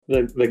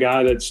The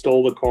guy that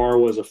stole the car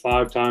was a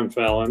 5-time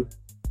felon,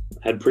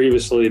 had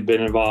previously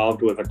been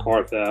involved with a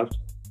car theft,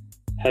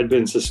 had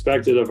been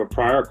suspected of a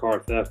prior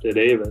car theft at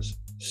Avis.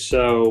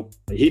 So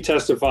he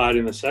testified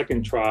in the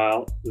second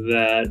trial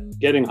that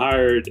getting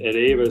hired at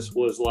Avis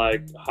was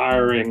like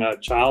hiring a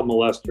child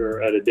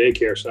molester at a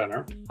daycare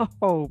center.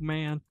 Oh,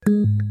 man.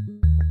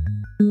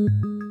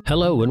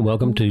 Hello and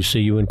welcome to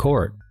See You in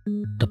Court,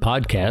 the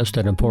podcast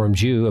that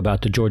informs you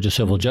about the Georgia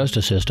civil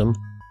justice system,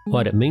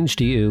 what it means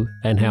to you,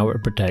 and how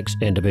it protects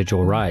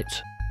individual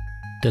rights.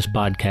 This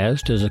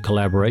podcast is a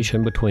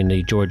collaboration between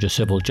the Georgia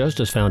Civil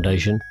Justice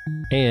Foundation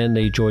and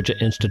the Georgia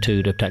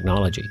Institute of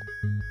Technology.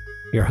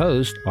 Your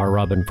hosts are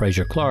Robin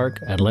Fraser Clark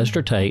and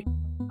Lester Tate,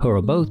 who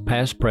are both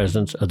past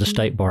presidents of the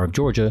State Bar of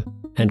Georgia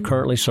and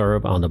currently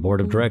serve on the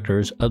board of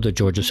directors of the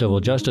Georgia Civil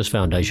Justice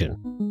Foundation.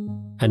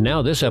 And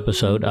now this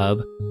episode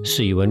of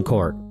See You in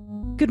Court.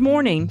 Good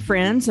morning,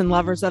 friends and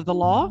lovers of the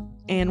law,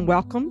 and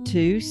welcome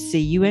to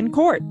See You in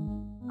Court.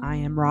 I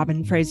am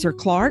Robin Fraser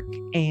Clark,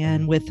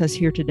 and with us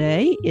here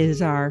today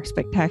is our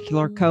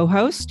spectacular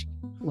co-host,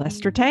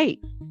 Lester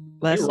Tate.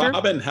 Lester? Hey,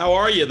 Robin, how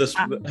are you this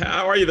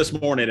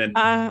morning? And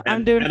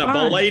I'm doing and fine.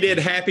 A belated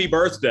happy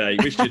birthday.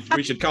 We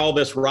should call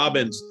this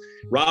Robin's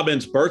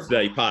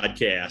birthday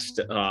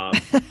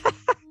podcast.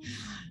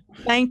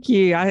 Thank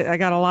you. I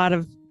got a lot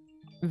of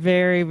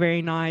very,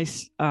 very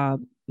nice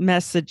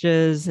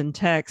messages and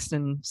text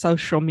and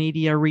social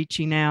media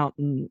reaching out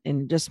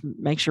and just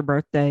makes your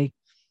birthday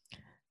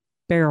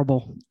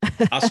bearable.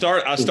 I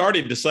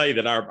started to say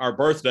that our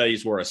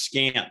birthdays were a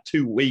scant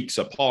 2 weeks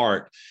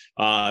apart,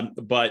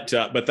 but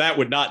that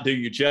would not do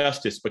you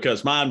justice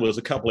because mine was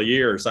a couple of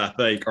years, I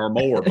think, or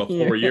more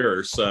before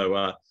yours.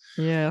 So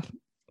yeah,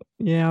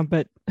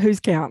 but who's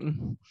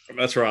counting?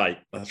 That's right.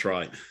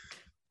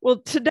 Well,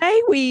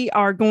 today we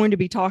are going to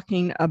be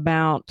talking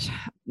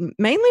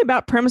mainly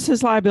about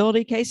premises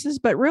liability cases,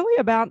 but really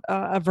about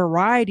a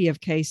variety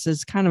of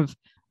cases, kind of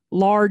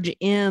large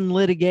N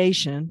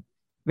litigation,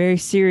 very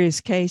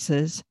serious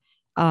cases.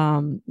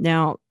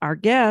 Now, our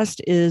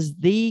guest is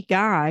the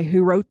guy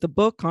who wrote the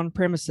book on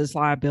premises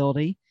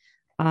liability,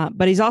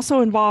 but he's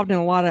also involved in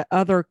a lot of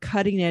other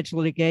cutting edge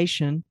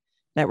litigation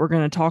that we're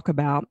going to talk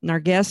about. And our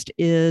guest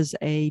is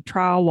a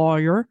trial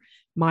lawyer,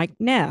 Mike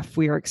Neff.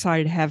 We are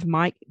excited to have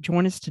Mike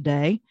join us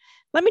today.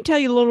 Let me tell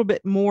you a little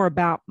bit more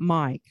about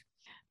Mike.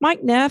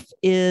 Mike Neff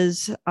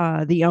is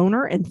the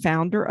owner and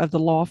founder of the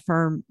law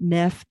firm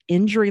Neff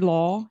Injury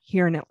Law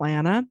here in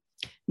Atlanta.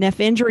 Neff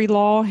Injury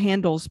Law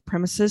handles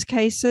premises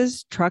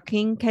cases,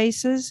 trucking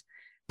cases,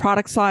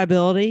 products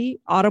liability,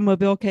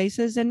 automobile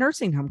cases, and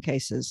nursing home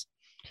cases.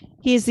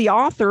 He is the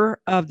author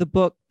of the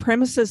book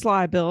Premises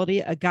Liability,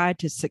 A Guide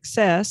to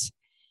Success,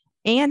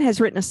 and has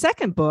written a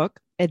second book,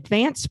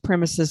 Advanced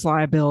Premises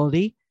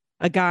Liability,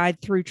 A Guide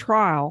Through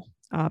Trial,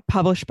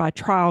 published by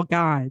Trial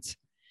Guides.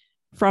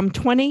 From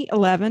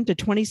 2011 to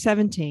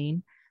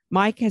 2017,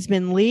 Mike has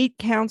been lead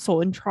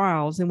counsel in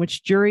trials in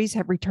which juries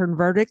have returned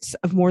verdicts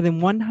of more than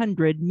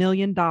 $100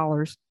 million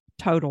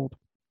totaled.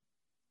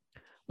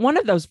 One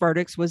of those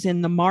verdicts was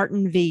in the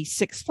Martin v.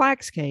 Six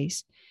Flags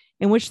case,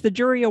 in which the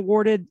jury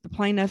awarded the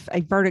plaintiff a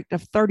verdict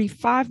of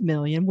 $35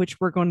 million, which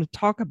we're going to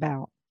talk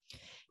about.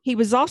 He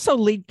was also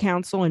lead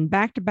counsel in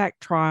back-to-back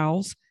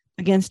trials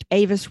against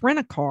Avis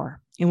Rent-A-Car,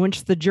 in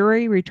which the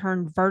jury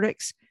returned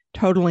verdicts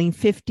totaling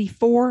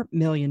 $54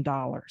 million.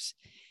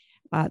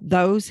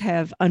 Those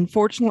have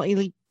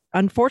unfortunately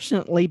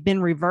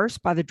been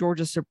reversed by the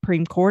Georgia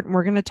Supreme Court, and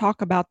we're going to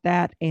talk about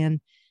that and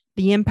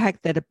the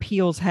impact that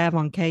appeals have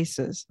on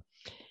cases.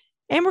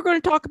 And we're going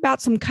to talk about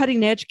some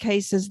cutting-edge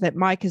cases that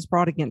Mike has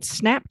brought against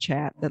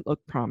Snapchat that look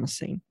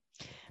promising.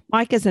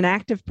 Mike is an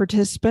active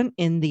participant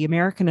in the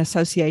American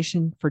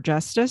Association for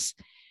Justice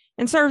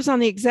and serves on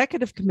the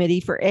executive committee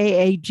for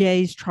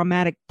AAJ's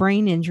Traumatic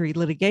Brain Injury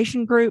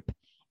Litigation Group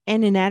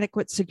and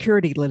Inadequate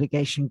Security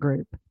Litigation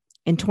Group.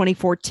 In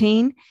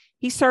 2014,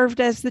 he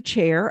served as the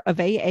chair of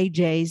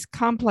AAJ's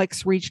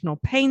Complex Regional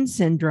Pain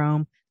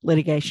Syndrome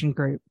Litigation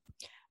Group.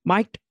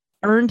 Mike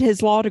earned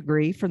his law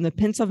degree from the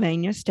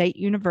Pennsylvania State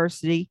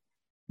University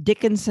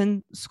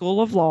Dickinson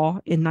School of Law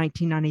in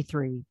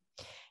 1993.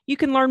 You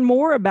can learn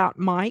more about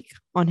Mike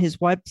on his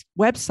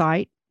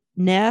website,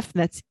 Neff,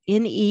 that's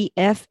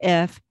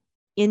Neff,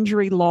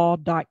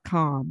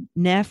 injurylaw.com,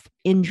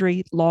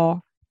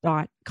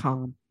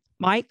 neffinjurylaw.com.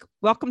 Mike,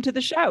 welcome to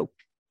the show.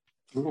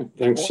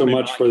 Thanks so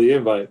much for the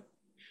invite.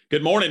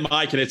 Good morning,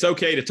 Mike. And it's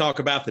okay to talk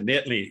about the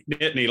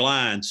Nittany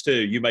Lions,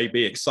 too. You may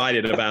be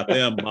excited about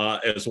them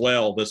as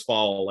well this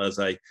fall as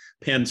a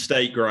Penn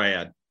State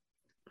grad.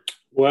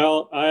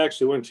 Well, I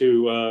actually went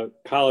to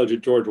college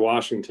at George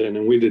Washington,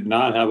 and we did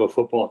not have a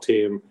football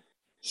team.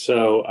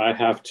 So I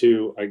have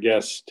to, I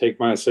guess, take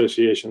my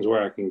associations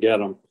where I can get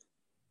them.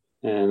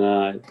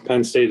 And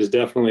Penn State is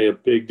definitely a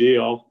big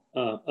deal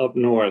up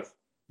north,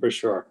 for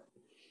sure.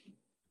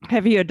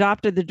 Have you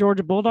adopted the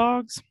Georgia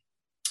Bulldogs?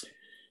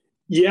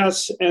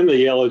 Yes, and the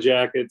Yellow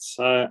Jackets.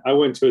 I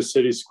went to a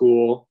city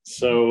school,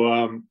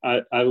 so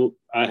I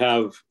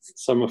have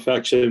some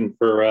affection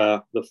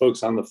for the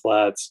folks on the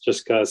flats,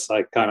 just because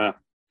I kind of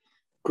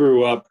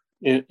grew up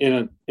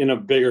in a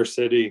bigger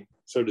city,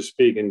 so to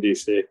speak, in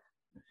DC.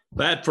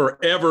 That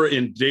forever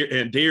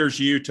endears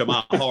you to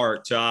my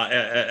heart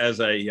as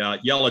a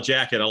Yellow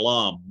Jacket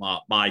alum,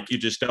 Mike. You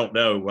just don't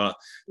know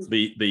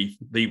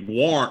the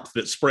warmth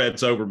that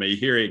spreads over me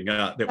hearing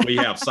that we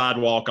have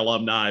Sidewalk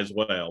alumni as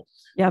well.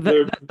 Yeah,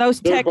 those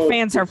Tech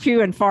fans are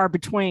few and far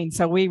between,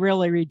 so we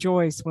really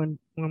rejoice when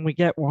we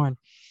get one.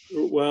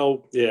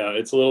 Well, yeah,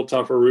 it's a little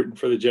tougher rooting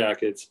for the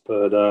Jackets,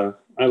 but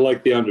I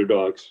like the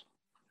underdogs.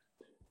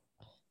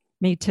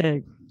 Me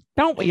too.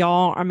 Don't we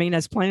all? I mean,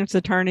 as plaintiff's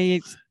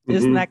attorneys,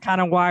 isn't that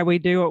kind of why we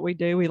do what we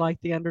do? We like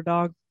the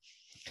underdog.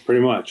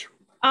 Pretty much.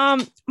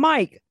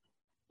 Mike,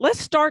 let's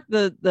start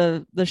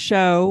the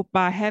show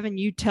by having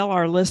you tell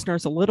our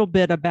listeners a little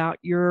bit about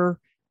your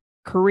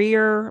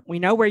career. We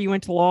know where you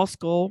went to law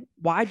school.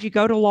 Why did you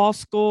go to law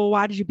school?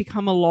 Why did you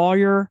become a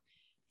lawyer?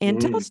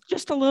 And tell us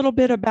just a little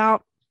bit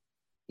about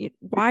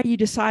why you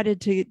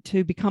decided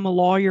to become a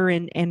lawyer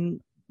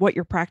and what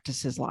your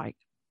practice is like.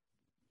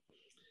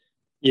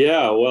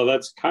 Yeah, well,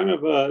 that's kind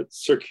of a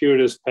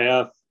circuitous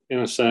path in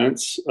a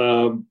sense,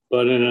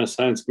 but in a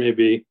sense,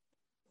 maybe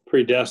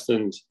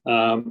predestined.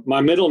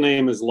 My middle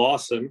name is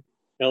Lawson,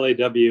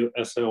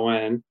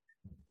 Lawson,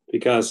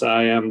 because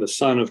I am the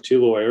son of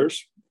two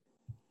lawyers.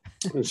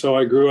 And so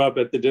I grew up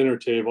at the dinner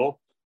table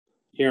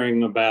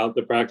hearing about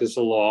the practice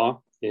of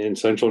law in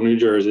central New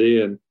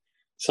Jersey. And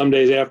some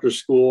days after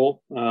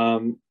school,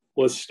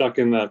 was stuck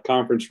in the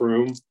conference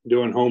room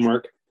doing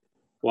homework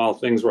while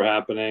things were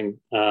happening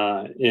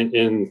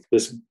in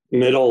this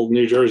middle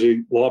New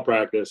Jersey law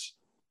practice.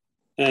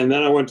 And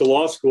then I went to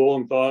law school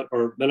and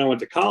then I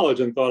went to college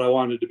and thought I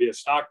wanted to be a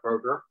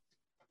stockbroker.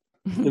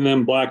 And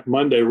then Black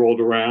Monday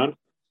rolled around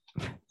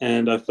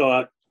and I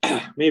thought,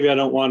 maybe I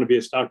don't want to be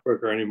a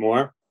stockbroker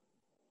anymore.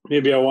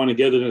 Maybe I want to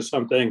get into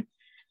something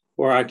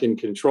where I can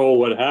control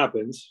what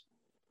happens.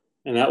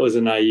 And that was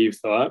a naive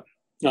thought.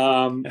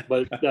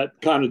 But that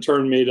kind of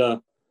turned me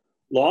to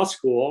law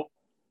school.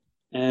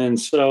 And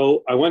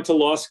so I went to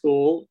law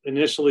school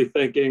initially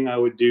thinking I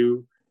would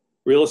do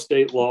real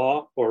estate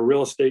law or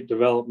real estate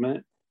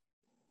development.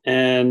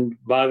 And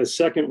by the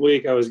second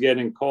week, I was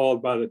getting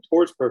called by the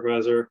torts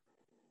professor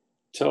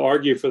to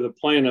argue for the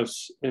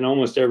plaintiffs in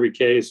almost every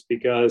case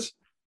because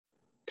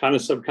kind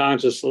of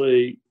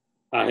subconsciously,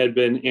 I had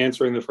been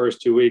answering the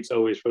first 2 weeks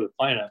always for the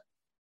plaintiff.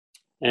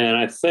 And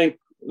I think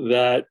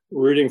that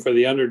rooting for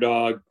the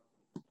underdog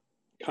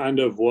kind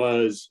of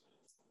was,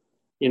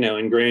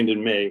 ingrained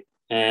in me.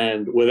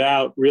 And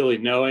without really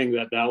knowing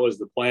that was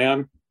the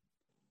plan,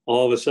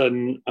 all of a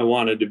sudden I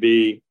wanted to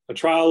be a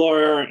trial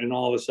lawyer, and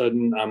all of a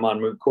sudden I'm on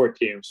moot court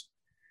teams.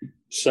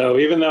 So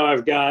even though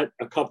I've got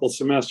a couple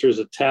semesters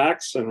of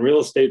tax and real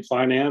estate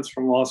finance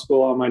from law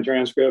school on my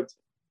transcript,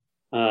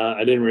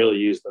 I didn't really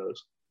use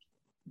those.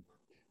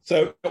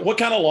 So what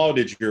kind of law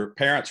did your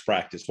parents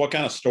practice? What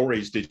kind of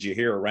stories did you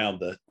hear around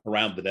the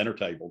dinner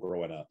table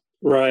growing up?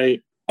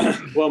 Right.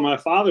 Well, my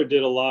father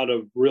did a lot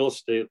of real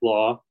estate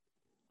law,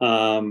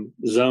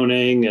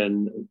 zoning,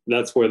 and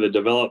that's where the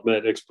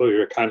development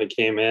exposure kind of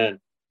came in.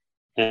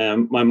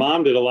 And my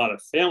mom did a lot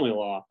of family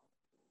law.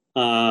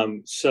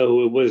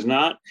 So it was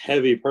not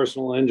heavy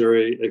personal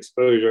injury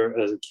exposure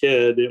as a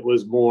kid. It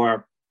was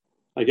more,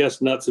 I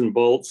guess, nuts and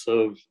bolts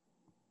of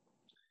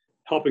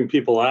helping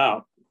people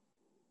out.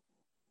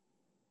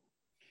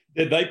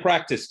 Did they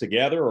practice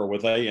together or were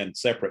they in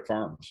separate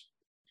firms?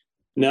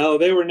 No,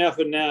 they were neff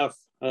and neff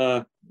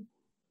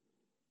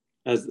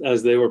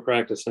as they were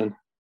practicing.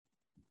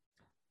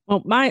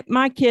 Well,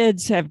 my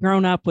kids have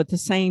grown up with the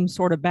same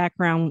sort of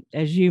background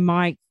as you,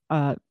 Mike,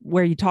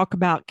 where you talk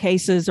about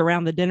cases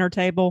around the dinner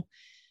table.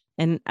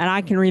 And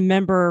I can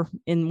remember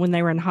when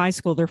they were in high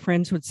school, their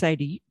friends would say,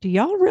 do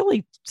y'all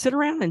really sit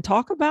around and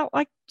talk about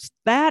like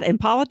that in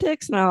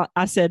politics? And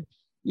I said,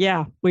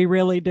 yeah, we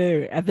really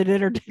do. At the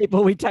dinner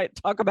table, we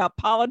talk about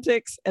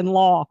politics and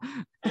law.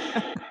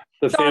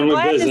 The so family I'm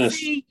glad business. To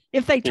see,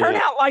 if they turn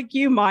out like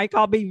you, Mike,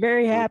 I'll be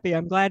very happy.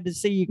 I'm glad to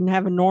see you can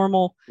have a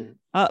normal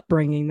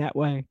upbringing that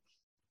way.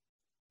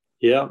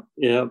 Yeah.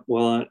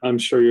 Well, I'm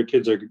sure your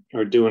kids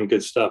are doing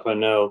good stuff. I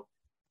know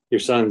your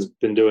son's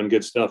been doing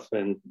good stuff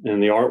in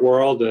the art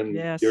world, and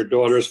yes. Your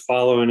daughter's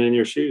following in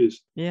your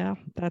shoes. Yeah,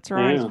 that's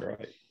right. Yeah.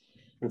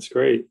 That's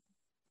great.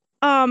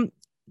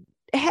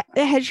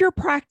 Has your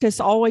practice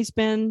always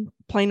been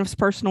plaintiff's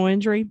personal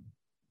injury?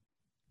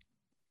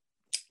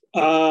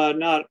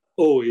 Not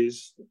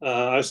always.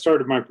 I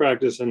started my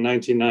practice in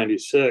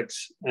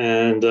 1996,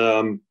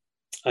 and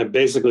I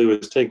basically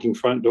was taking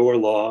front door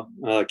law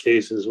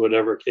cases,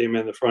 whatever came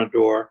in the front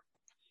door.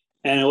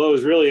 And what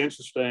was really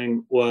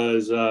interesting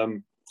was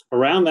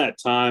around that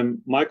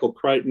time, Michael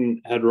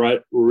Crichton had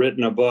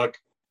written a book,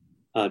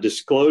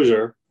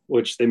 Disclosure,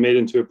 which they made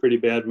into a pretty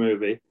bad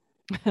movie.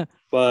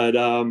 But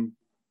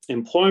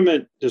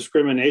employment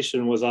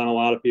discrimination was on a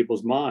lot of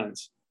people's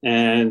minds.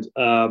 And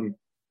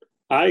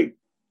I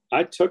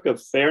took a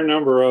fair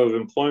number of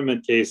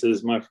employment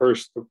cases my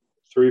first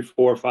 3,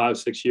 4, 5,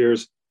 6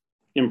 years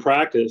in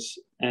practice.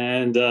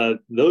 And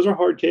those are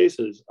hard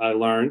cases, I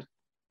learned.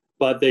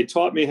 but they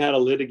taught me how to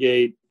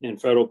litigate in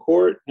federal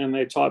court, and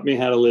they taught me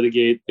how to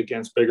litigate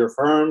against bigger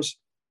firms.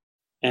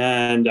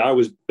 And I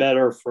was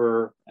better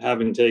for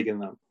having taken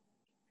them.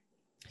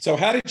 So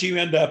how did you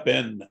end up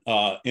in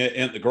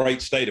the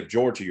great state of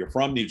Georgia? You're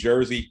from New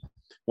Jersey,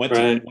 went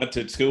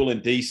to school in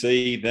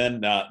D.C.,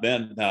 then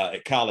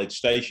at College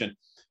Station.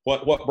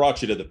 What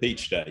brought you to the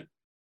Peach State?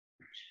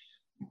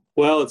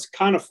 Well, it's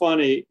kind of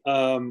funny.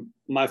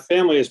 My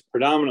family is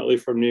predominantly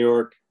from New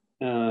York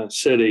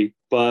City,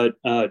 but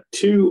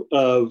two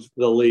of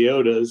the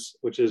Leotas,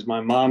 which is my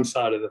mom's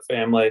side of the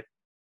family,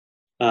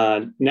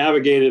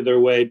 navigated their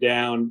way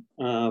down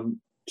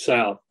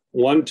south.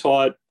 One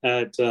taught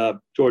at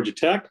Georgia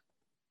Tech,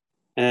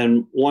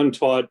 and one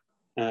taught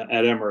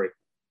at Emory.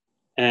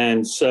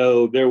 And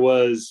so there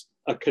was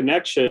a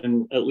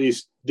connection, at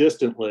least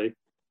distantly.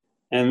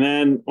 And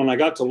then when I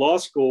got to law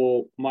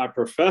school, my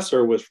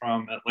professor was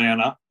from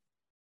Atlanta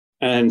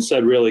and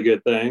said really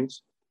good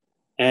things.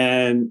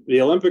 And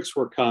the Olympics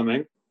were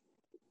coming.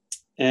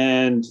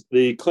 And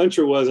the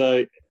clincher was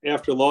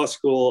after law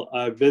school,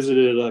 I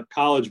visited a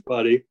college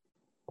buddy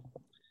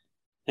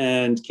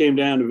and came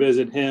down to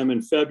visit him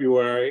in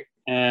February.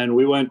 And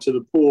we went to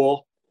the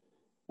pool,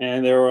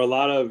 and there were a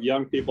lot of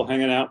young people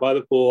hanging out by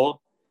the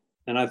pool.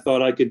 And I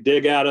thought I could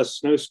dig out of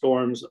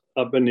snowstorms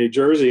up in New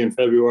Jersey in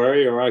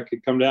February, or I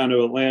could come down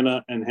to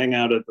Atlanta and hang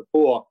out at the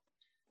pool.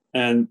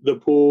 And the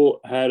pool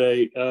had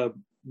a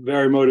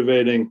very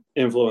motivating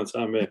influence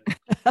on me.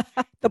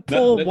 The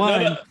pool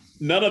won.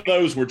 None of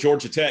those were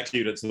Georgia Tech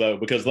students, though,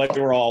 because they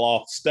were all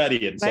off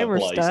studying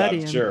someplace.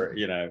 I'm sure,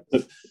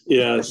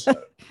 Yes.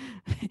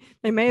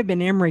 They may have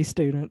been Emory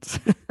students.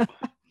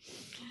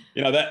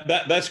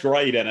 That's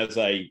great. And as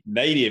a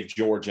native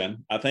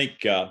Georgian, I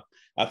think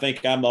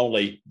I'm the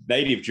only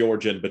native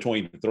Georgian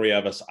between the three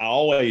of us. I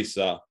always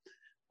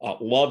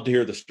love to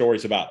hear the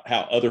stories about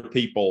how other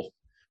people,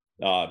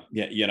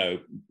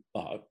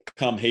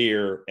 come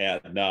here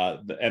and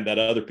that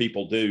other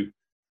people do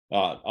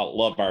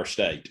love our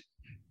state.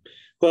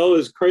 Well, it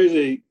was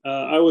crazy.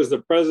 I was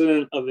the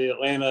president of the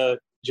Atlanta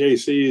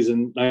JCs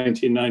in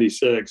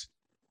 1996,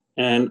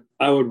 and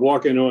I would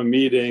walk into a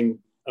meeting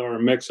or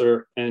a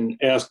mixer and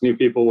ask new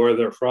people where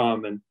they're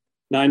from, and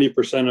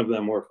 90% of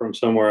them were from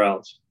somewhere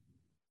else.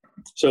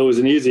 So it was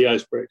an easy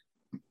icebreaker.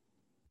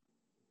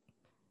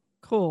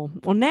 Cool.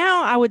 Well,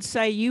 now I would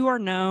say you are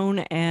known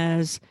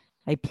as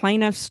a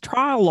plaintiff's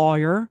trial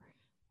lawyer.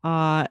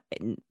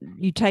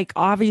 You take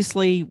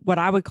obviously what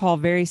I would call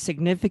very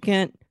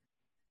significant,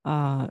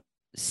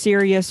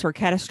 serious or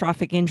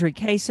catastrophic injury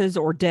cases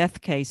or death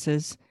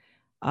cases,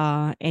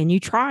 and you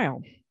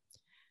trial.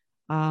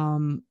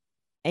 And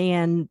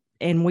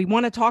we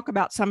want to talk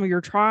about some of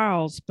your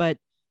trials, but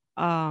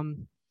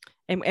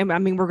and I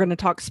mean, we're going to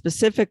talk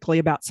specifically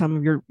about some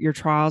of your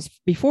trials.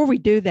 Before we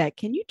do that,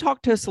 can you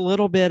talk to us a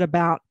little bit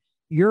about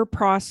your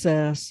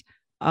process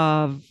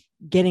of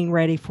getting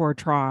ready for a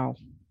trial?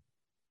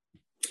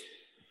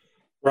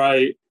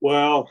 Right.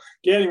 Well,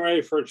 getting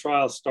ready for a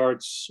trial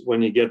starts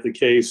when you get the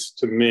case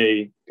to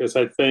me, because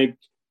I think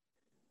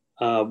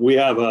we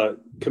have a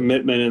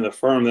commitment in the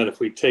firm that if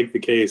we take the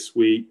case,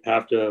 we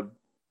have to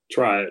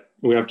try it.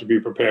 We have to be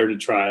prepared to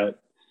try it.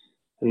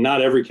 And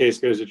not every case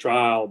goes to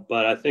trial,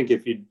 but I think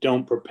if you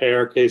don't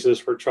prepare cases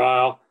for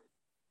trial,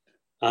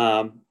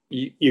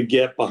 you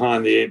get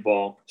behind the eight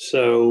ball.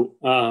 So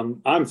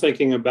I'm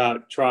thinking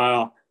about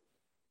trial,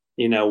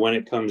 when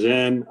it comes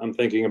in. I'm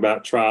thinking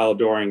about trial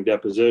during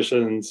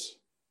depositions,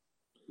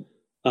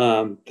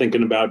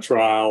 thinking about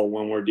trial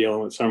when we're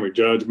dealing with summary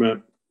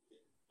judgment.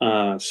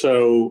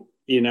 So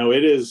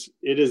it is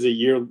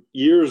a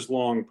years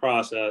long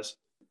process,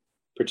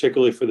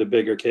 particularly for the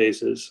bigger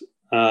cases.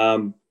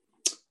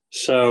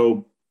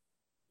 So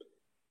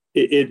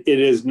it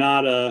is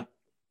not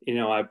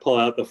I pull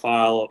out the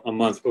file a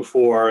month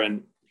before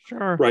and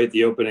write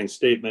the opening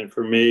statement.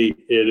 For me,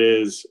 it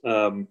is,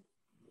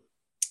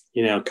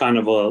 kind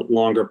of a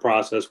longer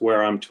process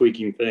where I'm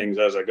tweaking things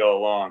as I go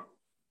along.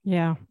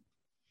 Yeah.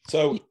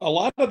 So a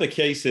lot of the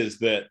cases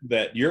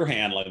that you're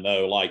handling,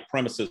 though, like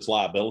premises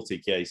liability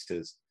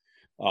cases,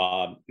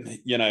 and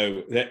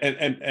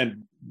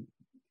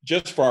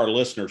just for our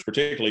listeners,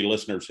 particularly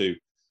listeners who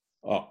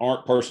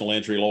aren't personal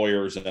injury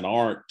lawyers and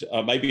aren't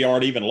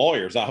even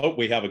lawyers. I hope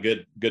we have a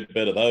good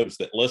bit of those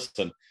that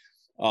listen.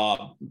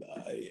 A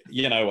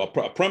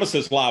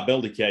premises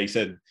liability case,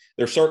 and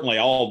there's certainly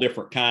all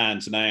different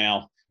kinds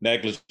now,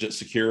 negligent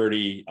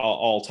security,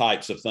 all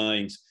types of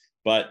things.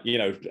 But,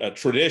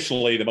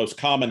 traditionally, the most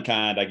common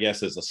kind, I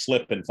guess, is a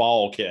slip and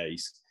fall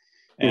case.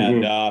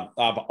 And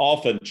I've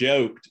often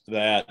joked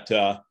that,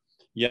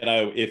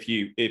 if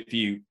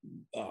you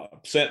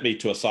sent me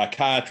to a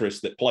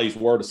psychiatrist that plays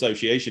word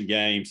association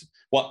games,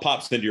 what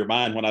pops into your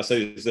mind when I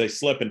say they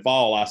slip and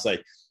fall? I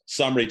say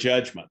summary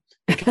judgment,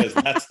 because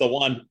that's the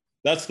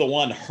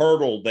one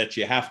hurdle that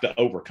you have to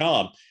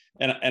overcome.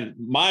 And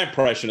my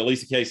impression, at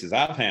least the cases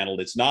I've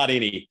handled, it's not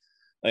any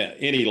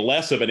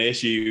less of an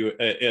issue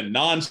in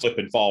non-slip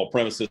and fall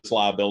premises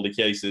liability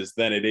cases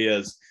than it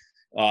is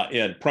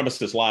in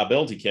premises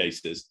liability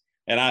cases.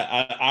 And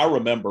I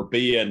remember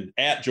being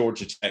at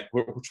Georgia Tech,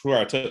 where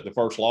I took the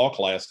first law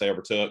class I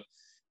ever took,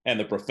 and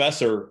the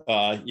professor,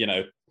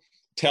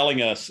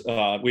 telling us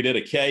we did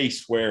a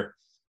case where,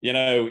 you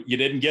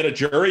didn't get a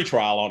jury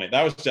trial on it.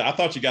 I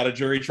thought you got a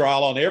jury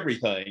trial on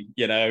everything,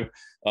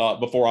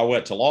 before I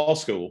went to law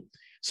school.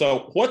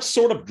 So what's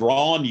sort of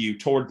drawn you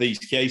toward these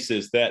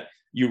cases that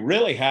you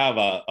really have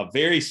a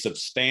very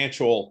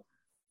substantial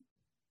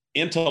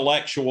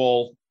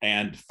intellectual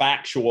and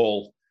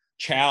factual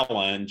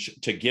challenge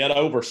to get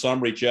over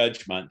summary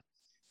judgment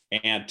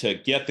and to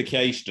get the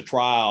case to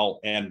trial?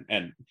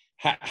 And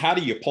how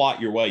do you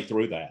plot your way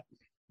through that?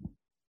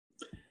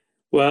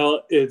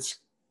 Well, it's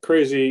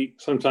crazy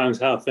sometimes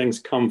how things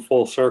come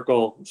full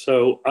circle.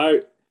 So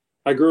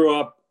I grew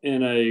up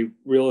in a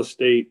real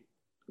estate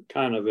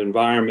kind of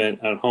environment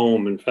at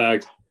home. In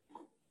fact,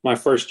 my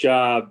first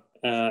job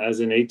as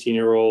an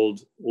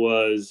 18-year-old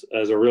was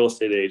as a real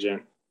estate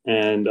agent.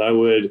 And I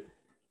would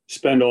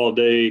spend all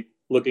day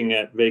looking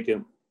at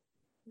vacant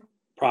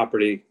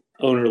property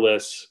owner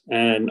lists,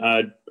 and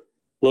I'd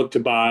look to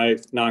buy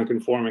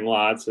non-conforming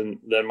lots, and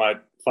then my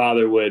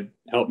father would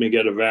help me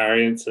get a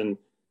variance, and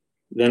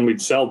then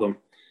we'd sell them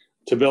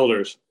to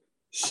builders.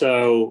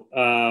 So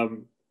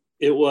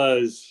it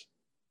was,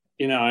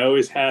 I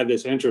always had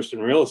this interest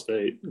in real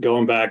estate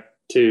going back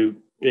to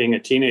being a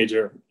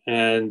teenager,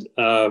 and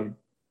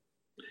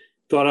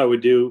thought I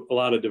would do a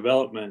lot of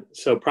development.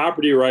 So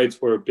property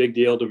rights were a big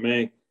deal to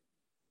me.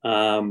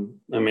 I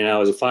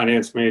was a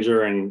finance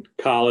major in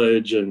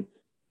college and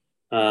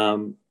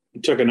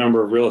took a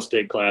number of real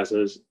estate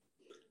classes.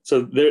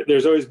 So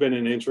there's always been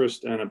an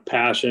interest and a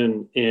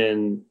passion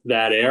in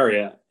that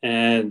area.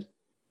 And,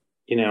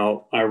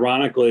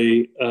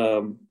 ironically,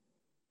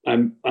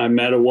 I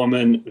met a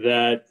woman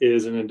that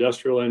is an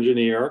industrial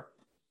engineer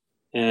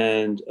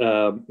and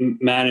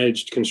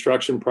managed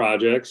construction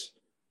projects.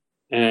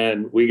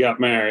 And we got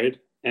married,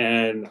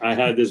 and I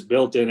had this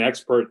built-in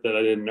expert that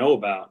I didn't know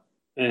about.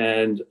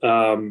 And,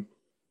 I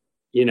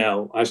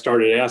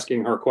started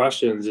asking her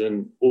questions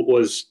and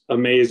was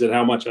amazed at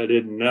how much I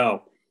didn't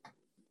know.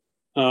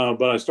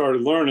 But I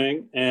started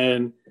learning,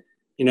 and,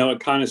 it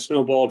kind of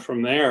snowballed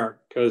from there,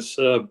 because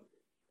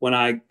when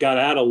I got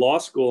out of law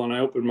school and I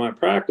opened my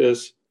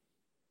practice,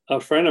 a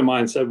friend of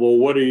mine said, well,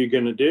 what are you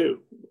going to do?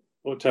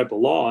 What type of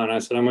law? And I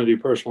said, I'm going to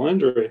do personal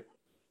injury.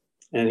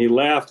 And he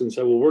laughed and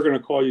said, well, we're going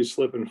to call you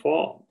slip and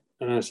fall.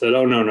 And I said,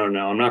 oh, no,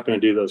 I'm not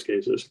going to do those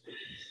cases.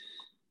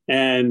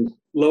 And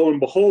lo and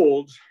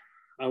behold,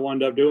 I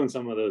wound up doing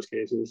some of those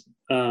cases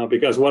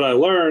because what I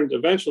learned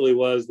eventually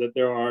was that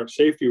there are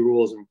safety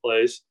rules in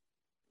place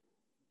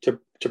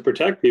to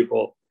protect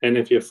people. And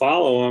if you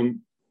follow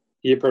them,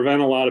 you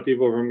prevent a lot of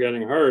people from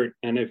getting hurt.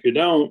 And if you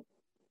don't,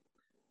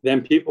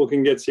 then people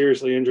can get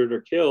seriously injured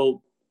or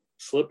killed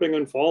slipping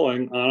and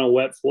falling on a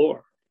wet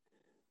floor.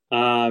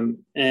 I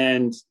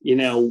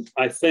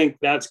think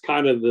that's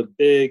kind of the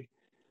big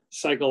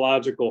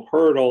psychological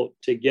hurdle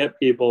to get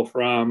people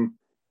from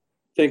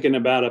thinking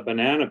about a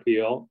banana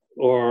peel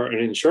or an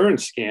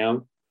insurance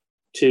scam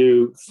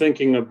to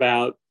thinking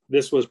about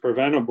this was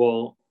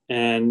preventable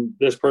and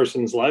this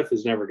person's life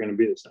is never going to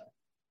be the same.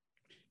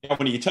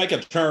 When you take a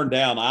turn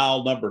down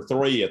aisle number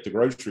 3 at the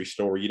grocery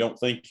store, you don't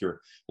think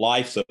your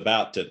life's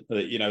about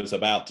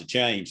to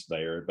change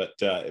there, but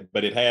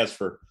it has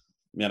for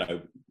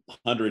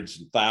hundreds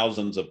and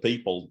thousands of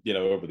people,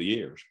 over the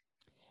years.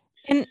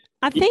 And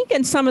I think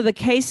in some of the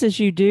cases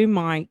you do,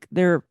 Mike,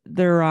 they're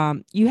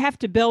you have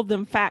to build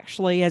them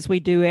factually as we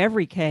do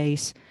every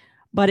case,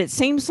 but it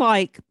seems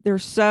like they're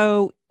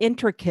so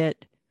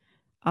intricate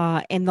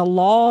and the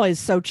law is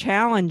so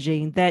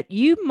challenging that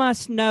you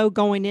must know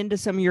going into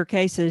some of your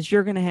cases,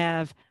 you're going to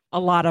have a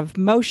lot of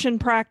motion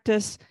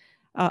practice,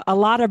 a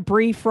lot of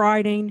brief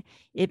writing.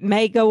 It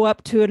may go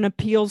up to an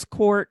appeals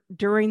court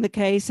during the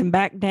case and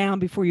back down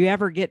before you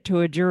ever get to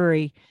a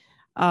jury.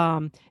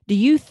 Do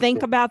you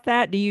think about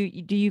that? Do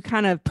you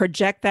kind of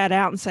project that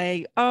out and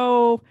say,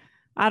 oh,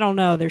 I don't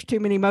know, there's too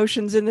many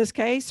motions in this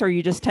case, or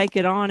you just take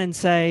it on and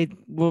say,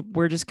 well,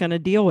 we're just going to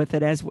deal with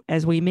it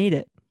as we meet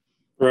it?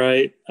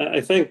 Right.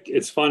 I think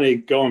it's funny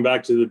going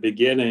back to the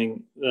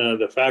beginning,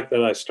 the fact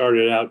that I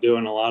started out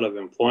doing a lot of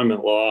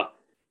employment law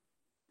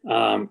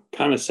kind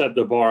of set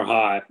the bar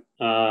high.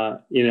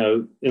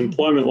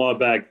 Employment law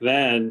back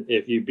then,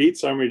 if you beat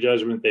summary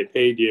judgment, they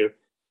paid you,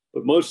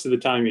 but most of the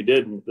time you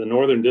didn't. The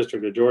Northern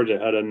District of Georgia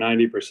had a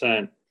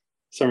 90%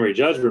 summary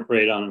judgment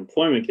rate on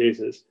employment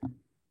cases.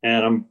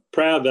 And I'm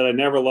proud that I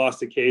never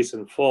lost a case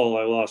in full.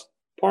 I lost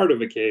part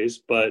of a case,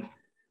 but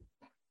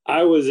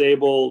I was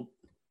able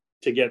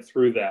to get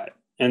through that.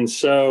 And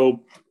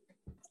so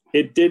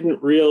it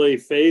didn't really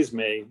faze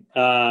me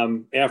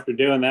after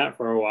doing that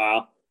for a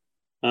while.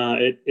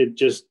 It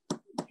just,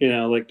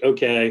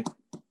 okay.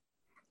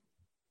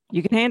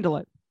 You can handle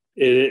it.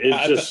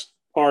 It's just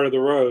part of the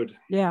road.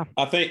 Yeah.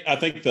 I think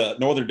the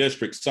Northern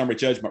District summary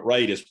judgment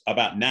rate is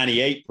about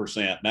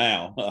 98%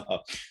 now.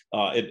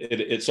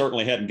 It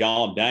certainly hadn't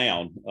gone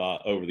down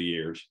over the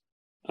years.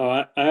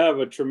 I have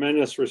a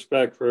tremendous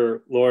respect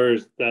for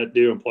lawyers that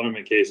do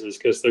employment cases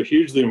because they're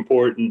hugely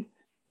important.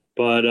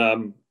 But,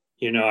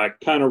 I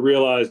kind of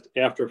realized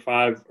after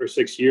 5 or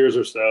 6 years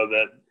or so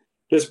that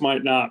this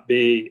might not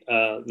be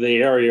the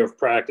area of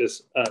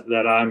practice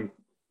that I'm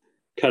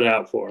cut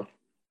out for.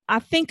 I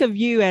think of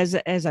you as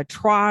a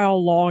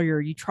trial lawyer.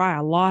 You try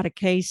a lot of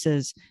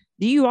cases.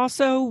 Do you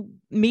also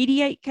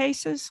mediate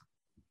cases?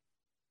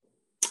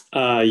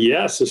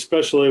 Yes,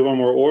 especially when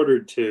we're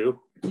ordered to.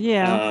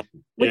 Yeah,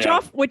 which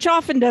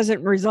often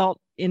doesn't result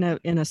in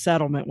a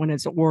settlement when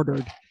it's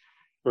ordered.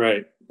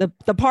 Right.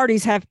 The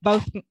parties have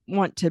both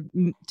want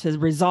to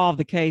resolve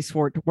the case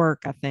for it to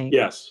work, I think.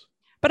 Yes.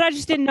 But I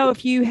just didn't know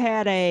if you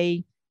had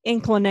a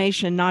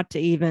inclination not to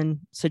even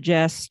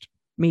suggest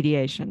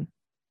mediation.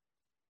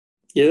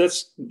 Yeah,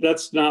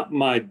 that's not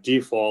my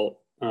default.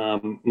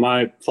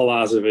 My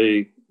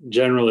philosophy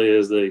generally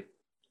is the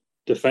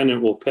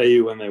defendant will pay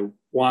you when they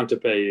want to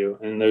pay you,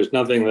 and there's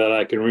nothing that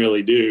I can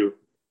really do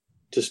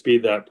to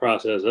speed that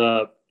process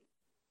up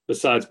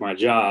besides my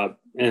job.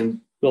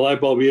 And the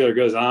light bulb either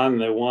goes on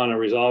and they want to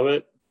resolve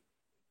it,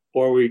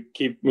 or we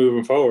keep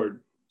moving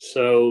forward.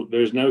 So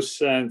there's no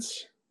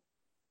sense,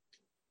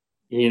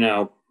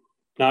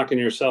 knocking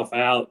yourself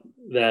out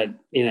that,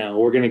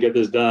 we're going to get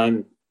this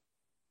done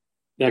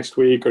next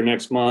week or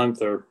next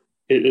month, or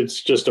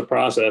it's just a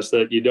process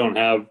that you don't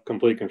have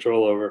complete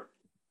control over.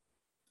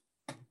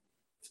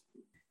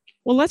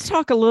 Well, let's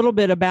talk a little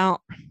bit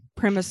about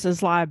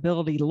premises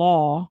liability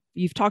law.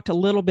 You've talked a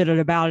little bit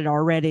about it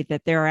already,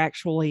 that there are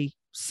actually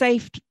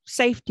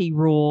safety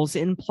rules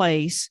in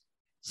place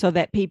so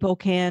that people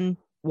can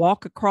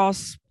walk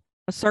across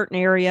a certain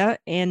area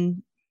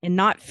and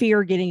not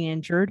fear getting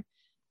injured,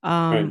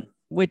 Right.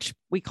 which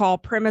we call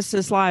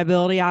premises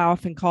liability. I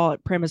often call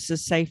it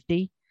premises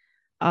safety.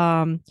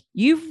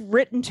 You've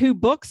written 2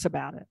 books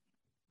about it,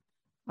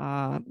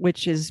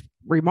 which is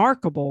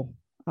remarkable.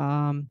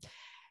 Who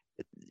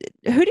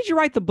did you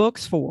write the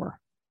books for?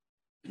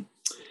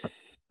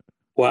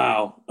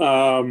 Wow.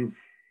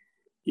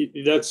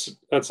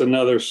 That's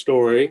another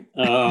story.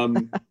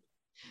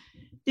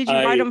 Did you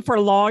write them for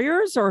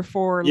lawyers or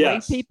for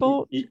lay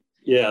people?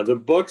 Yeah, the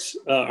books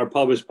are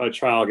published by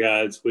Trial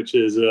Guides, which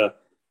is a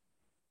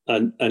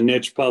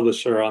niche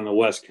publisher on the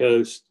West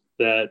Coast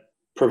that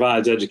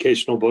provides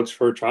educational books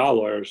for trial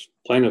lawyers,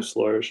 plaintiffs'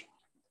 lawyers.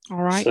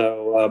 All right.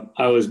 So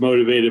I was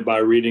motivated by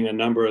reading a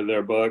number of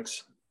their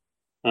books,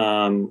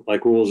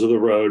 like Rules of the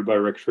Road by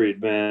Rick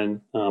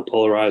Friedman,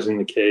 Polarizing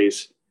the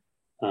Case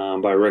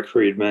by Rick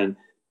Friedman.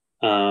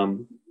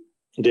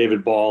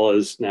 David Ball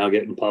is now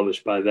getting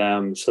published by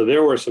them. So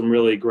there were some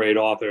really great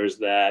authors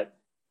that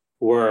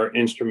were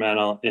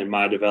instrumental in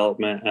my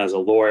development as a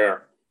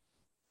lawyer.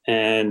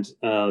 And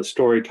the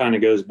story kind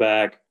of goes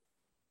back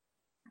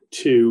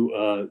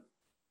to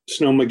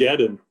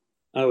Snowmageddon.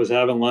 I was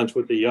having lunch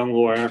with a young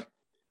lawyer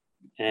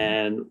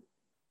and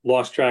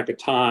lost track of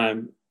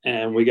time,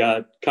 and we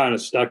got kind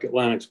of stuck at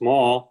Lenox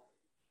Mall.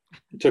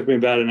 It took me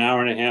about an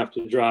hour and a half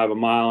to drive 1.5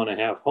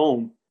 miles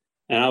home.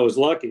 And I was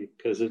lucky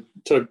because it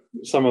took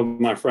some of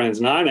my friends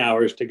 9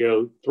 hours to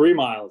go 3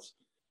 miles.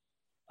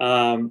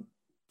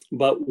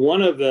 But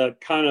one of the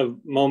kind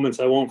of moments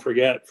I won't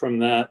forget from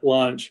that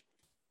lunch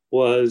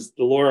was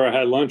the lawyer I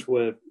had lunch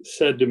with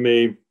said to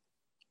me,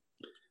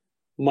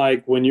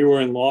 "Mike, when you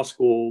were in law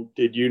school,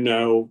 did you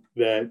know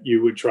that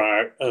you would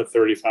try a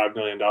 $35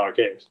 million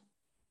case?"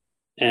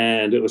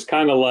 And it was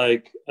kind of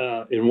like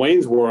in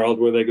Wayne's World,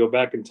 where they go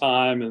back in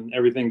time and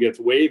everything gets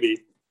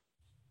wavy.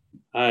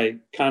 I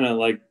kind of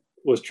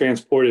was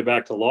transported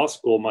back to law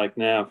school, Mike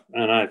Neff.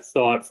 And I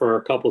thought for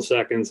a couple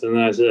seconds, and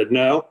then I said,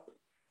 no,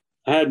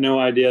 I had no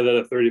idea that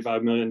a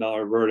 $35 million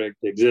verdict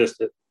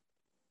existed,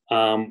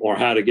 or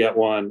how to get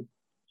one,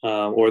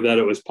 or that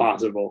it was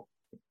possible.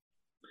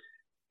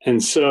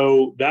 And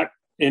so that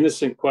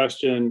innocent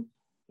question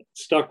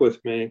stuck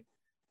with me.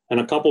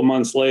 And a couple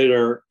months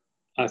later,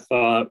 I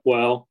thought,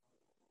 well,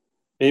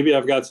 maybe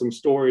I've got some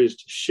stories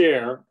to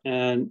share.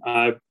 And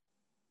I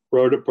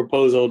wrote a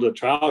proposal to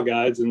Trial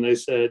Guides, and they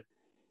said,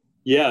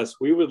 yes,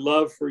 we would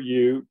love for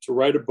you to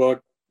write a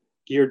book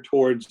geared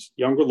towards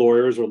younger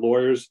lawyers or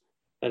lawyers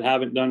that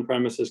haven't done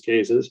premises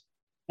cases.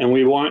 And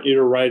we want you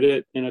to write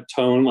it in a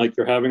tone like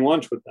you're having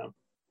lunch with them,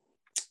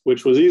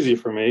 which was easy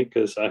for me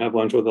because I have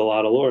lunch with a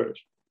lot of lawyers.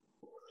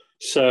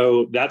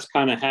 So that's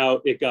kind of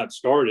how it got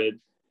started.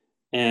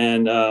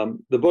 And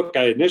the book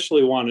I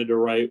initially wanted to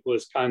write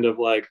was kind of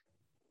like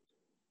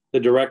the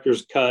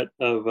director's cut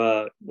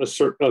of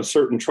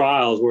certain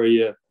trials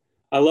where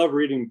I love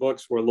reading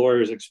books where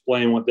lawyers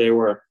explain what they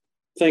were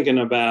thinking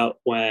about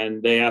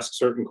when they ask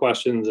certain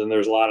questions, and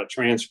there's a lot of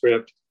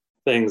transcript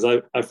things.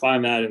 I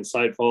find that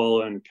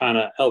insightful and kind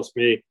of helps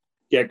me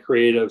get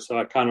creative. So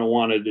I kind of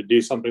wanted to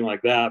do something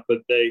like that, but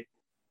they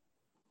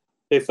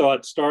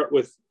thought start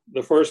with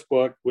the first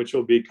book, which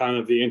will be kind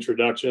of the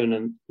introduction,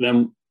 and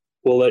then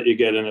we'll let you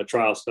get into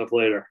trial stuff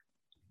later.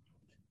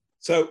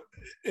 So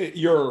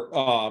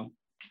your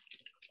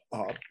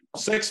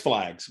Six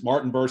Flags,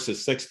 Martin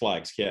versus Six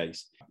Flags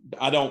case,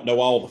 I don't know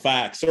all the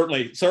facts,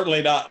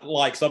 certainly not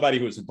like somebody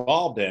who was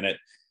involved in it,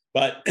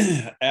 but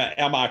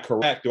am I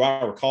correct? Do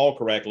I recall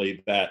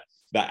correctly that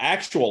the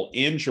actual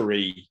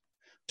injury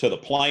to the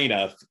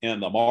plaintiff in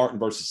the Martin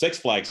versus Six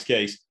Flags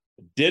case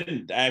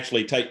didn't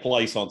actually take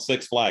place on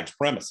Six Flags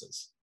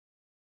premises.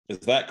 Is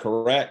that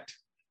correct?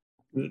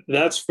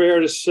 That's fair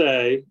to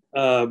say.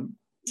 That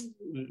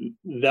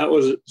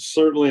was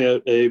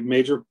certainly a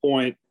major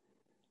point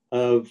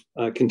of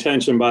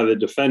contention by the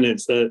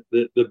defendants, that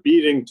the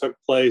beating took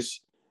place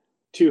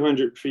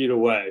 200 feet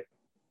away.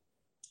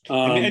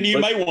 And you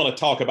may want to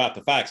talk about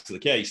the facts of the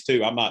case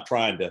too. I'm not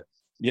trying to,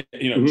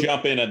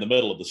 jump in the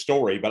middle of the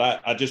story,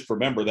 but I just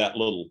remember that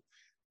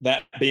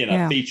being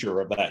a feature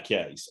of that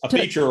case, a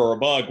feature or a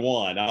bug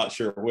one, I'm not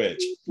sure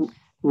which.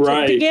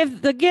 Right. So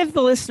to give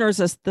the listeners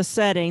the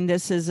setting,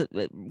 this is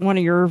one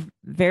of your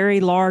very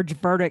large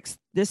verdicts.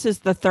 This is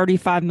the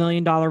 $35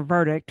 million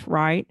verdict,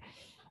 right?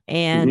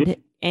 And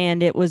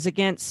it was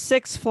against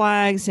Six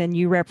Flags, and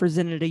you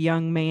represented a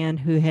young man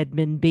who had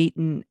been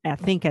beaten, I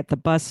think, at the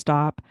bus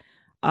stop.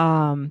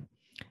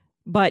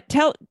 But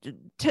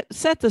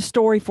set the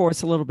story for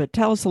us a little bit.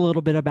 Tell us a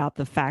little bit about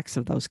the facts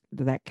of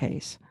that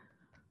case.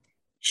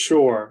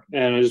 Sure.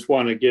 And I just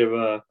want to give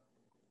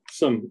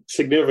some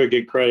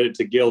significant credit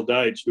to Gil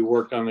Deitch, who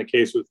worked on the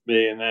case with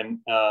me, and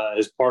then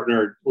his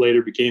partner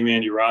later became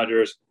Andy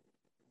Rogers.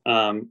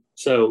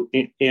 So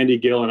Andy,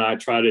 Gil, and I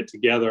tried it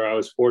together. I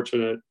was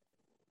fortunate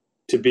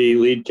to be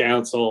lead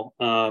counsel.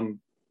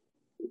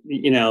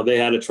 They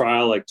had a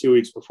trial like 2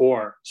 weeks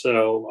before,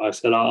 so I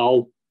said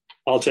I'll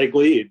take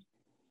lead,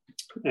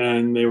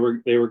 and they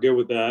were good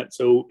with that.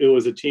 So it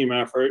was a team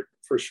effort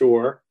for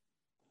sure.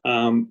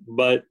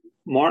 But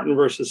Martin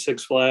versus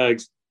Six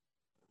Flags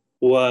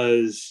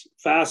was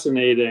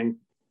fascinating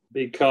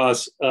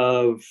because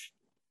of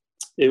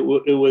it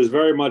was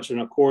very much an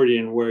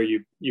accordion, where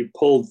you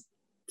pulled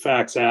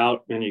facts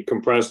out and you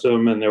compressed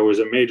them, and there was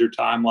a major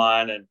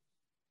timeline. And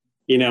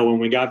when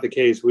we got the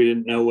case, we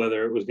didn't know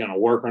whether it was going to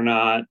work or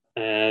not.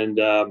 And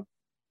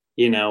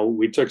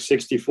we took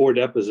 64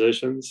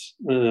 depositions,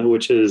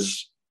 which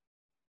is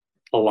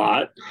a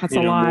lot. That's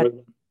a lot.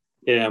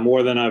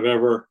 More than I've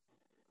ever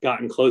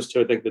gotten close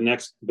to. I think the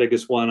next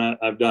biggest one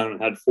I've done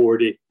had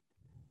 40.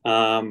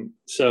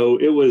 So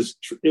it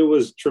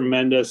was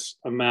tremendous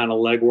amount of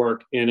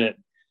legwork in it.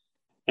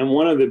 And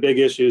one of the big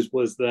issues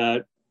was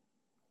that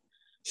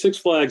Six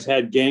Flags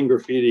had gang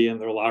graffiti in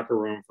their locker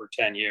room for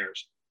 10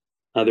 years,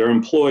 their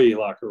employee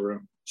locker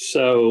room.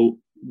 So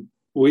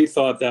we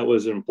thought that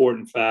was an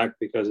important fact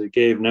because it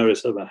gave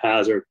notice of a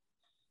hazard.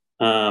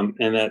 And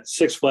that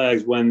Six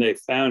Flags, when they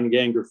found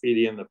gang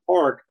graffiti in the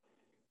park,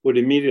 would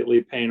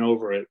immediately paint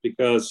over it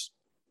because,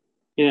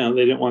 they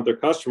didn't want their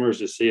customers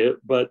to see it,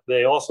 but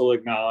they also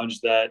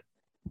acknowledged that,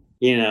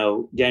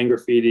 gang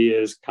graffiti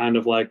is kind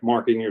of like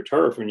marking your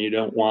turf, and you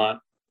don't want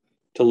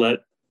to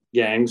let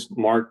gangs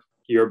mark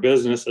your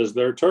business as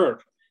their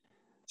turf.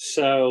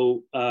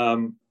 So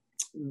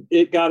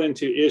it got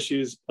into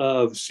issues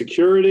of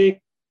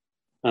security.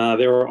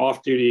 There were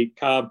off-duty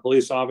Cobb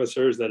police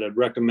officers that had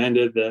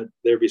recommended that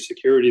there be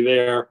security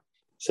there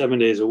 7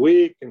 days a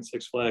week, and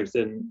Six Flags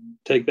didn't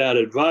take that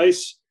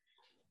advice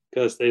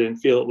because they didn't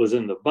feel it was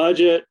in the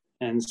budget.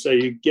 And so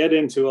you get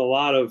into a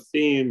lot of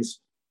themes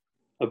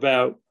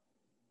about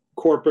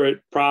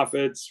corporate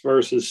profits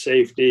versus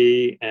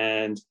safety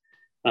and,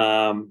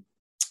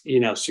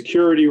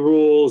 security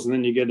rules. And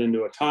then you get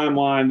into a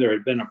timeline. There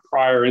had been a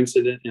prior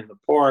incident in the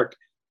park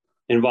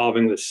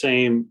involving the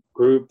same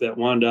group that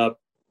wound up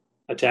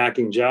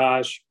attacking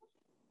Josh.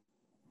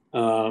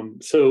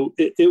 So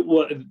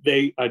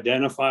they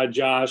identified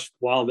Josh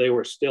while they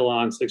were still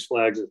on Six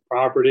Flags'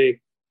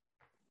 property.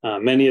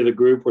 Many of the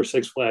group were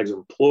Six Flags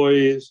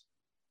employees.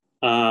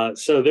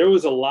 So there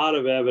was a lot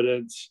of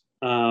evidence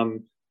of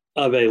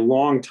a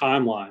long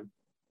timeline,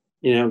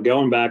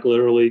 going back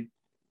literally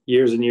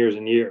years and years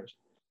and years.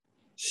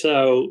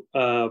 So,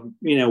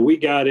 we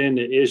got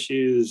into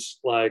issues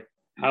like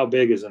how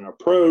big is an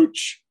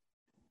approach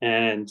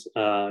and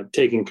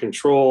taking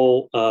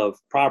control of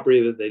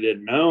property that they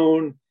didn't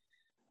own.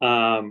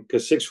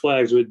 Because Six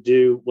Flags would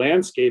do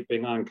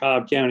landscaping on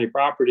Cobb County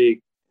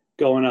property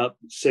going up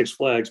Six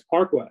Flags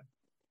Parkway.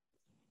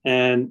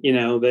 And,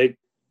 they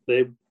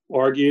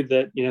argued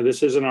that,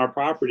 this isn't our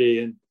property,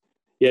 and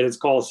yet it's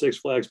called Six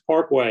Flags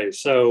Parkway.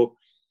 So,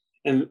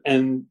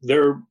 and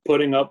they're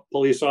putting up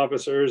police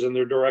officers, and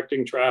they're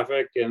directing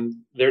traffic, and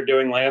they're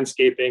doing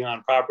landscaping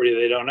on property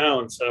they don't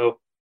own. So,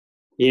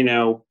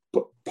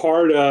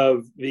 part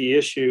of the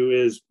issue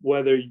is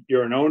whether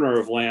you're an owner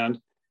of land,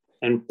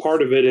 and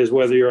part of it is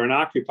whether you're an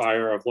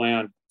occupier of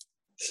land.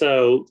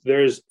 So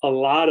there's a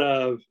lot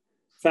of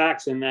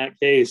facts in that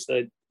case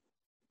that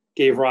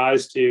gave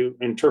rise to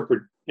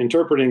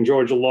interpreting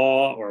Georgia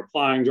law or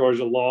applying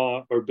Georgia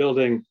law or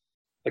building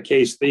a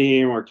case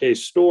theme or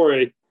case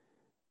story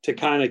to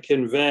kind of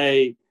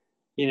convey,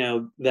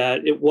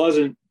 that it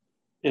wasn't,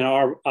 in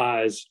our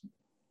eyes,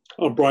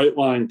 a bright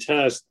line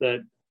test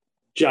that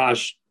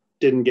Josh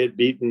didn't get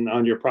beaten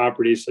on your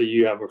property, so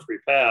you have a free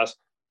pass.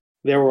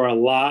 There were a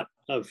lot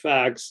of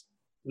facts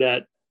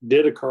that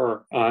did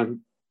occur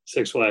on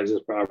Six Flags'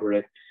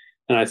 property.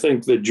 And I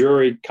think the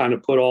jury kind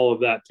of put all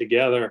of that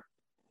together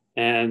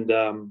and,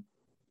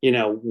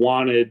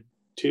 wanted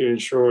to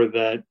ensure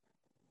that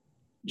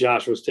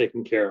Josh was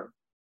taken care of.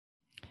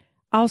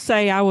 I'll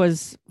say I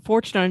was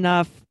fortunate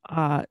enough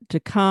to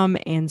come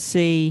and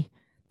see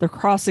the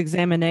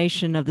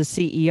cross-examination of the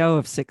CEO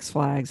of Six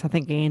Flags. I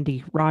think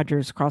Andy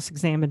Rogers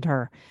cross-examined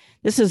her.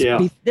 This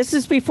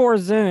is before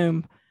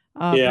Zoom.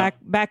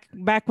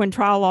 Back when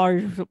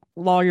trial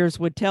lawyers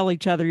would tell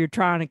each other you're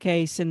trying a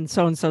case in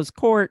so-and-so's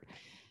court.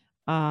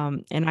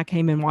 And I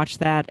came and watched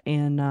that,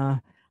 and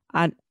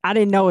I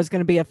didn't know it was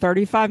going to be a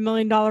 $35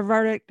 million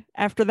verdict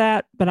after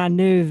that, but I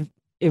knew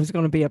it was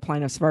going to be a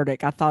plaintiff's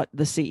verdict. I thought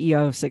the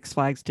CEO of Six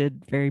Flags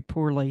did very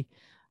poorly,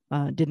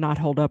 did not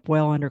hold up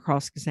well under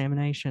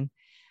cross-examination.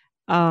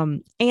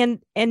 And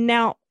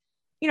now,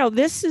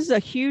 this is a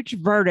huge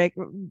verdict,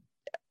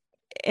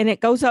 and it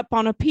goes up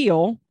on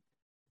appeal.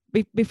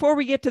 Before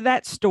we get to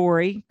that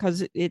story,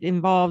 because it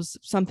involves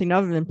something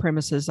other than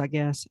premises, I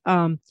guess.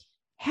 How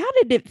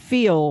did it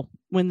feel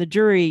when the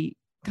jury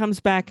comes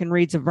back and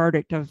reads a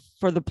verdict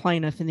for the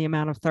plaintiff in the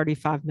amount of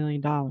 $35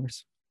 million?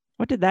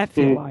 What did that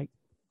feel like?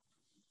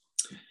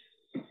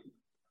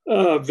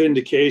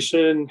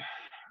 Vindication,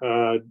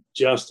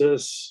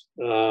 justice,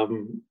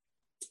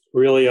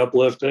 really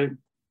uplifting.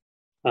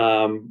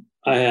 I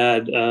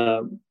had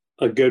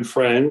a good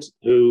friend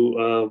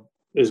who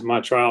is my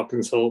trial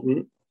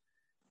consultant,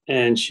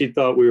 and she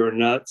thought we were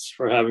nuts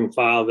for having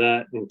filed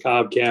that in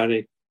Cobb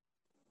County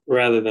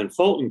rather than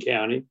Fulton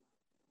County.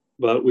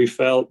 But we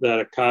felt that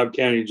a Cobb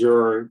County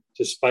juror,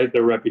 despite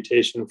their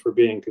reputation for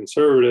being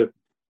conservative,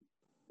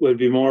 would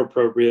be more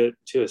appropriate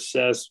to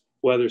assess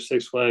whether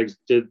Six Flags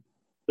did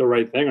the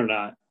right thing or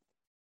not.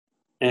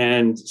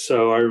 And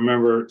so I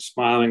remember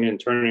smiling and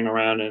turning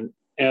around and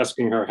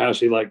asking her how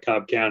she liked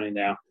Cobb County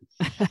now.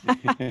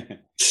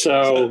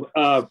 So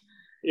that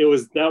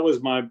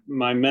was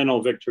my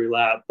mental victory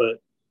lap. But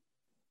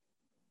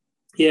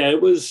yeah,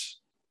 it was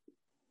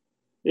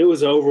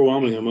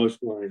overwhelming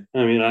emotionally.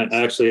 I mean, I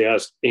actually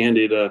asked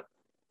Andy to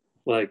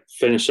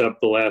finish up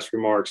the last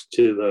remarks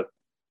to the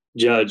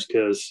judge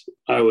because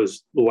I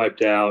was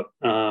wiped out.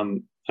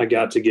 I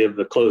got to give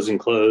the closing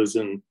close,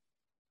 and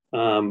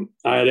I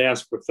had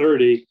asked for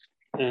 30,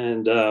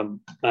 and I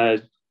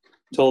had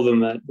told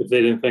them that if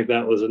they didn't think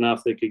that was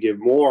enough, they could give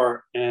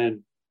more,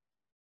 and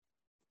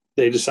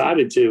they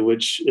decided to,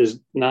 which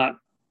is not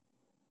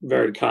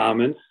very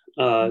common.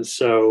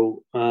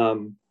 So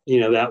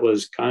that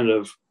was kind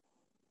of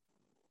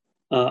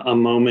a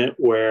moment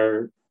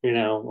where, a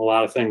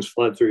lot of things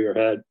fled through your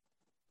head.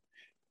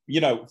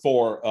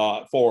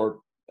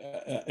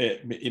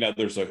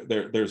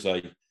 There's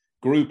a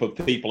group of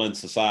people in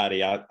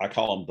society. I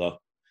call them the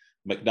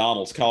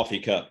McDonald's coffee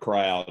cup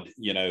crowd,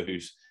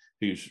 who's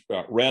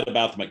read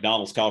about the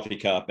McDonald's coffee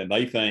cup, and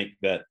they think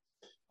that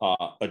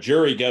a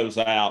jury goes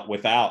out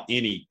without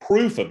any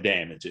proof of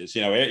damages.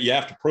 You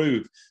have to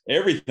prove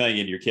everything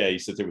in your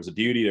case, that there was a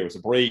duty, there was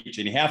a breach,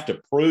 and you have to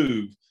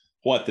prove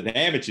what the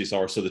damages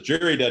are. So the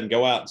jury doesn't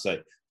go out and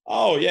say,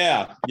 oh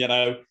yeah,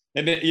 and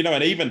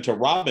and even to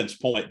Robin's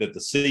point that the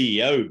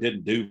CEO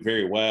didn't do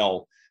very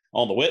well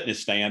on the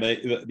witness stand,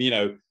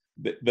 they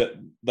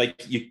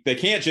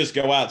can't just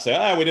go out and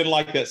say, we didn't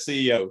like that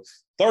CEO,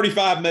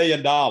 $35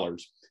 million.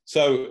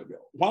 So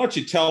why don't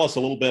you tell us a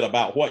little bit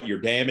about what your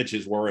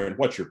damages were and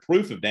what your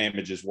proof of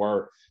damages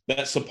were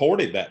that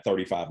supported that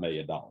 $35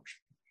 million?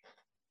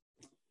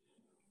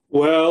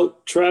 Well,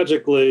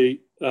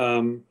 tragically,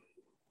 from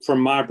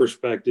my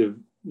perspective,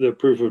 the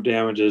proof of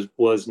damages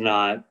was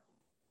not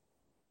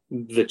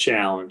the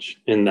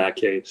challenge in that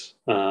case.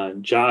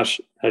 Josh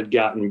had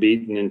gotten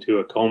beaten into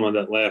a coma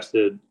that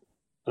lasted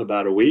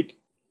about a week.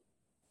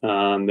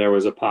 There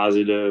was a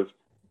positive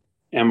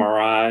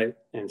MRI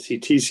and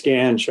CT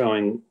scan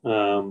showing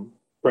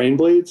brain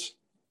bleeds.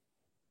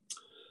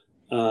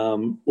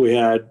 We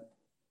had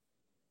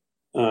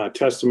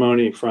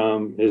testimony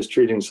from his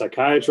treating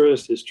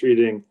psychiatrist, his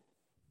treating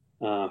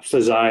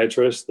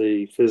physiatrist,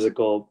 the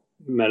physical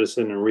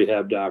medicine and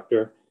rehab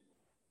doctor.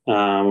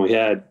 We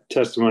had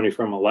testimony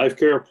from a life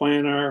care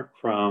planner,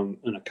 from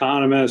an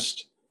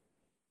economist,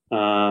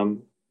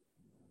 from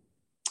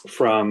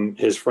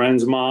his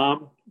friend's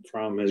mom,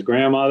 from his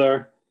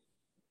grandmother.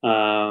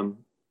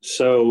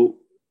 So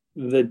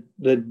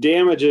the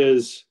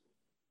damages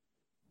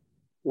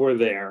were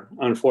there,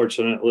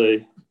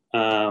 unfortunately.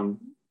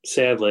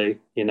 Sadly,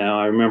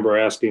 I remember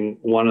asking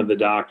one of the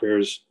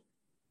doctors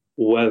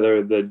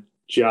whether the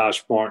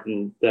Josh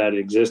Martin that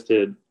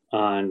existed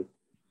on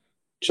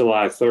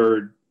July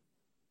 3rd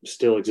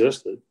still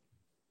existed.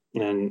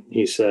 And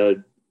he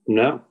said,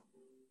 no.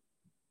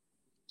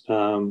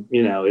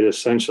 It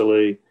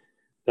essentially,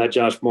 that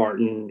Josh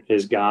Martin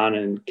is gone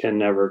and can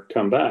never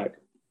come back.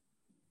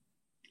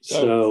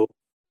 So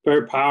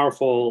very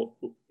powerful,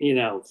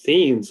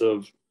 themes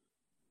of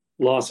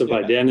loss of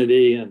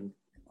identity. And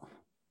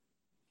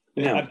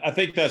I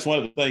think that's one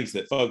of the things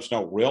that folks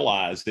don't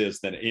realize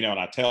is that, and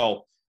I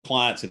tell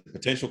clients and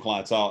potential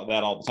clients all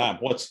the time,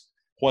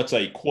 what's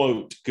a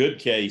quote good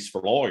case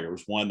for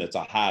lawyers, one that's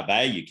a high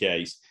value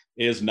case,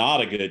 is not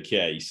a good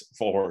case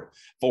for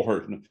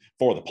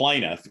the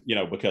plaintiff,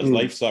 because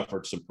they've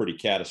suffered some pretty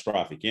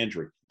catastrophic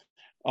injury.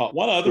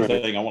 One other Right.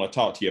 thing I want to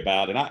talk to you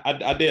about, and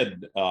I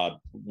did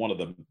one of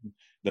the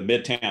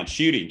Midtown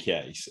shooting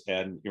case,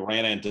 and you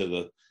ran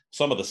into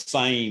some of the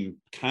same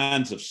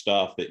kinds of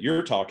stuff that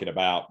you're talking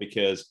about,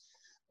 because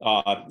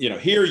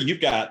here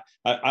you've got,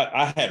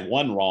 I had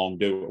one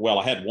wrongdoer. Well,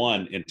 I had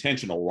one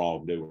intentional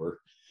wrongdoer,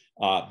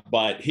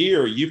 but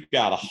here you've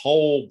got a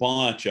whole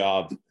bunch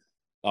of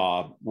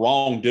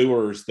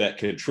wrongdoers that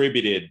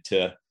contributed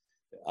to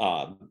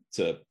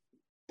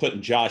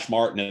putting Josh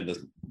Martin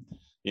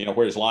in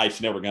where his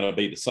life's never going to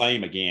be the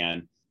same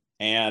again.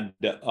 And,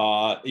 there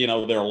are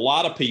a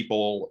lot of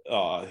people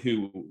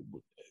who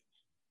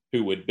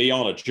would be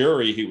on a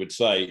jury who would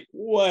say,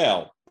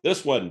 well,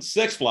 this wasn't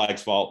Six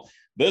Flags' fault.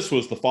 This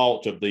was the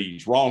fault of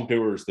these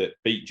wrongdoers that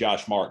beat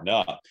Josh Martin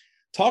up.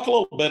 Talk a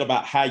little bit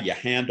about how you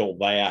handle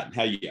that and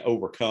how you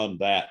overcome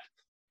that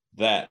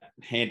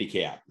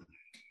handicap.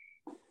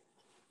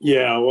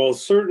 Yeah, well,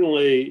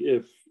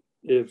 certainly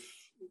if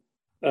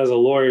as a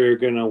lawyer you're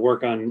going to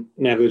work on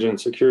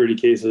negligent security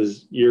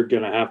cases, you're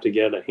going to have to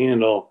get a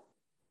handle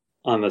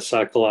on the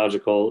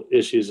psychological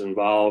issues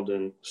involved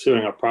in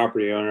suing a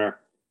property owner,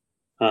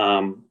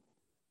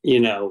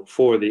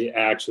 for the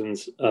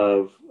actions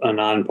of a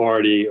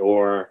non-party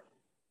or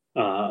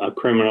a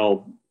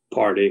criminal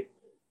party.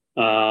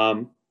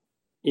 So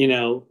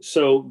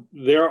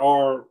there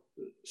are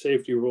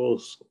safety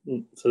rules.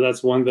 So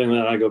that's one thing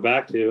that I go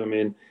back to. I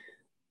mean,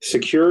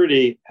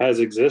 security has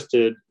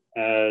existed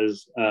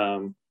as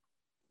an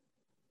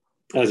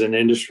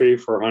industry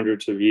for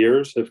hundreds of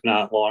years, if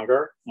not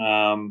longer.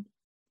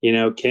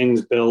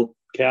 Kings built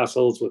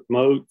castles with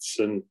moats,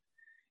 and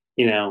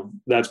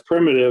that's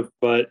primitive,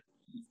 but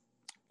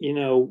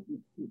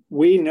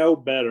we know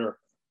better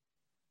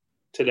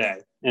today.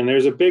 And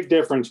there's a big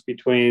difference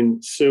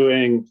between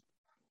suing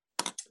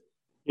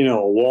a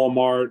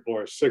Walmart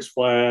or Six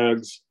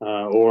Flags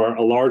or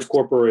a large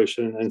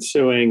corporation and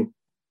suing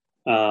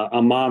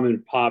a mom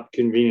and pop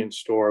convenience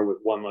store with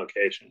one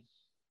location.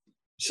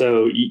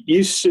 So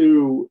you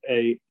sue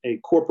a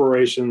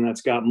corporation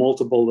that's got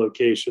multiple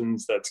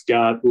locations, that's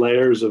got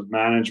layers of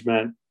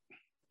management,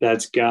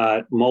 that's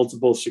got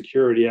multiple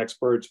security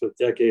experts with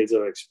decades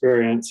of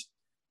experience,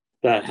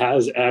 that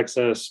has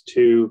access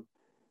to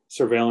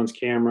surveillance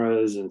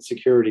cameras and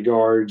security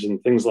guards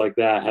and things like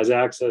that, has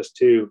access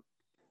to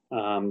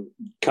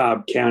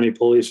Cobb County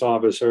police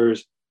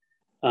officers.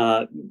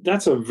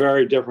 That's a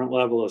very different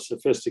level of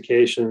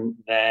sophistication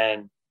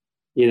than,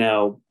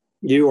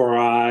 you or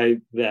I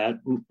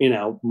that,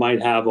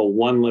 might have a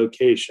one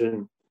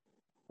location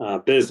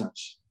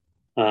business.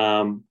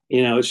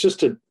 It's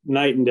just a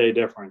night and day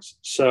difference.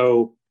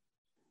 So,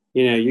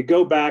 you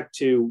go back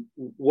to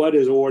what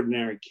is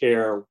ordinary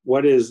care?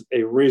 What is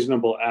a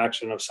reasonable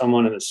action of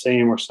someone in the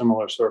same or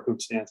similar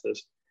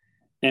circumstances?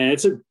 And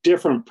it's a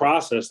different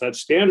process. That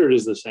standard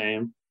is the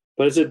same,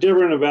 but it's a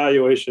different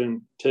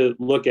evaluation to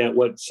look at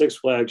what Six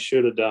Flags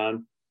should have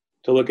done,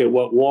 to look at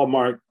what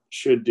Walmart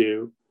should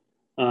do,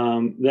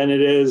 than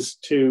it is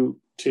to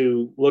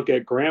look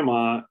at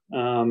grandma,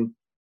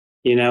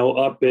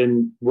 up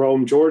in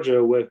Rome,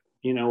 Georgia with,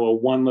 a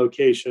one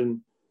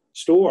location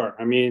store.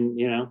 I mean,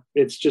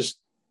 it's just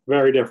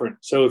very different.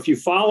 So if you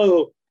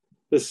follow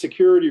the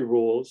security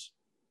rules,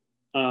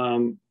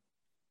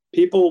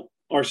 people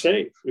are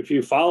safe. If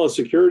you follow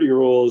security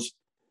rules,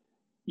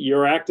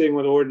 you're acting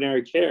with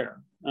ordinary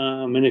care.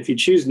 And if you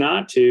choose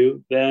not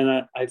to,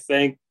 then I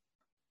think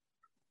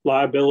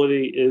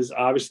liability is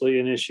obviously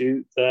an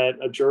issue that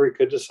a jury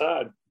could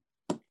decide.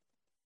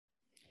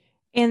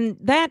 And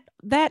that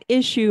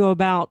issue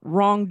about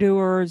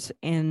wrongdoers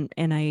and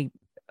a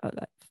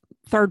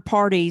third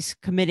parties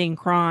committing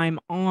crime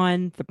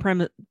on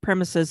the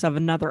premises of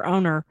another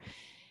owner,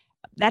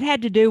 that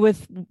had to do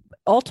with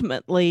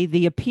ultimately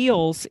the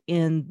appeals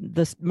in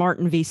the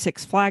Martin v.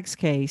 Six Flags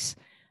case.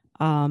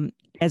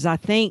 As I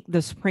think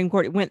the Supreme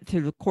Court went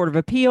through the Court of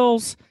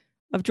Appeals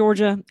of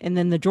Georgia and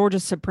then the Georgia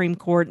Supreme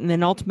Court, and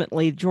then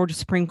ultimately the Georgia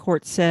Supreme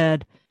Court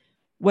said,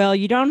 well,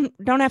 you don't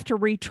have to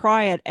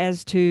retry it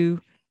as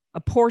to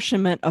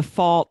apportionment of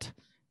fault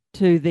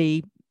to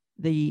the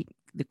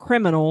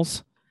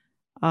criminals.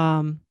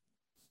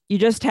 You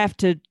just have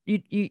to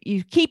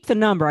you keep the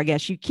number, I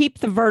guess. You keep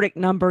the verdict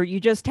number. You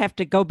just have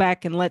to go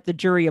back and let the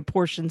jury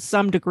apportion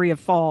some degree of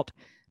fault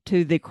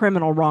to the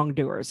criminal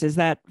wrongdoers. Is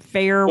that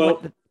fair?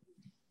 Well,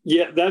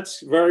 yeah,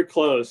 that's very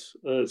close.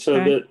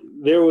 That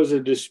there was a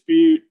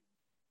dispute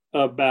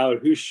about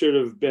who should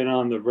have been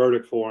on the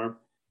verdict form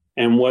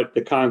and what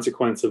the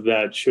consequence of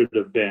that should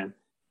have been.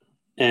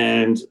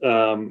 And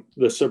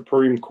the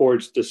Supreme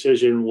Court's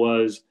decision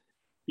was,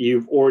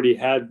 you've already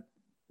had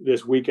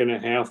this week and a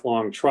half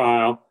long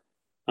trial.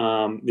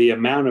 The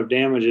amount of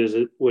damages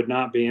would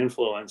not be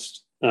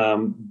influenced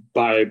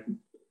by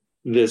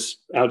this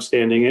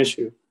outstanding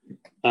issue.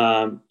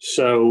 That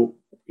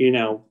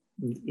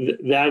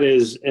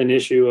is an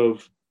issue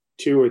of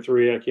two or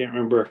three, I can't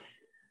remember.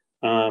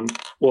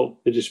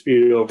 The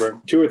dispute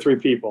over 2 or 3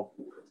 people.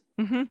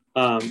 Mm-hmm.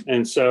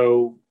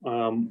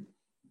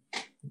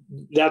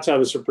 That's how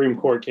the Supreme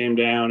Court came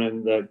down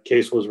and the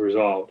case was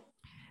resolved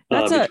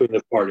between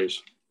the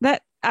parties.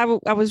 I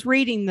was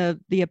reading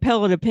the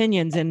appellate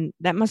opinions, and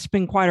that must have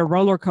been quite a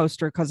roller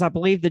coaster, because I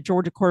believe the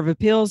Georgia Court of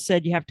Appeals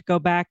said you have to go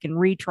back and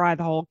retry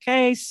the whole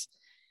case.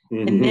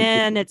 Mm-hmm. And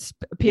then it's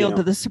appealed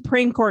to the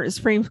Supreme Court. The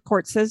Supreme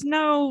Court says,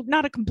 no,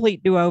 not a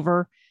complete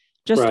do-over,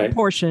 just a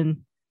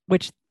portion,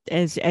 which,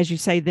 as you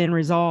say, then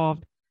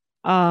resolved.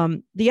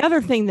 The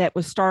other thing that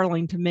was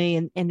startling to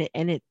me,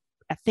 and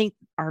I think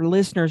our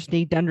listeners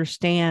need to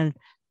understand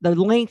the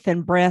length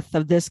and breadth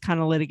of this kind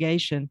of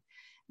litigation.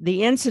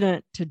 The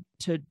incident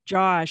to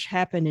Josh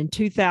happened in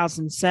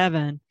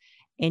 2007,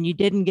 and you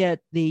didn't get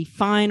the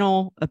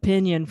final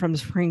opinion from the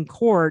Supreme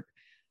Court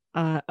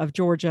of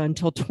Georgia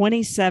until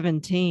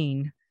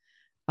 2017,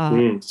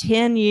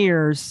 10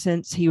 years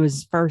since he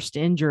was first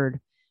injured.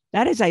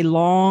 That is a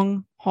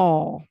long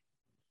haul,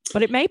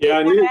 but it may be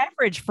more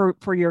average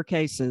for your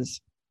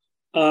cases.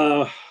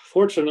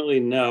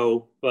 Fortunately,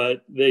 no,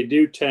 but they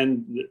do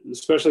tend,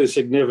 especially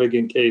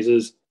significant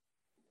cases,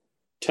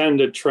 tend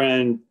to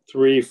trend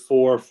 3,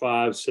 4,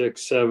 5,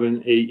 6,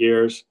 7, 8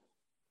 years.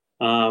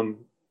 That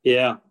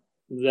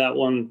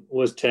one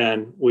was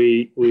 10.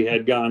 We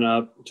had gone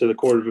up to the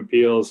Court of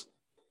Appeals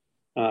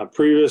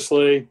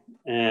previously,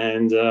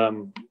 and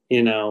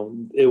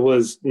it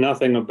was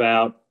nothing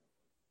about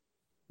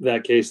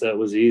that case that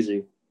was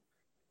easy.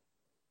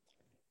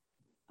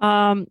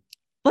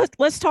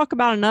 Let's talk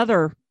about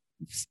another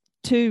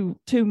two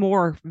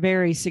more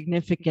very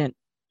significant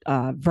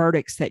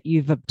verdicts that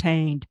you've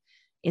obtained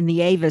in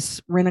the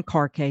Avis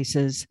rent-a-car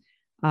cases.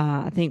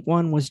 I think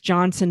one was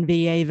Johnson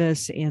v.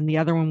 Avis, and the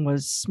other one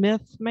was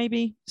Smith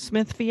v.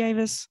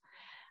 Avis.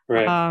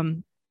 Right.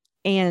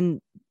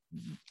 And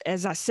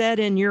as I said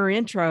in your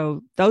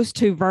intro, those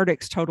two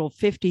verdicts totaled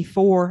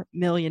 $54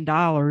 million.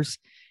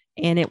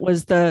 And it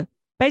was I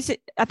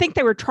think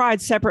they were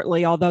tried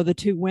separately, although the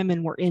two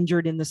women were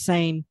injured in the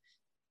same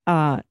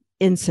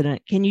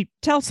incident. Can you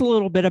tell us a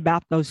little bit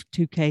about those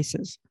two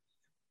cases?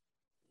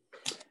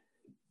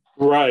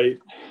 Right.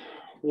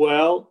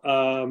 Well,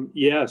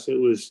 yes, it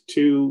was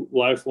two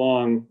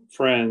lifelong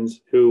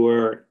friends who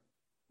were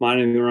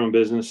minding their own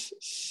business,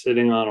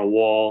 sitting on a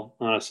wall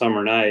on a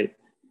summer night,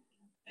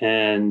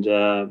 and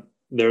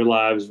their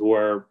lives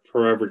were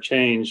forever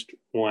changed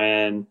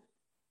when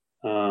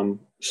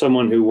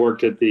someone who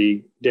worked at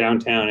the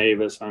downtown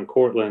Avis on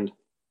Cortland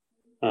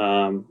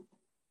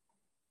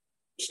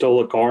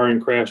stole a car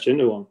and crashed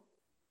into them.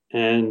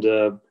 And,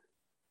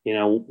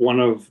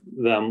 one of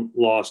them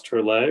lost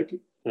her leg,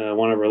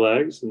 one of her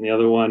legs, and the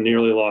other one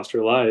nearly lost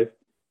her life.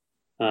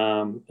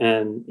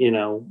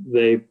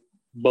 They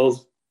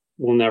both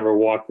will never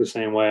walk the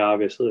same way,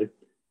 obviously,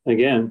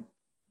 again.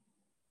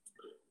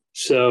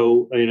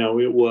 So,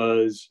 it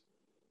was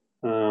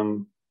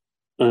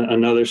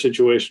another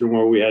situation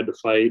where we had to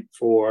fight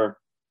for,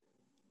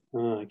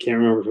 I can't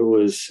remember if it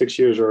was 6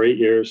 years or 8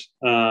 years.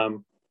 I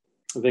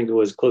think it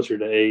was closer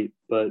to 8,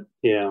 but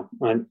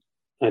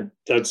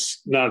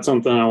that's not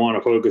something I want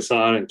to focus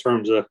on in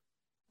terms of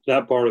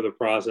that part of the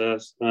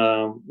process.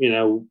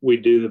 We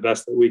do the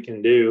best that we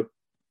can do,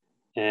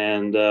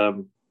 and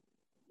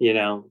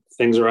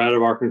things are out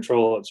of our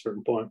control at a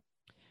certain point.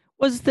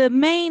 Was the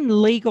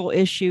main legal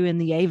issue in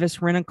the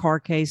Avis rent-a-car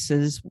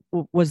cases,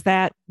 was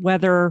that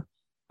whether,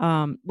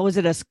 was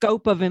it a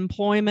scope of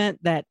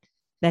employment that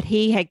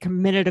he had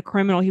committed a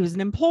criminal? He was an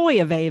employee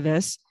of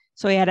Avis,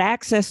 so he had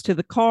access to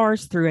the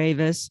cars through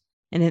Avis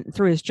and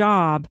through his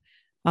job,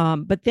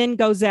 but then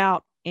goes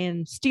out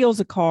and steals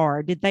a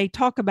car. Did they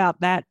talk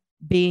about that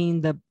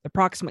being the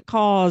approximate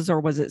cause, or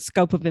was it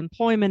scope of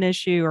employment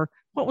issue, or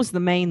what was the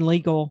main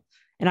legal?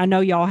 And I know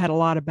y'all had a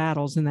lot of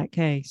battles in that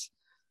case.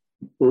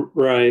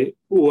 Right.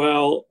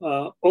 Well,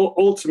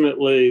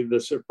 ultimately, the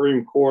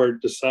Supreme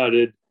Court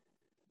decided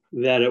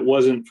that it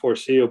wasn't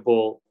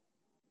foreseeable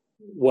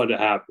what had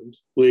happened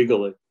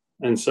legally,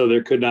 and so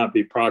there could not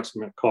be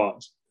proximate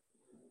cause.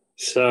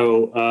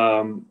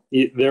 So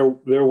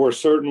there were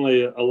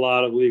certainly a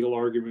lot of legal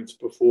arguments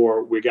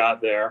before we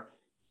got there.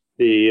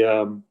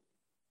 The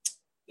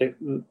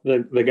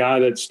guy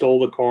that stole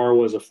the car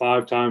was a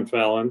 5-time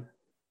felon,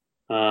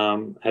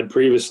 had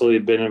previously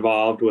been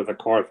involved with a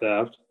car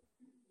theft,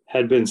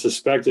 had been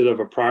suspected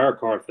of a prior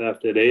car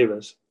theft at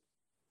Avis.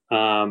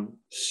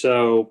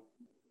 So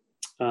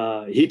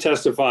he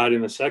testified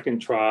in the second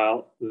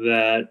trial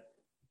that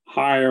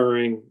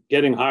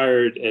getting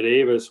hired at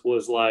Avis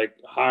was like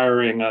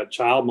hiring a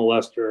child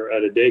molester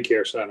at a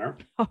daycare center.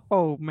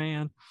 Oh,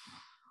 man.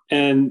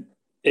 And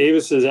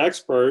Avis's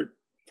expert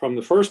from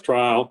the first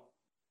trial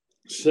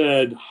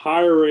said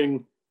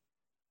hiring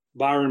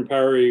Byron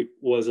Perry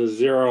was a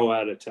 0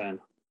 out of 10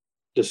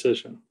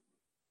 decision.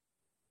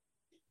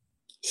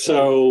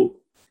 So,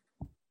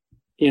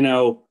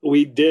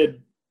 we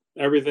did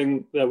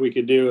everything that we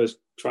could do as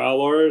trial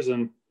lawyers,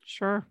 and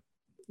sure.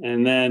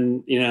 And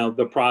then,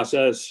 the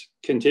process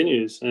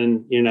continues,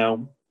 and,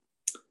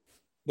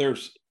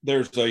 there's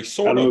a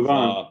sort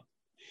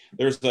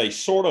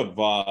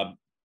of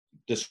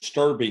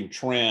disturbing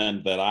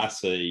trend that I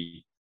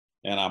see,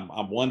 and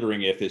I'm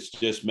wondering if it's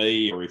just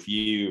me or if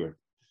you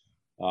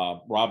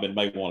Robin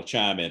may want to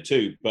chime in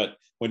too. But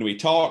when we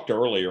talked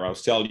earlier, I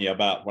was telling you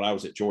about when I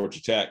was at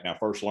Georgia Tech and I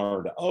first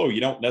learned,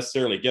 you don't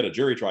necessarily get a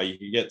jury trial. You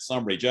can get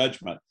summary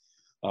judgment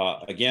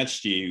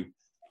against you.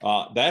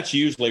 That's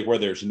usually where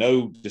there's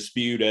no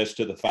dispute as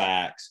to the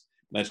facts.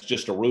 That's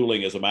just a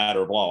ruling as a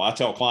matter of law. I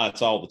tell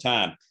clients all the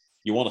time,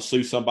 you want to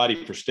sue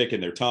somebody for sticking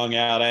their tongue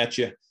out at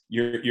you,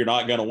 you're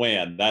not going to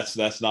win. That's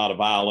not a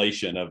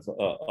violation of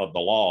the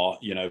law,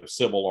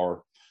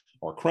 civil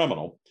or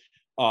criminal.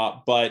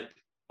 But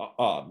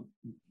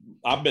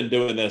I've been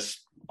doing this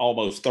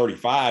almost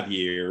 35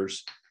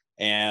 years,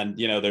 and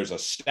there's a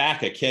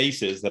stack of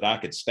cases that I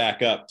could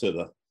stack up to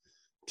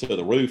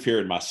the roof here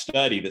in my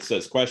study that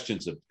says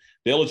questions of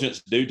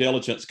diligence, due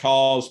diligence,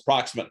 cause,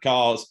 proximate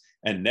cause,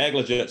 and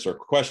negligence are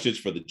questions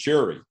for the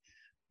jury.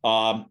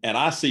 And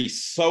I see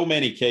so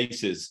many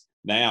cases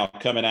now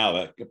coming out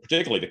of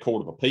particularly the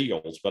Court of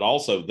Appeals, but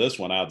also this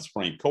one out of the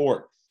Supreme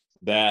Court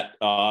that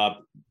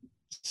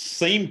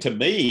seem to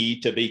me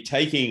to be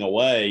taking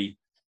away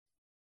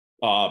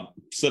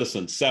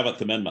citizens'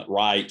 Seventh Amendment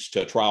rights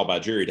to a trial by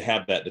jury, to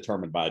have that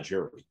determined by a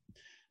jury.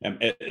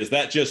 And is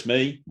that just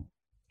me?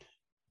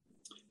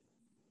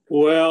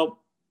 Well,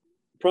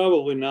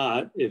 probably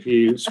not. If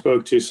you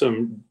spoke to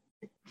some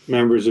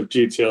members of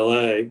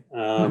GTLA,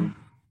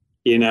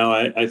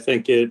 I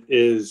think it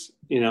is,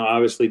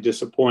 obviously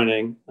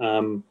disappointing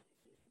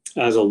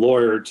as a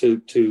lawyer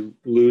to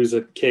lose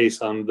a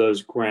case on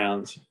those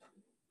grounds,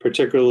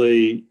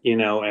 particularly,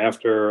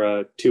 after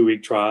a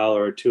 2-week trial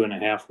or a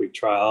 2.5-week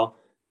trial,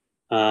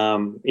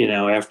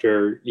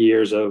 after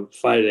years of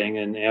fighting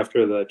and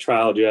after the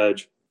trial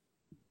judge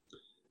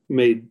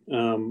made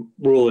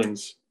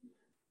rulings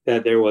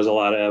that there was a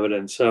lot of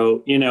evidence.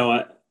 So,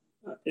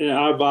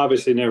 I've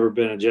obviously never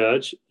been a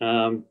judge.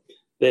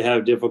 They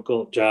have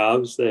difficult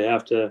jobs. They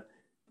have to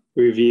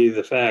review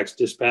the facts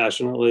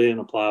dispassionately and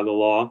apply the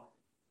law.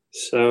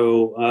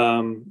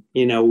 So,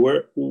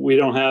 we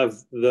don't have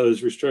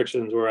those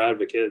restrictions. We're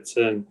advocates,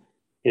 and,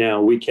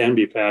 we can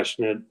be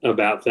passionate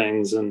about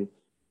things and,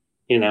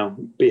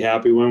 be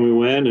happy when we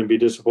win and be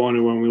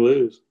disappointed when we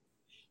lose.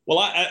 Well,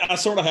 I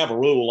sort of have a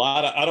rule.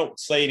 I don't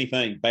say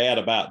anything bad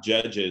about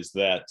judges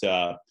that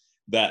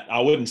I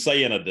wouldn't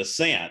say in a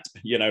dissent.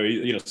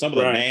 Some of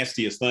the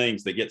nastiest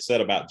things that get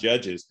said about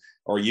judges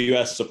are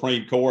U.S.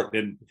 Supreme Court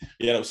and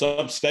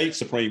some state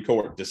Supreme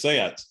Court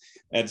dissents.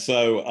 And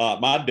so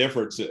my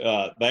difference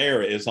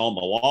there is on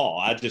the law.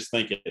 I just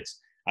think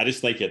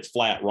it's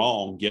flat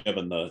wrong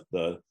given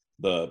the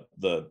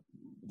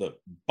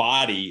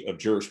body of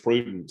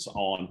jurisprudence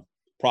on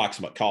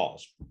proximate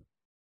cause.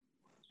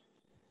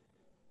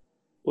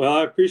 Well,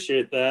 I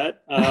appreciate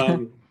that.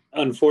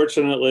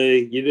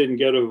 Unfortunately, you didn't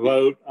get a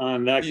vote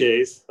on that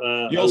case.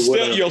 You'll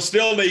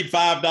still need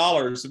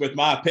 $5, with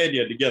my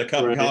opinion, to get a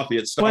cup of coffee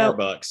at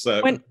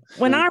Starbucks. Well,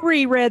 when I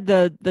reread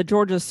the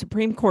Georgia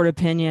Supreme Court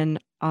opinion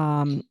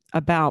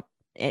about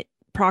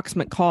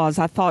proximate cause,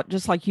 I thought,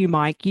 just like you,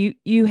 Mike,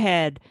 you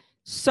had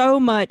so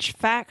much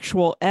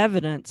factual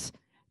evidence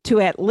to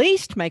at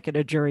least make it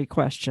a jury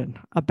question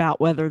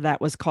about whether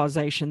that was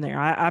causation there.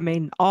 I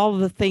mean, all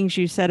the things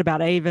you said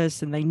about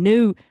Avis, and they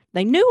knew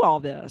all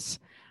this,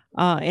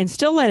 and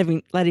still let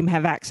him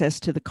have access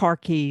to the car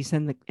keys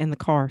and the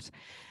cars.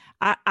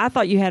 I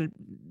thought you had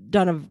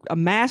done a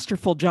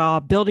masterful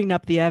job building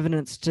up the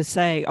evidence to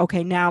say,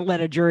 okay, now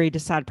let a jury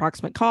decide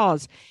proximate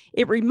cause.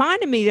 It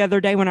reminded me the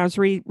other day when I was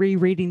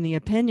rereading the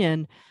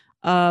opinion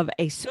of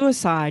a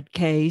suicide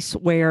case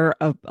where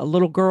a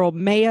little girl,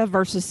 Maya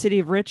versus City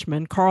of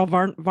Richmond, Carl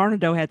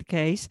Varnado had the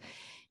case,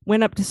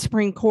 went up to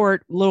Supreme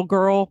Court. Little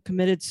girl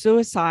committed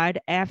suicide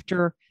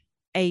after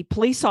a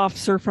police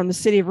officer from the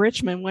City of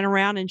Richmond went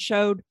around and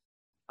showed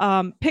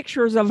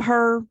pictures of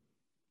her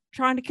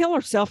trying to kill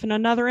herself in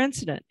another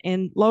incident.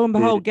 And lo and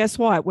behold, guess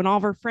what? When all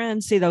of her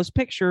friends see those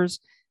pictures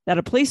that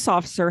a police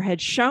officer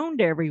had shown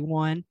to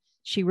everyone,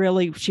 she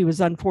was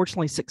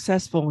unfortunately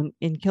successful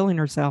in killing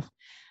herself.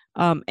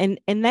 And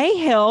they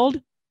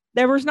held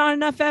there was not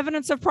enough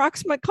evidence of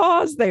proximate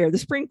cause there. The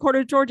Supreme Court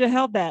of Georgia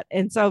held that.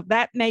 And so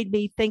that made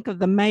me think of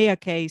the Maya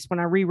case when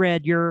I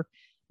reread your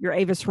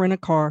Avis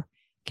Rent-A-Car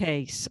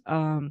case.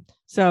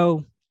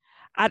 So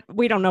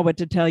we don't know what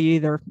to tell you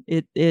either.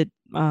 We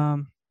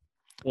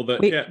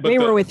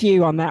were with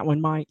you on that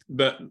one, Mike.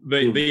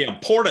 The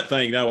important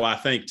thing, though, I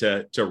think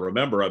to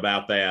remember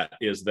about that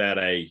is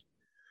that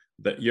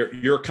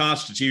your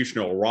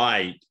constitutional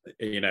right,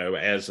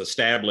 as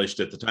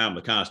established at the time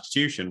of the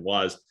Constitution,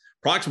 was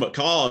proximate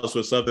cause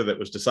was something that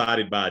was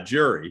decided by a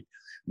jury,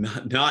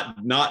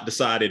 not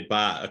decided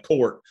by a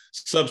court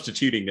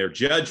substituting their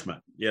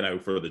judgment,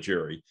 for the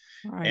jury.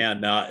 Right.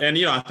 And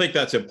I think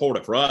that's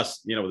important for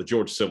us, with the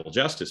Georgia Civil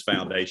Justice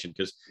Foundation,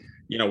 because,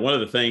 one of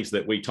the things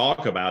that we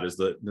talk about is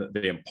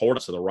the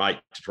importance of the right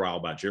to trial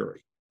by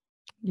jury.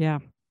 Yeah.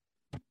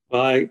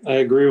 Well, I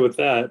agree with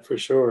that for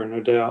sure. No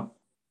doubt.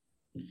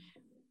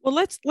 Well,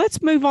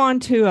 let's move on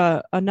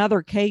to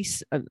another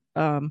case,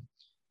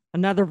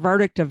 another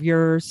verdict of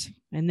yours,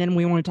 and then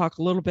we want to talk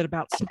a little bit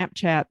about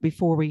Snapchat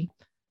before we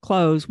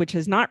close, which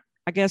has not,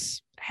 I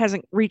guess,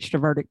 hasn't reached a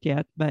verdict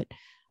yet. But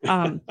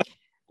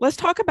Let's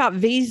talk about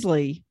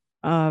Veasley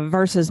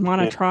versus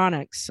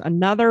Monotronics.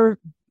 Another,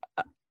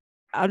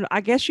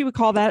 I guess you would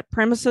call that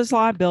premises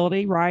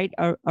liability, right?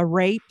 A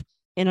rape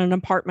in an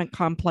apartment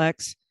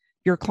complex.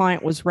 Your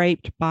client was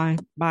raped by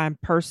a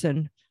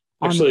person.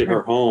 Actually,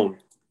 her home.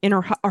 In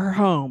her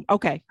home.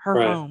 Okay, her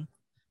right. home,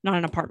 not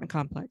an apartment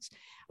complex.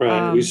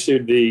 Right. We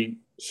sued the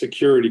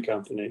security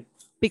company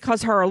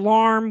because her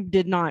alarm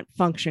did not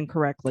function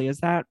correctly. Is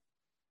that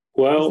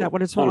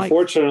what it's like?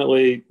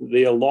 Unfortunately,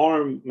 the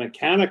alarm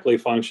mechanically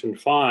functioned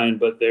fine,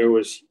 but there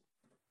was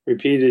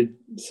repeated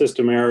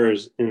system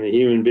errors in the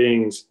human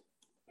beings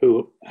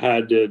who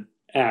had to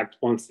act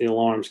once the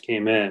alarms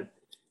came in.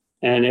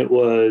 And it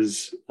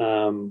was,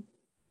 a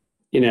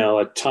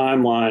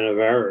timeline of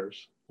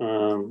errors.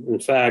 In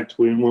fact,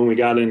 when we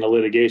got into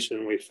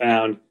litigation, we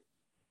found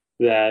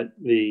that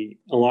the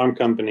alarm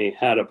company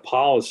had a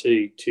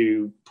policy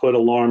to put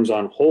alarms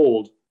on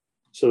hold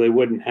so they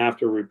wouldn't have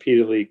to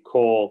repeatedly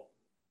call,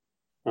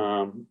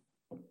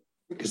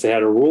 because they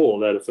had a rule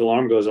that if the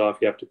alarm goes off,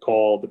 you have to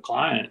call the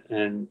client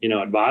and,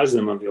 advise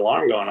them of the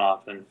alarm going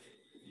off. And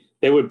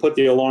they would put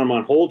the alarm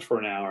on hold for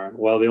an hour.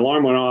 Well, the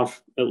alarm went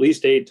off at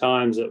least 8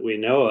 times that we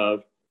know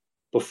of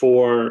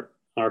before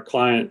our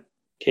client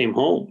came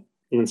home.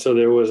 And so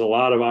there was a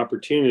lot of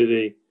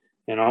opportunity,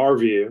 in our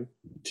view,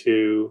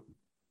 to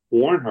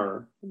warn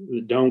her,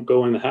 don't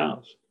go in the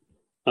house.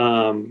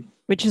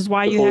 Which is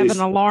why you have an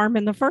alarm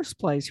in the first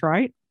place,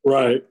 right?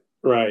 Right.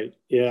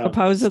 Yeah.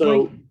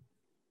 Supposedly.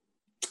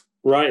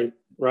 Right.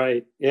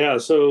 Yeah.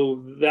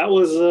 So that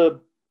was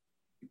a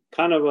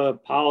kind of a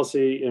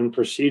policy and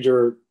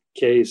procedure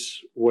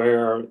case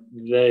where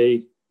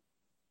they,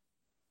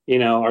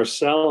 are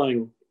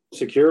selling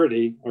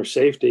security or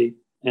safety,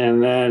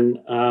 and then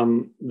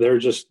they're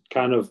just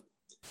kind of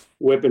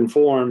whipping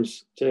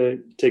forms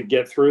to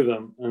get through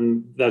them,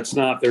 and that's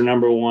not their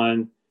number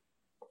one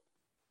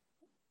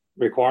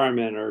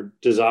requirement or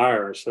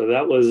desire. So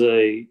that was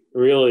a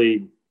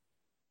really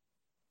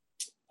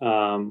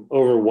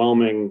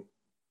overwhelming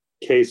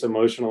case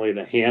emotionally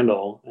to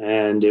handle,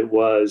 and it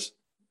was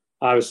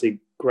obviously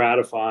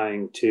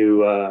gratifying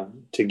to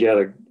get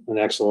an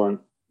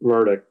excellent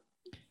verdict.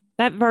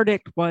 That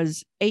verdict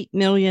was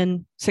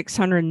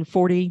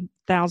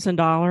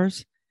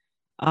 $8,640,000.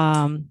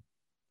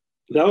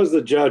 That was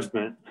the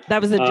judgment.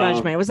 That was the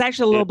judgment. It was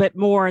actually a little bit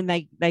more, and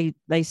they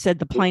said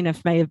the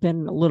plaintiff may have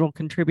been a little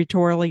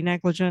contributorily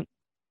negligent.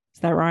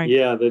 Is that right?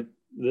 Yeah.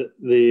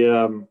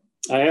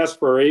 I asked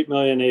for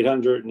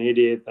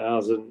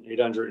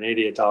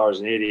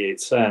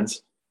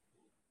 $8,888,888.88,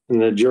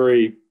 and the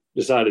jury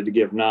decided to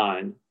give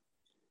 $9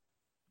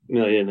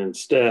 million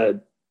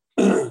instead.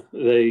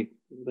 They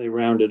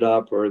rounded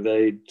up, or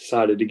they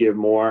decided to give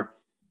more,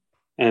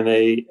 and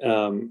they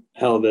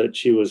held that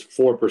she was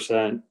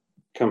 4%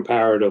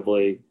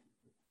 comparatively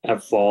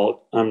at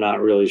fault. I'm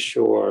not really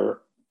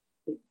sure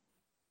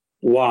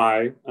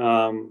why.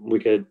 We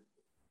could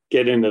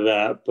get into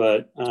that,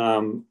 but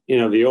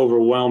the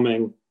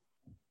overwhelming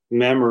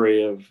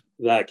memory of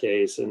that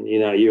case, and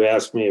you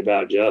asked me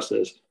about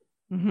justice.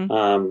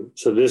 Mm-hmm.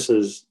 So this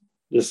is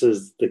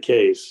the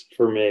case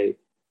for me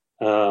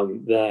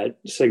that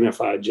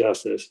signified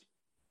justice,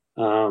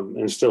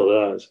 and still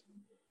does.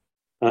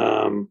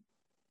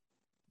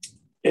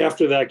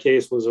 After that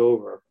case was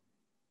over,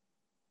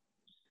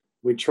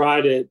 we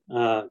tried it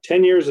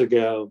 10 years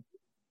ago,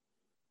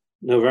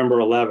 November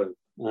 11th.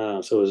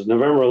 So it was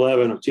November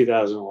 11th of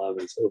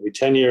 2011. So it'll be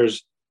 10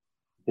 years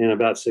in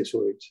about 6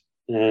 weeks.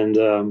 And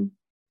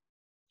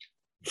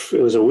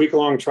it was a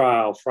week-long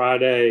trial.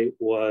 Friday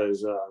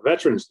was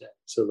Veterans Day.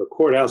 So the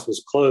courthouse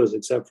was closed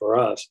except for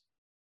us.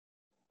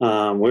 We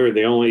were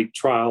the only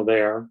trial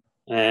there.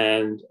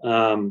 And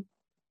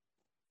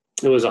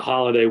it was a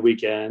holiday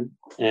weekend,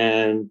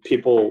 and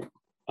people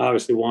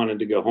obviously wanted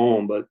to go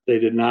home, but they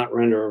did not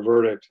render a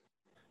verdict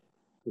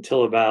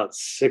until about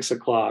 6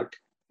 o'clock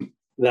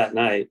that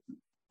night.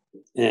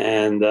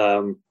 And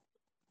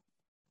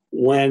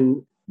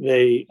when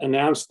they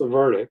announced the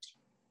verdict,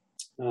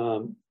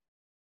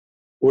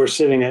 we're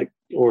standing at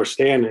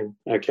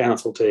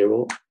counsel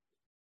table,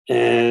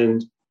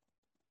 and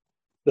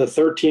the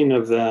 13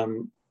 of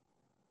them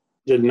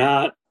did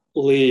not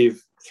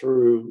leave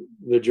through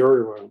the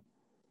jury room.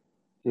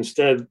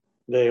 Instead,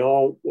 they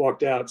all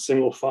walked out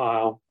single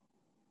file,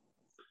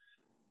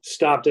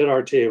 stopped at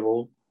our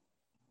table,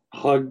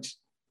 hugged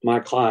my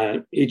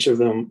client, each of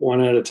them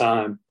one at a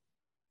time,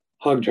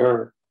 hugged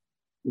her,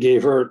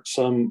 gave her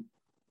some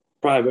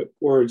private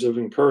words of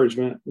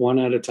encouragement one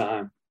at a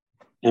time,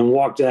 and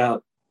walked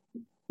out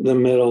the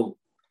middle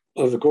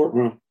of the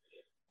courtroom,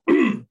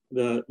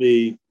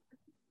 the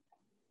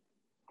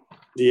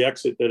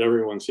exit that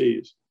everyone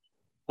sees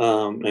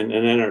and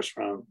enters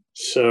from.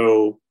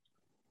 So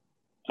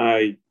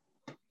I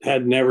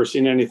had never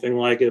seen anything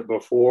like it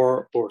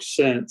before or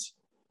since,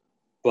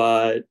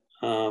 but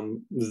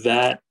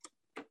that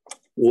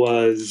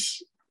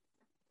was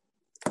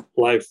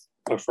life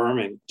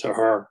affirming to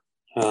her.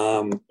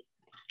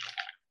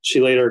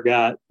 She later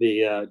got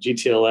the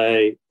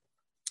GTLA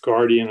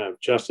Guardian of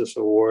Justice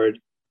Award,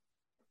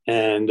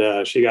 And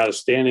she got a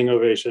standing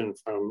ovation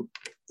from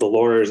the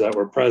lawyers that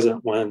were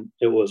present when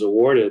it was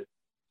awarded.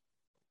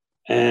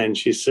 And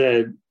she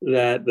said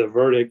that the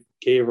verdict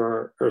gave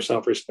her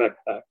self-respect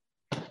back.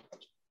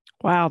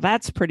 Wow,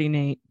 that's pretty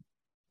neat.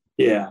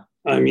 Yeah.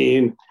 I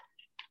mean,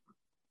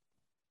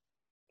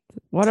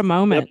 what a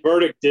moment. That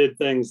verdict did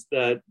things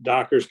that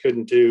doctors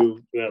couldn't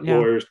do, that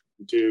lawyers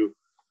couldn't do.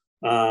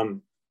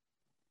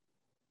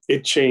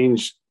 It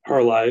changed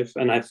her life.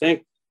 And I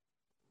think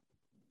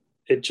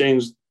it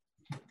changed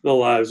the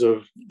lives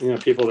of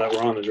people that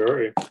were on the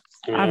jury.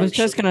 I was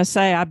just going to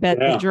say, I bet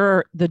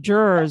the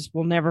jurors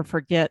will never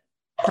forget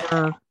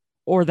her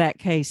or that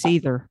case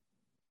either.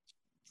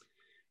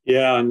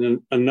 Yeah, and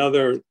then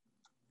another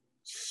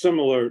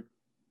similar,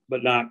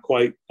 but not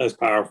quite as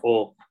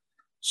powerful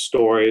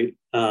story.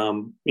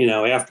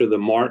 After the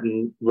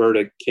Martin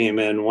verdict came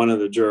in, one of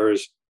the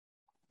jurors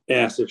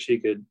asked if she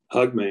could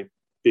hug me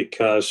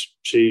because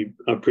she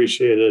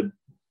appreciated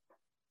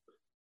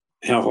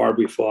how hard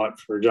we fought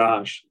for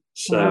Josh.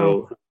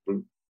 So,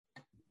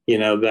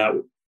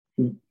 that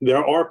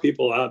there are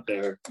people out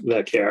there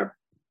that care.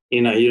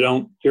 You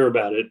don't hear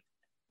about it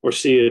or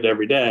see it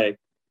every day,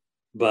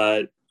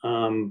 but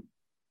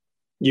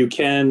you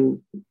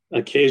can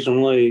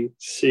occasionally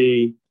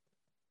see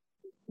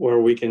where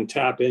we can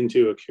tap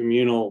into a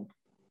communal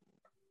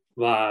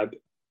vibe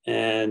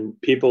and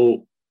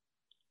people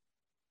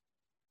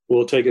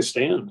will take a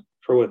stand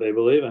for what they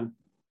believe in.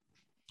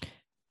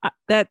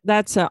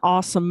 That's an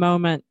awesome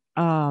moment.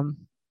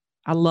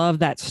 I love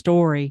that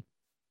story.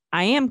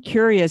 I am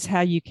curious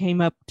how you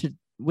came up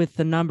with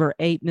the number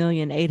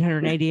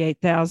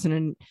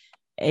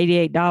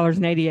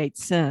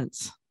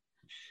 $8,888,088.88.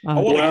 I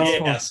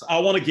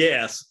want to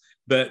guess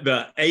that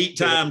the 8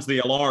 times the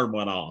alarm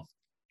went off.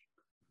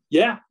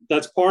 Yeah,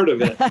 that's part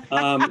of it.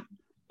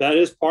 That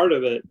is part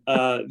of it.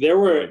 There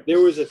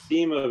was a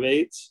theme of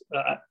 8s.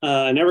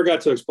 I never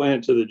got to explain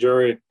it to the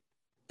jury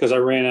because I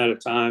ran out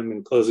of time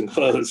in close.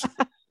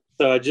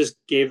 So I just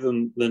gave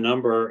them the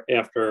number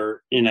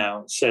after,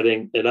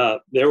 setting it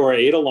up. There were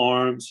 8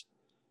 alarms.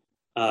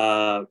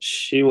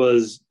 She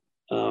was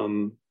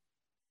held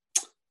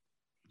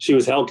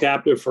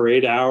captive for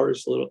 8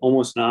 hours,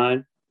 almost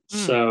 9.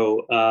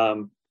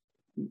 So,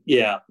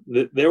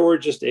 there were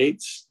just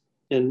 8s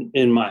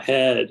in my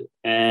head.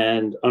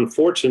 And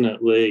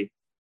unfortunately,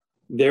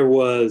 there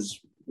was,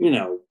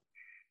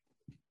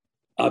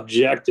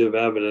 objective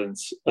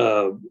evidence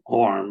of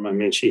harm. I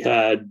mean, she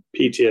had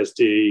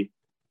PTSD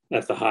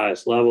at the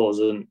highest levels.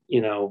 And,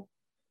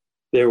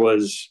 there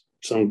was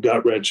some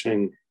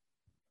gut-wrenching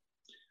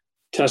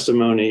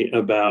testimony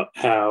about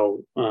how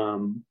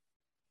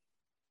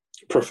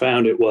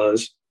profound it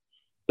was.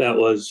 That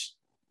was,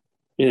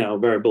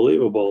 very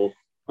believable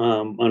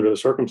under the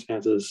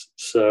circumstances.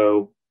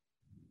 So,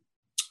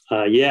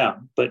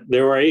 but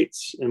there were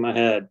 8s in my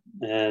head,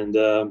 and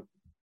the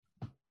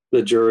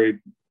jury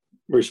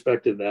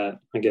respected that,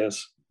 I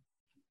guess.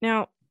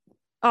 Now,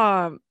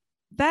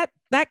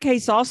 that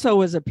case also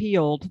was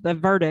appealed. The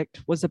verdict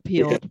was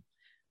appealed.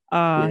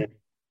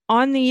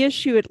 On the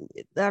issue,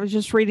 I was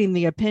just reading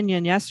the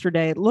opinion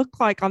yesterday. It looked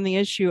like on the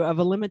issue of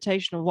a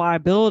limitation of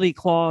liability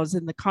clause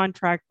in the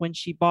contract when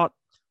she bought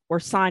or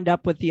signed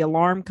up with the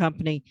alarm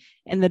company,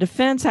 and the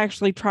defense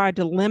actually tried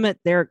to limit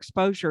their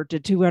exposure to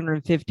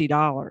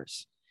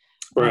 $250,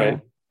 right?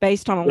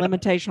 Based on a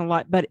limitation of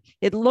life. But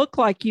it looked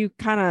like you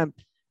kind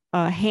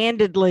of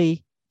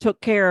handedly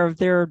took care of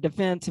their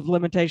defense of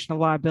limitation of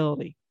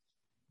liability.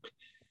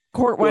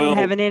 Court wasn't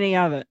having any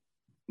of it.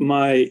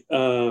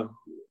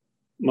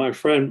 My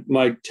friend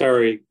Mike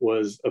Terry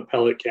was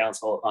appellate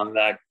counsel on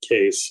that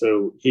case,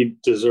 so he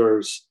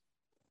deserves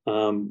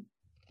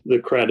the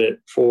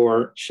credit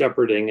for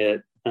shepherding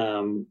it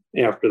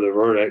after the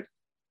verdict.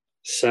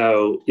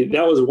 So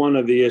that was one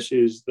of the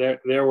issues. There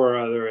were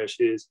other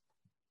issues,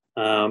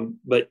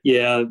 but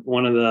yeah,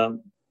 one of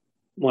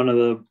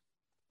the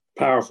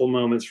powerful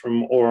moments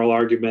from oral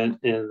argument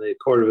in the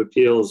Court of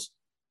Appeals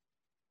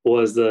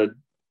was the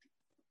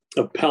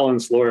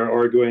appellant's lawyer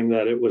arguing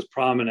that it was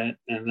prominent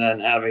and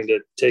then having to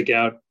take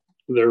out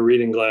their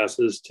reading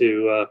glasses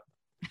to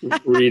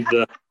read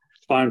the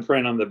fine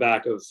print on the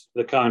back of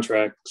the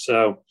contract.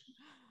 So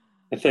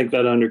I think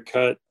that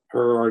undercut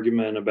her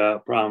argument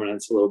about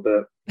prominence a little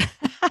bit.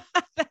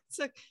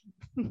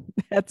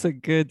 That's a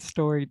good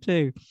story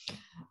too.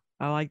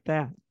 I like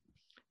that.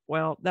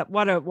 Well,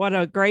 what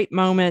a great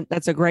moment.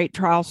 That's a great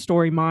trial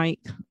story,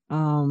 Mike.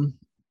 I'm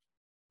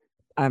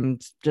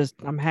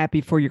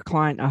happy for your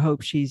client. I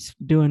hope she's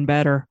doing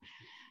better.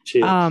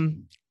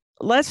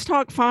 Let's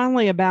talk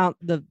finally about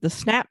the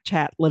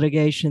Snapchat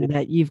litigation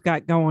that you've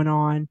got going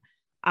on.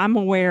 I'm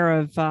aware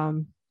of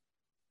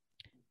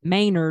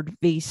Maynard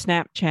v.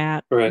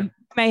 Snapchat. Right. You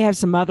may have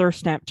some other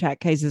Snapchat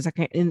cases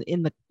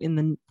in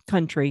the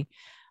country.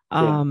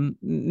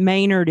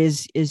 Maynard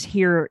is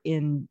here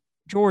in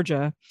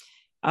Georgia.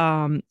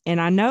 And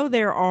I know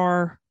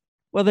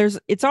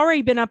it's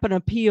already been up an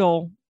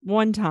appeal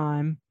one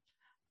time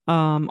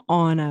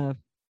on a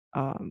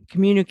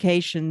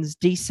communications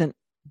decent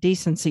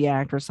Decency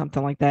Act or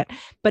something like that.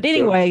 But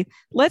anyway,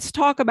 let's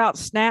talk about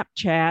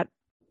Snapchat,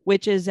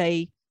 which is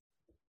an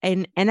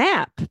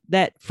app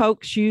that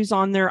folks use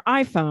on their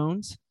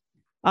iPhones.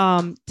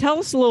 Tell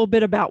us a little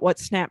bit about what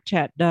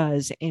Snapchat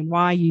does and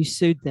why you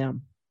sued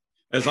them.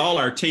 As all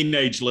our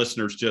teenage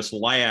listeners just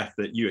laugh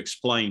that you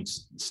explained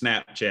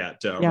Snapchat,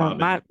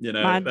 Robin.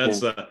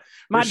 That's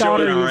we're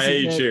showing our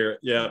age here.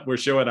 Yeah, we're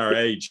showing our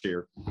age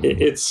here.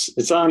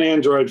 It's on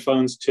Android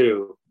phones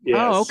too. Yes.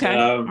 Oh, okay.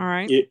 All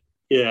right.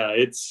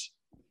 It's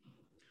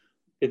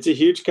a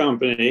huge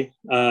company.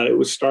 It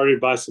was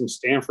started by some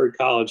Stanford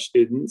College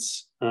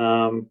students.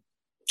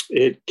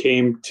 It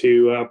came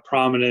to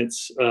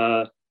prominence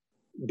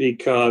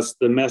because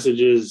the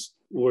messages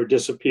were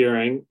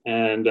disappearing,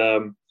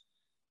 and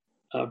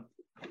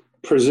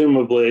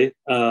presumably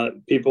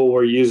people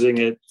were using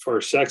it for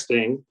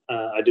sexting.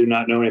 I do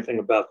not know anything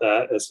about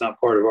that. It's not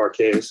part of our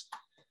case.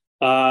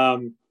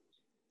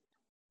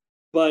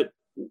 But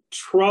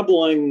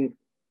troubling,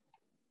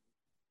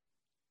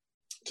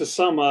 to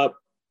sum up,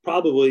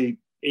 probably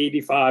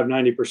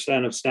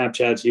 85-90% of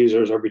Snapchat's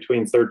users are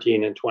between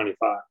 13 and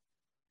 25.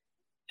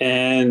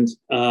 And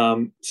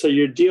so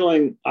you're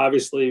dealing,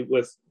 obviously,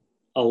 with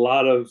a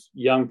lot of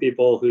young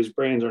people whose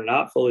brains are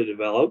not fully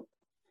developed,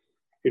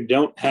 who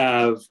don't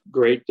have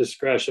great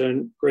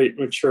discretion, great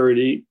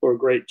maturity, or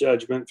great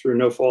judgment through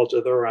no fault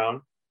of their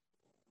own.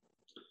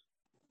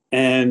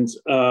 And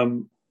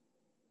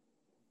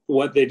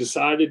what they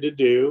decided to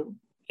do,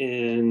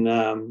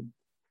 in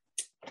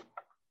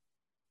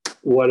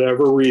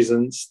whatever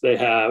reasons they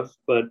have,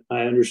 but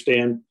I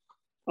understand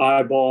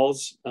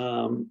eyeballs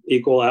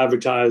equal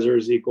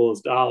advertisers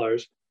equals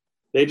dollars.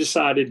 They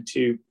decided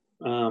to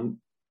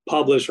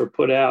publish or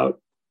put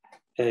out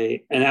an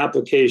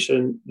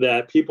application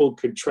that people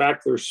could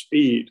track their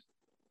speed.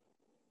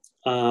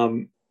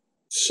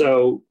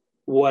 So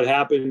what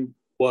happened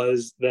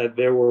was that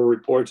there were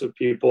reports of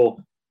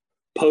people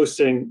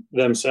posting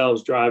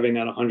themselves driving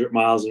at 100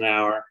 miles an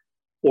hour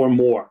or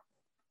more.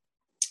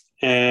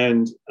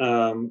 And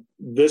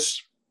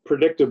this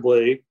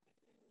predictably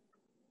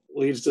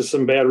leads to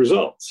some bad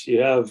results.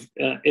 You have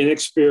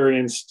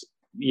inexperienced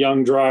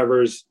young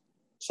drivers,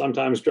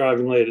 sometimes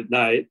driving late at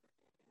night,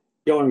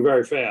 going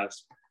very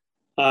fast.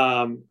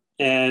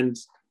 And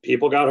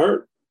people got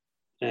hurt.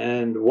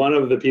 And one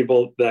of the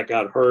people that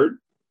got hurt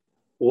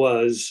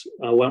was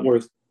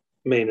Wentworth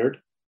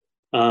Maynard,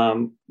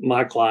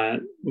 my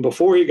client.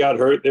 Before he got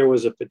hurt, there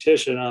was a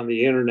petition on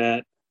the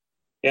internet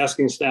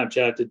asking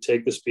Snapchat to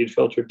take the speed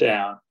filter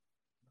down.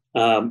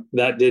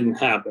 That didn't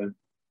happen.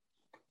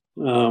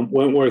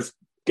 Wentworth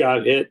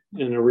got hit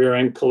in a rear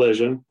end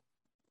collision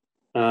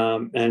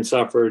and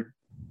suffered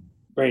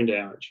brain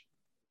damage.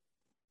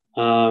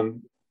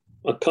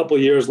 A couple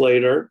years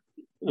later,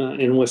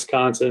 in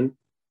Wisconsin,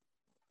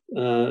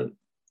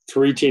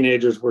 3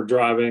 teenagers were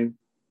driving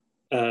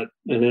at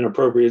an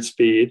inappropriate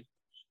speed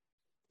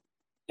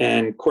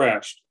and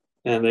crashed,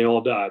 and they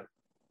all died.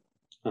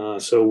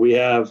 So we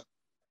have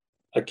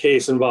a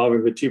case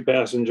involving the 2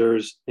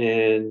 passengers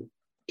in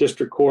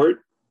district court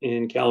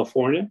in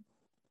California.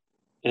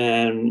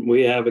 And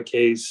we have a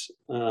case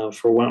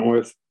for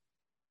Wentworth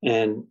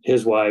and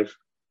his wife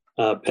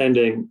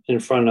pending in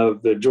front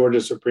of the Georgia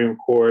Supreme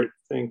Court.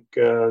 I think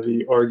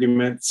the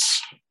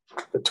argument's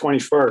the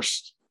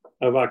 21st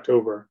of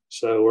October.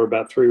 So we're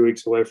about 3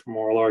 weeks away from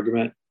oral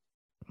argument.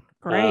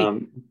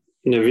 Great.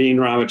 Naveen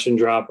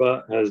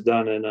Ramachandrappa has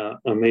done an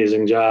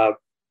amazing job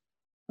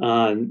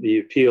on the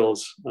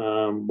appeals.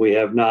 We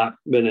have not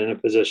been in a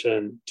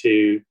position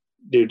to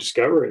do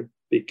discovery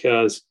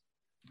because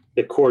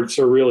the courts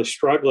are really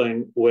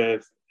struggling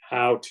with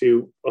how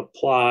to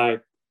apply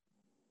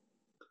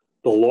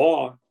the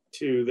law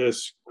to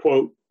this,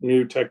 quote,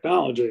 new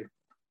technology.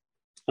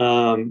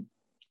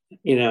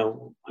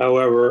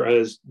 However,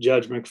 as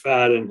Judge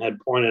McFadden had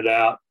pointed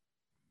out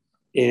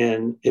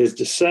in his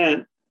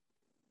dissent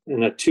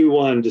in a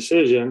 2-1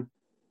 decision,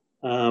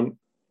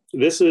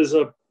 this is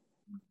a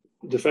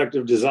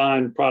defective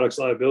design products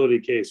liability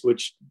case,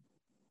 which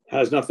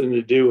has nothing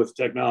to do with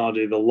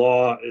technology. The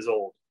law is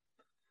old.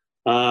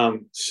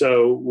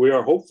 So we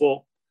are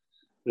hopeful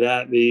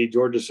that the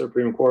Georgia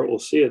Supreme Court will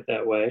see it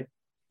that way.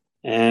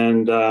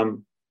 And,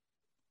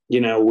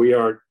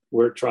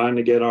 we're trying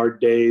to get our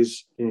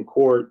days in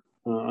court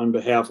on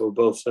behalf of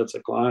both sets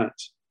of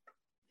clients.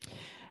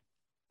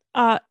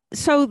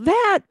 So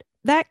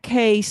that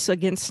case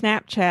against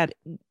Snapchat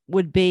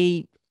would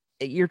be,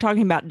 you're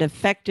talking about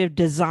defective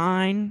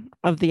design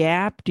of the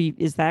app.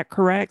 Is that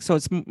correct? So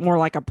it's more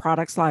like a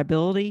products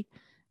liability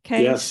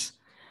case? Yes.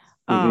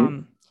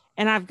 Mm-hmm.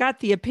 And I've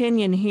got the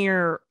opinion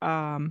here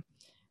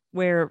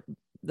where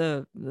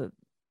the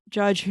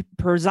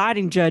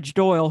presiding Judge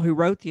Doyle, who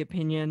wrote the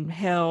opinion,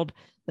 held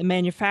the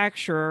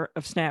manufacturer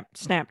of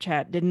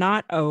Snapchat did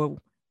not owe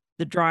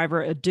the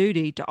driver a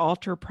duty to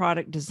alter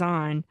product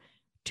design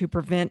to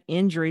prevent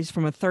injuries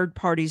from a third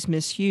party's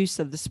misuse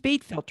of the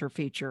speed filter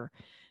feature.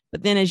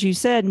 But then, as you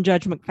said in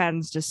Judge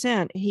McFadden's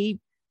dissent, he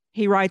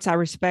writes, I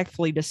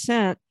respectfully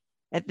dissent.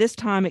 At this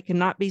time, it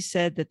cannot be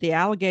said that the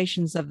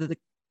allegations of the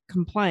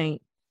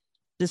complaint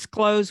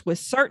disclosed with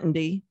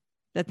certainty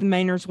that the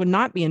Mainers would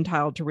not be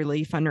entitled to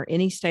relief under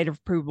any state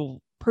of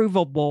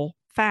provable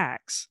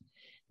facts.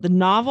 The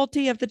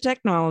novelty of the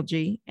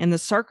technology and the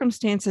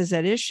circumstances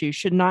at issue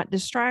should not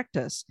distract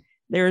us.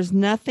 There is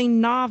nothing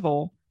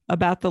novel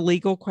about the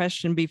legal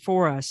question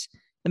before us.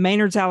 The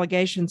Maynard's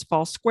allegations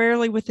fall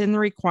squarely within the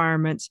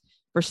requirements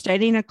for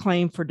stating a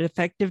claim for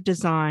defective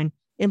design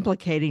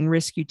implicating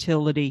risk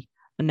utility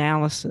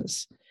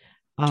analysis.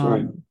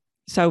 Right.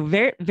 So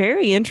very,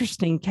 very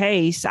interesting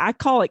case. I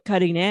call it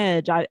cutting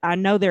edge. I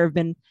know there have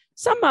been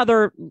some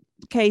other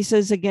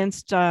cases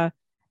against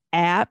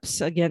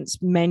apps,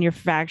 against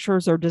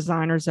manufacturers or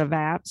designers of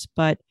apps.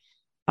 But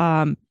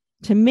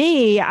to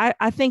me,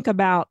 I think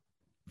about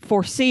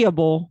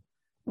foreseeable.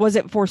 Was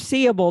it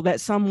foreseeable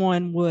that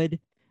someone would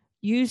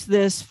use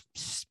this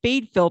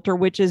speed filter,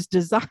 which is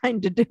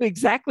designed to do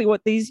exactly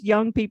what these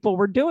young people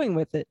were doing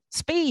with it?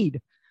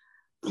 Speed.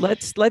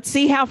 Let's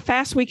see how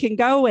fast we can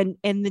go and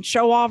then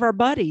show off our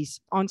buddies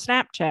on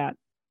Snapchat.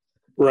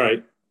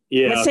 Right.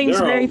 Yeah. That seems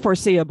very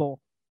foreseeable.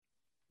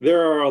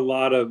 There are a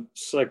lot of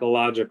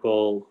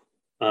psychological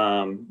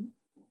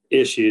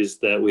issues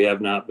that we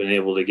have not been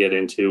able to get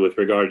into with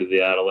regard to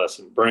the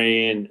adolescent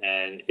brain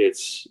and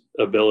its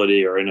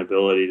ability or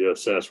inability to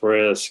assess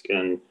risk,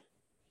 and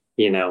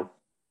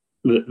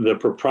the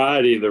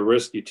propriety, the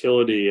risk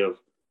utility of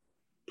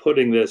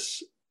putting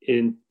this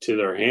into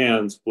their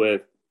hands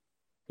with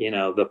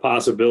the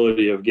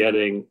possibility of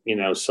getting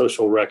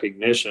social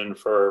recognition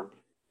for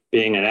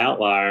being an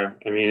outlier.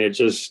 I mean, it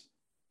just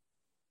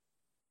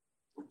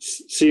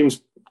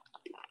seems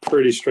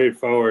pretty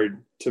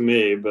straightforward to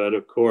me, but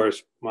of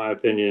course my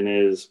opinion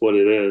is what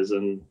it is,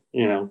 and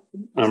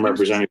I'm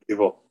representing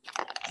people.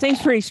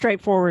 Seems pretty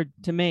straightforward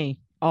to me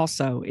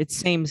also. It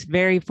seems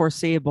very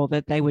foreseeable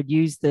that they would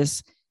use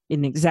this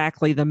in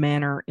exactly the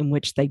manner in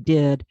which they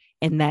did,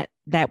 and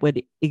that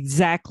would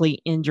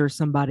exactly injure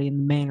somebody in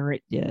the manner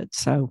it did.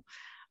 So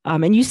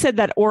and you said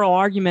that oral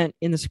argument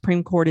in the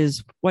Supreme Court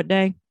is what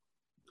day?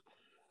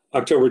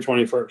 October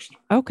 21st.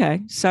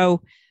 Okay.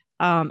 So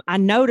I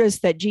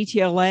noticed that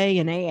GTLA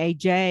and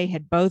AAJ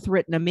had both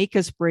written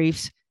amicus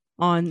briefs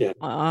on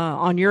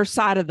your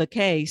side of the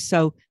case.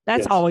 So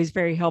that's always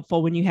very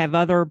helpful when you have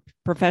other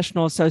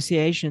professional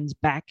associations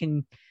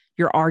backing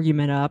your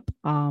argument up.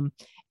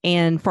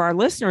 And for our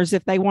listeners,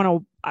 if they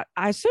want to,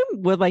 I assume,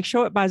 will they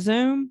show it by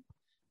Zoom,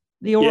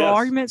 the oral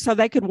argument, so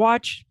they could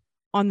watch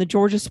on the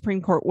Georgia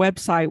Supreme Court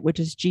website, which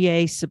is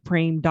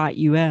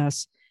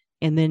gasupreme.us.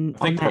 And then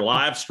I think they're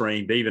live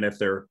streamed, even if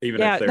they're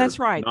that's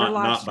right.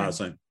 Not by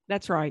Zoom.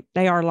 That's right.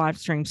 They are live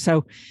streamed.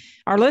 So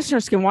our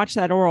listeners can watch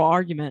that oral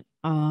argument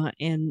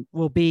and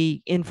will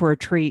be in for a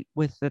treat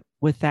with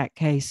that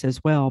case as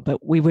well.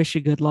 But we wish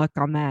you good luck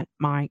on that,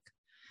 Mike.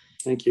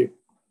 Thank you.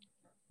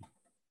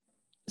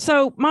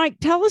 So, Mike,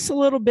 tell us a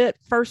little bit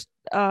first.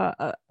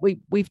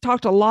 We've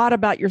talked a lot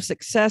about your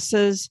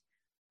successes.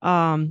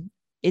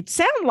 It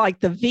sounded like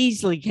the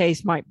Veasley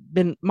case might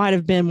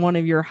have been one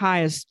of your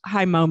high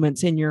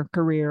moments in your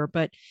career.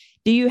 But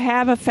do you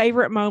have a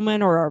favorite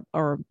moment or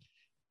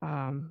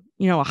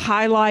a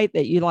highlight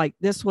that you like?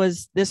 This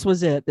was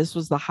it. This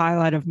was the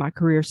highlight of my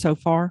career so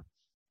far.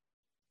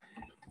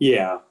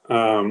 Yeah,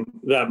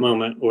 that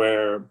moment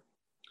where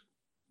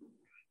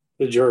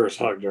the jurors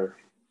hugged her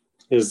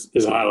is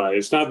a highlight.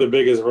 It's not the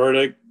biggest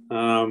verdict,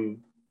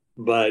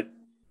 but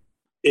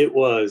it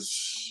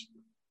was,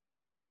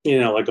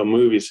 like a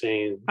movie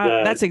scene.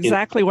 That's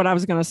exactly what I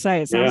was going to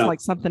say. It sounds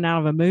like something out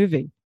of a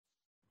movie.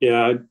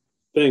 Yeah, I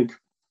think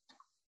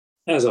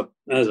as a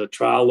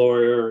trial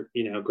lawyer,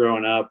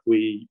 growing up,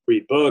 we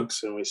read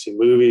books and we see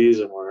movies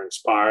and we're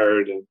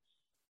inspired, and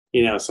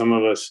some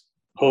of us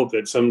hope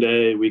that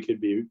someday we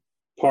could be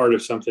part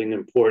of something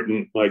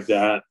important like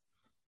that.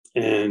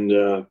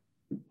 And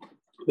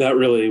that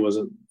really was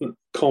a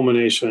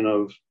culmination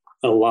of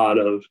a lot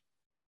of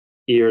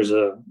years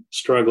of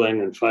struggling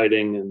and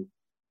fighting and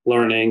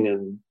learning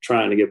and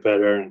trying to get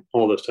better and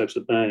all those types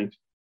of things.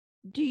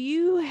 Do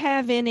you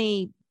have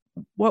any,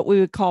 what we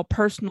would call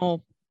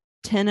personal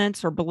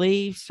tenets or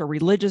beliefs or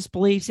religious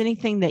beliefs,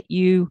 anything that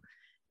you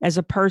as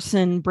a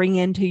person bring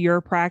into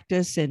your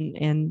practice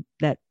and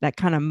that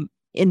kind of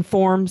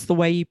informs the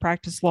way you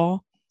practice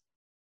law?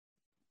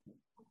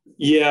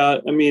 Yeah,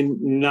 I mean,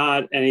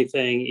 not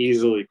anything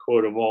easily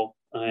quotable.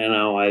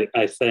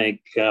 I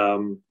think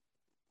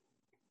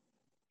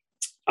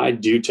I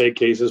do take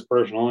cases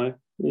personally.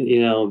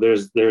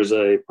 There's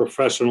a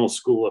professional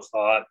school of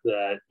thought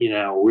that,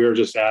 we're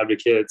just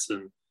advocates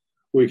and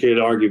we could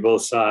argue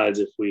both sides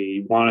if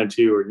we wanted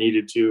to or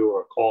needed to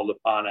or called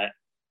upon it.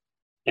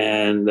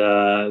 And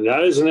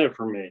that isn't it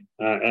for me.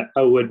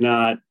 I would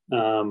not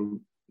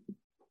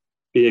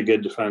be a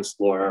good defense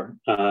lawyer.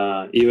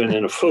 Even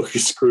in a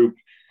focus group,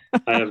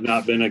 I have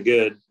not been a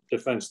good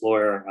defense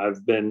lawyer.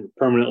 I've been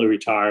permanently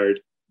retired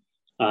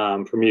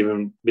from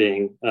even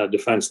being a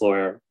defense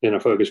lawyer in a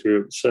focus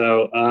group.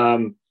 So,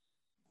 I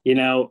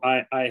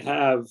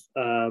have,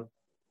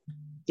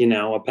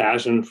 a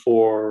passion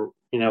for,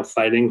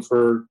 fighting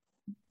for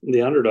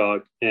the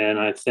underdog. And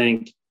I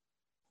think,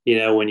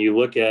 when you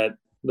look at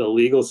the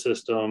legal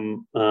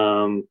system,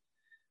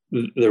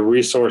 the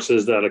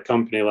resources that a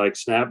company like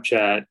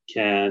Snapchat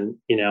can,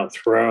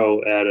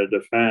 throw at a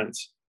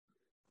defense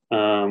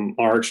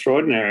are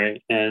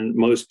extraordinary. And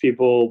most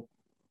people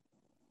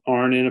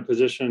aren't in a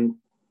position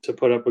to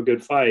put up a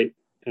good fight.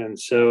 And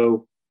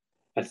so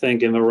I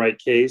think in the right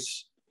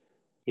case,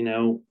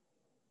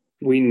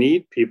 we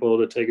need people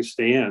to take a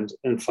stand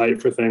and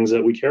fight for things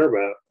that we care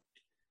about.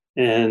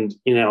 And,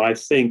 I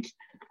think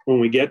when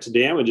we get to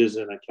damages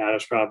in a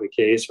catastrophic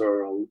case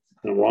or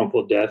a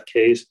wrongful death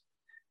case,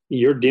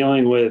 you're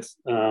dealing with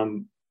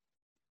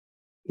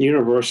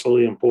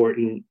universally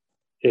important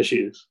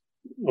issues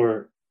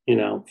or,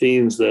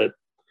 themes that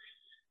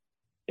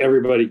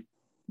everybody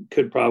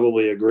could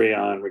probably agree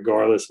on,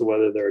 regardless of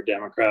whether they're a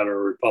Democrat or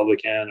a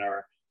Republican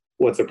or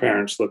what their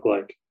parents look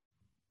like.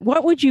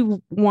 What would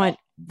you want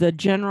the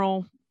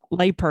general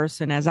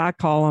layperson, as I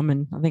call them,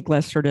 and I think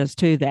Lester does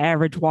too, the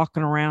average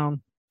walking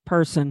around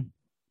person?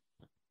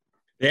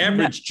 The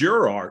average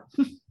juror.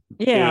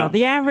 Yeah,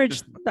 the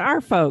average, our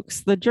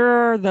folks, the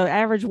juror, the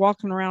average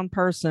walking around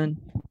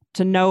person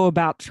to know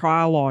about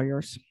trial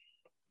lawyers.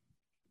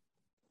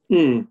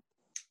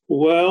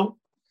 Well,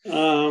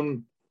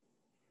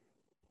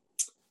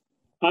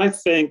 I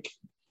think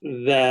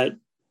that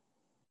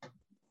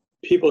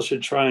people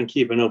should try and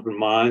keep an open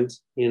mind.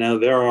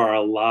 There are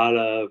a lot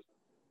of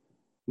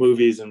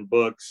movies and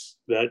books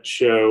that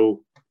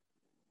show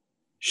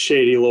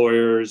shady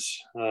lawyers,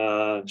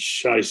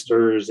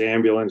 shysters,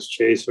 ambulance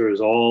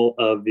chasers, all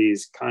of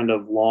these kind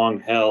of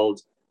long-held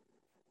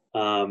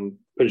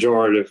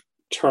pejorative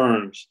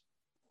terms.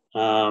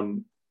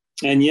 And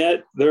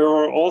yet there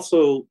are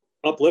also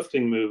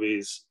uplifting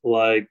movies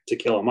like To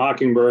Kill a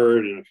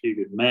Mockingbird and A Few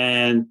Good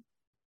Men,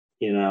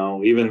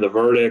 even The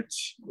Verdict,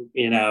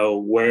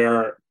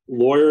 where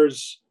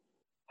lawyers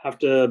have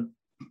to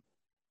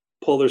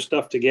pull their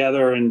stuff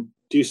together and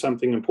do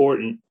something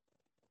important.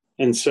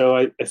 And so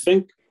I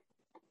think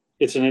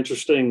it's an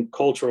interesting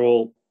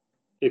cultural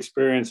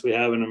experience we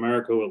have in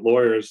America with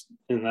lawyers,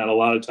 in that a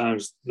lot of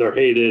times they're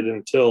hated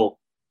until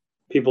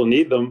people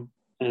need them.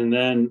 And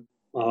then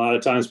a lot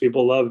of times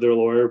people love their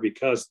lawyer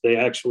because they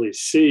actually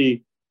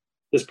see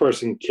this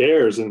person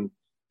cares and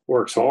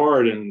works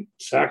hard and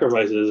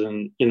sacrifices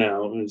and,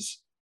 is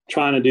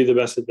trying to do the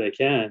best that they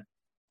can.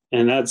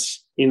 And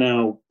that's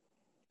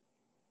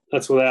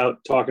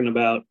without talking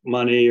about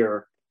money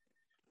or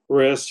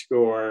risk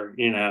or,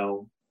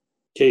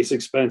 case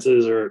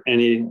expenses or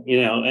any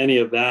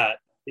of that.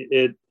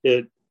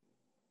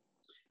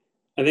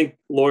 I think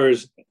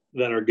lawyers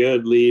that are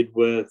good lead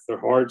with their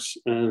hearts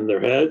and their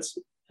heads,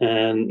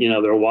 and,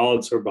 their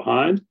wallets are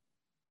behind.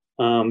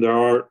 There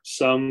are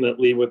some that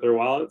lead with their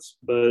wallets,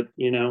 but,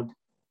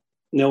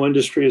 no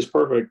industry is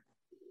perfect.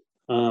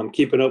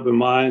 Keep an open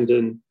mind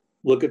and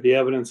look at the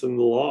evidence in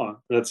the law.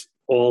 That's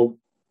all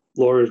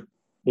lawyers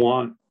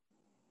want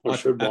or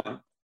should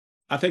want.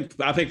 I think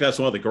that's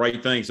one of the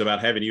great things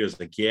about having you as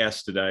a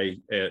guest today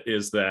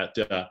is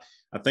that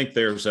I think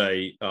there's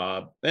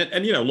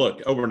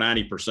look, over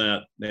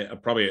 90%,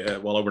 probably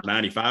over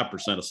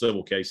 95% of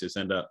civil cases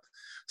end up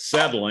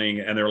settling.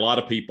 And there are a lot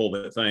of people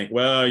that think,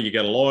 well, you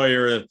got a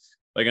lawyer,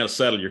 they're going to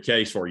settle your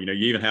case for you.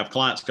 You even have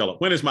clients call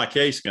it, when is my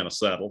case going to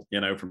settle,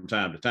 from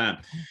time to time.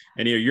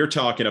 And, you're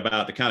talking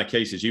about the kind of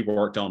cases you've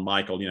worked on,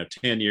 Michael,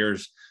 10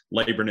 years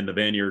laboring in the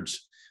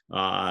vineyards,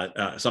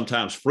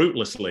 sometimes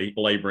fruitlessly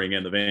laboring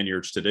in the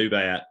vineyards to do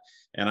that.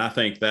 And I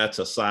think that's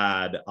a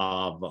side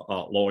of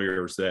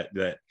lawyers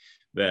that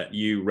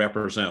you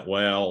represent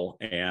well,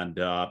 and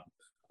that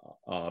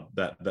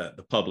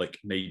the public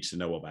needs to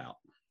know about.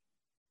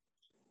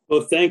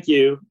 Well, thank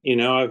you.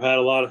 I've had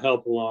a lot of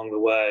help along the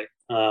way,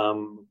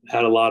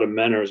 had a lot of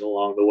mentors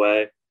along the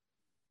way.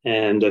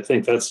 And I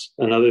think that's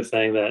another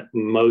thing that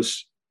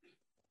most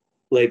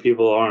lay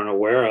people aren't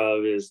aware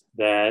of, is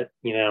that,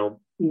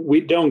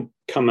 we don't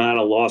come out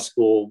of law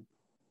school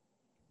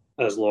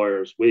as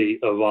lawyers. We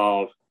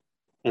evolve,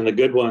 and the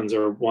good ones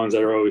are ones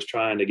that are always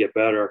trying to get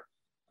better.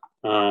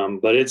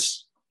 But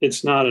it's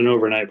not an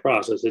overnight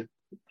process. It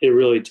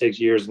really takes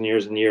years and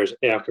years and years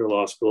after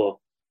law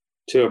school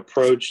to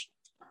approach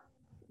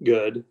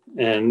good,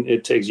 and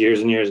it takes years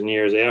and years and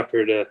years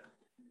after to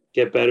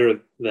get better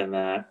than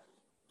that.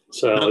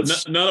 So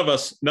none of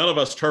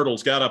us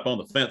turtles got up on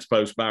the fence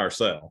post by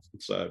ourselves.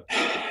 So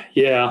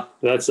yeah,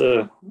 that's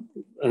an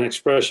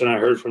expression I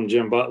heard from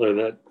Jim Butler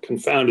that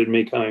confounded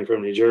me coming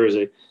from New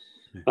Jersey,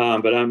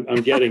 but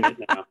I'm getting it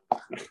now.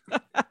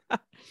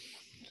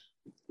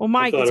 Well,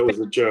 Mike, I thought it was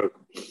a joke.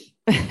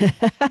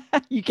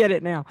 You get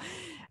it now.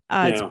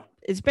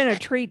 It's been a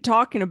treat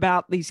talking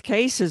about these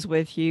cases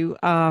with you.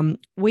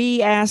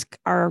 We ask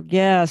our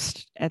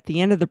guests at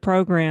the end of the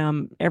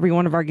program, every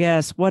one of our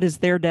guests, what is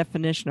their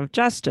definition of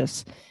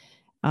justice?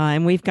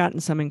 And we've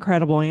gotten some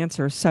incredible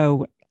answers.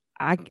 So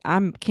I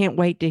can't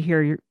wait to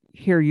hear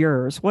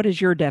yours. What is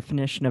your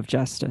definition of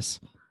justice?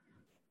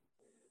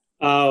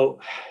 Oh,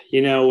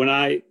 when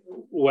I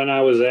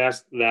was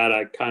asked that,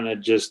 I kind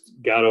of just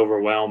got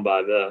overwhelmed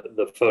by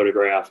the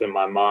photograph in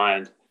my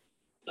mind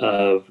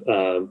of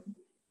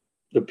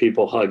the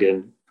people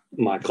hugging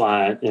my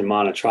client in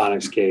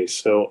Monotronics case.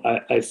 So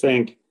I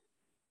think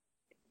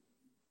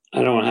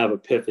I don't have a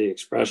pithy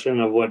expression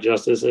of what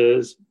justice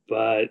is,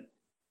 but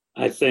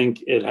I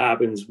think it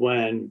happens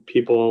when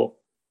people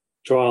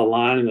draw a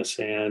line in the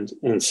sand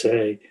and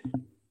say,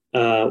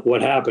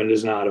 what happened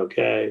is not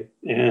okay.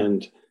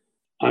 And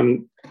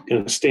I'm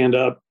going to stand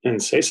up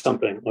and say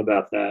something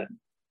about that.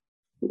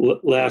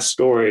 Last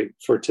story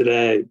for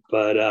today,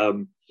 but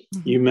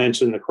you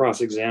mentioned the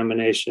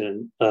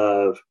cross-examination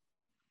of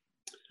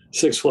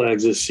Six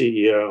Flags'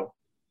 CEO.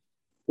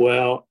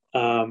 Well,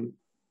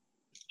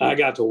 I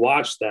got to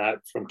watch that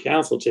from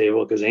counsel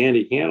table because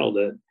Andy handled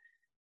it.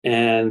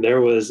 And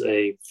there was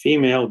a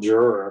female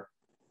juror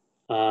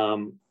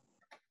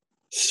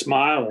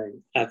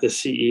smiling at the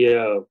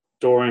CEO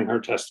during her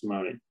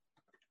testimony.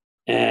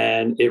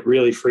 And it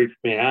really freaked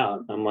me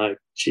out. I'm like,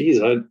 geez,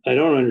 I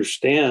don't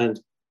understand.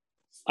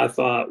 I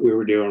thought we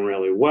were doing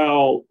really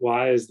well.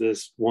 Why is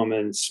this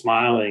woman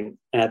smiling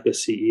at the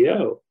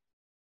CEO?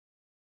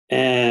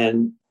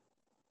 And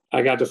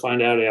I got to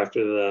find out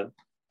after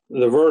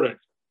the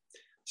verdict.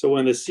 So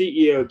when the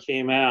CEO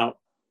came out,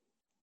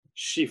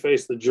 she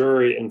faced the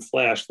jury and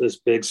flashed this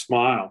big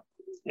smile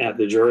at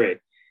the jury.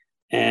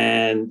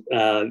 And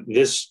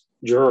this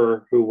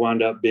juror, who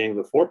wound up being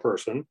the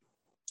foreperson,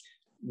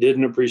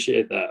 didn't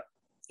appreciate that.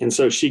 And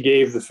so she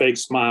gave the fake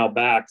smile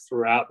back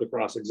throughout the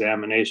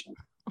cross-examination.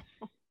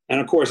 And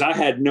of course, I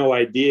had no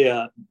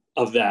idea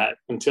of that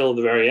until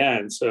the very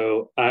end.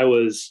 So I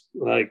was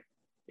like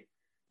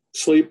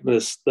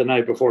sleepless the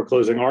night before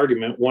closing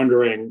argument,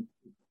 wondering,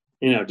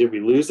 did we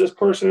lose this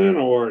person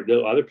or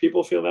do other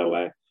people feel that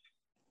way?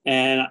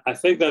 And I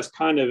think that's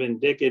kind of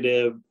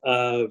indicative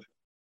of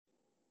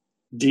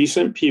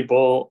decent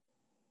people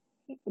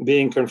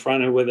being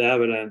confronted with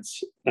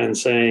evidence and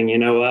saying, you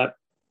know what,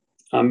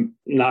 I'm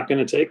not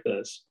going to take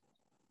this.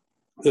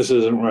 This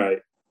isn't right.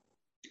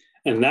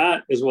 And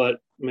that is what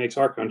makes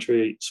our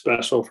country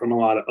special from a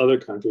lot of other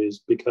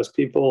countries, because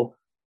people,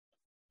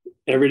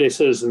 everyday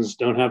citizens,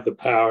 don't have the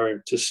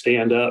power to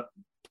stand up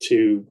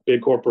to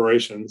big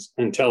corporations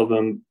and tell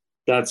them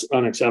that's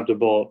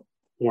unacceptable.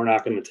 We're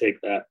not going to take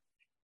that.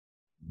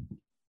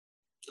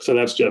 So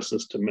that's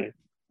justice to me.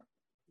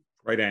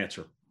 Great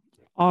answer.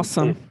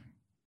 Awesome.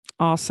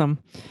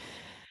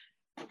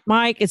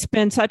 Mike, it's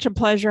been such a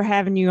pleasure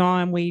having you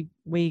on. We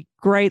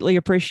greatly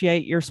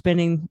appreciate your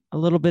spending a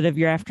little bit of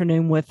your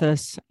afternoon with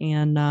us,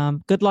 and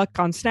good luck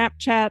on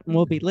Snapchat, and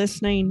we'll be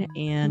listening,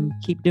 and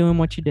keep doing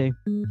what you do.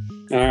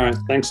 All right.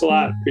 Thanks a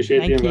lot.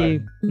 Appreciate the invite.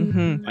 Thank you.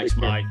 Mm-hmm. Thanks,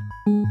 Mike.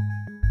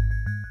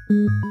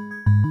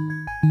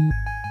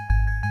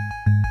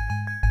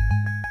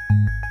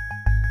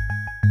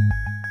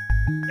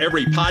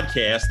 Every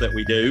podcast that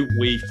we do,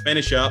 we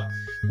finish up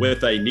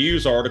with a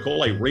news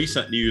article, a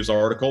recent news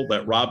article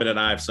that Robin and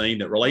I have seen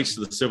that relates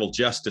to the civil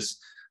justice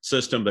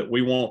system that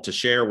we want to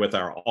share with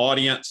our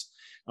audience.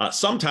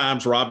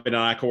 Sometimes Robin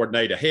and I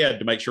coordinate ahead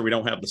to make sure we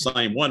don't have the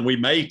same one we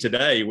made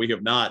today. We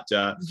have not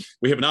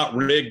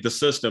rigged the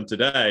system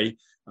today,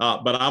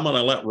 but I'm going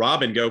to let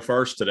Robin go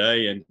first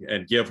today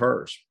and give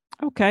hers.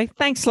 Okay.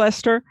 Thanks,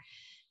 Lester.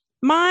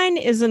 Mine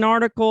is an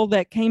article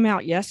that came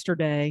out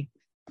yesterday,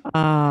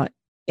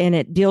 and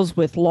it deals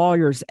with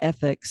lawyers'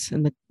 ethics.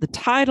 And the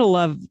title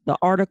of the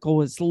article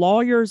was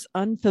Lawyers'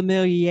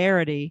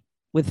 Unfamiliarity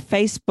with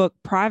Facebook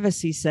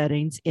Privacy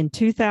Settings in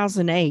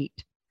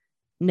 2008,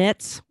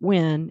 Nets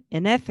Win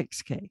in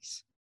Ethics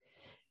Case.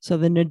 So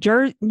the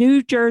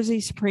New Jersey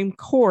Supreme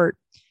Court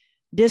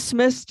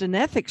dismissed an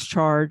ethics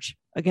charge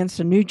against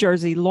a New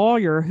Jersey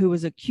lawyer who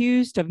was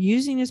accused of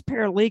using his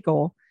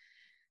paralegal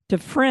to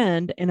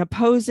friend an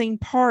opposing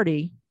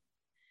party,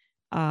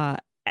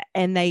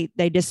 and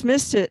they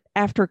dismissed it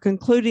after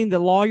concluding the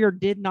lawyer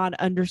did not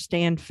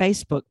understand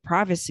Facebook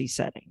privacy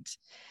settings.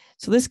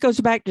 So this goes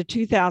back to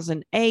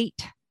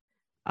 2008,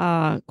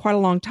 quite a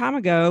long time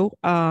ago.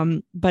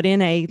 But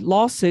in a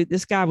lawsuit,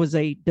 this guy was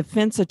a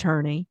defense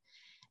attorney,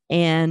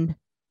 and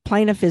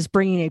plaintiff is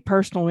bringing a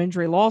personal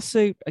injury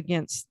lawsuit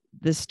against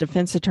this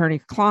defense attorney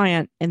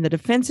client. And the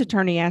defense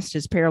attorney asked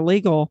his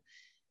paralegal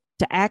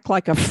to act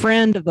like a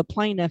friend of the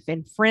plaintiff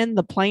and friend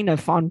the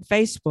plaintiff on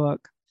Facebook,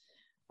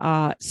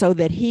 so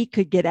that he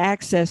could get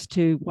access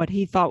to what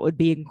he thought would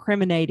be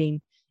incriminating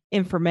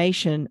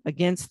information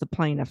against the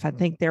plaintiff. I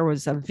think there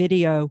was a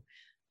video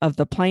of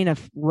the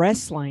plaintiff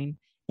wrestling,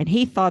 and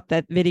he thought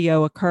that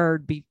video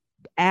occurred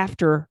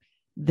after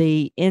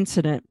the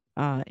incident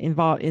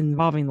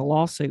involving the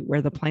lawsuit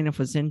where the plaintiff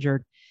was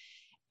injured.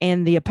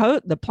 And the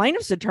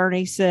plaintiff's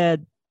attorney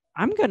said,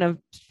 I'm going to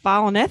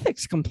file an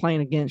ethics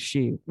complaint against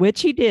you,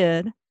 which he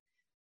did.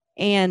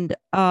 And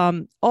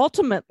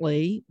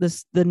ultimately,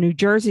 the New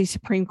Jersey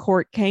Supreme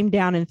Court came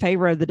down in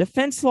favor of the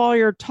defense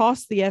lawyer,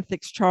 tossed the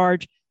ethics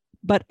charge,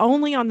 but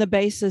only on the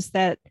basis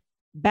that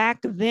back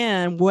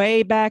then,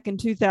 way back in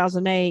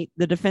 2008,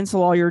 the defense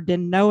lawyer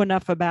didn't know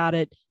enough about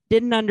it,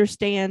 didn't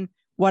understand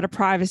what a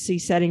privacy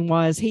setting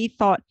was. He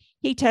thought,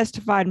 he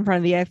testified in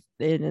front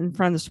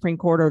of the Supreme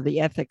Court or the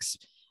ethics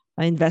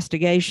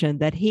investigation,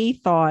 that he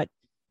thought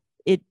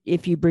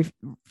if you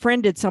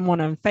befriended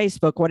someone on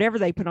Facebook, whatever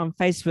they put on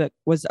Facebook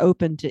was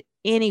open to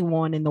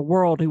anyone in the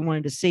world who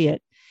wanted to see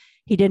it.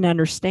 He didn't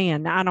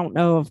understand. Now, I don't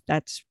know if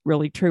that's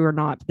really true or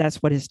not, but that's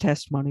what his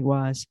testimony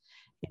was.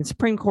 And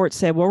Supreme Court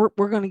said, well,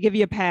 we're going to give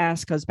you a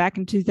pass because back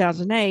in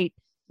 2008,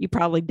 you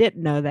probably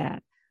didn't know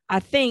that. I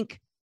think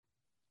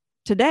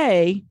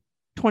today,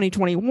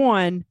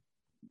 2021,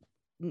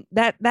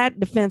 that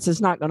defense is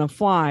not going to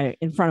fly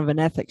in front of an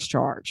ethics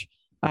charge.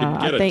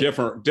 You'd get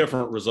a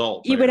different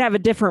result. You would have a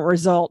different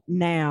result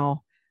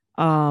now,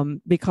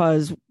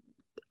 because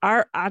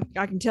I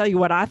can tell you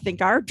what I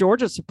think our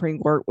Georgia Supreme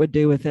Court would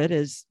do with it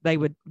is they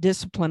would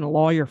discipline a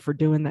lawyer for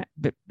doing that,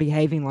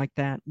 behaving like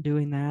that,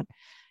 doing that.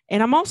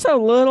 And I'm also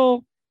a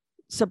little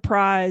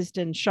surprised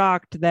and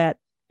shocked that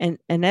an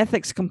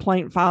ethics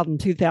complaint filed in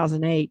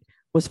 2008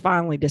 was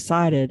finally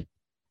decided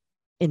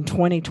in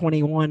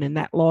 2021, and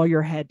that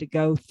lawyer had to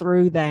go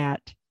through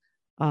that.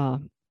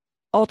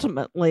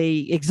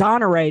 Ultimately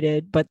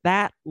exonerated, but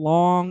that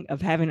long of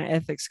having an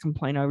ethics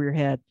complaint over your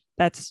head,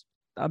 that's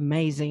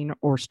amazing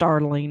or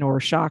startling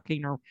or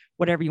shocking or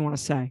whatever you want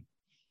to say.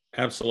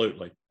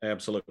 Absolutely.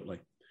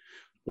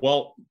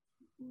 Well,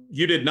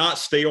 you did not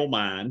steal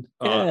mine,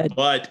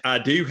 but I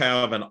do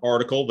have an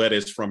article that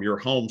is from your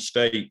home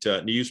state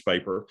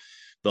newspaper,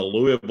 the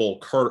Louisville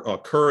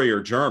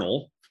Courier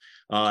Journal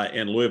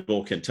in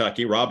Louisville,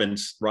 Kentucky,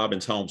 Robin's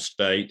home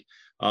state.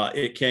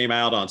 It came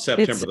out on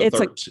September the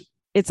 13th.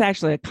 It's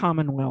actually a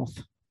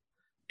Commonwealth.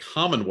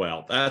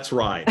 Commonwealth. That's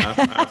right.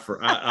 I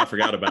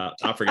forgot about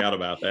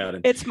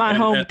that. It's my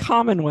home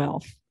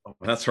Commonwealth.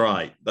 That's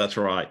right.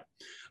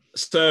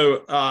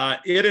 So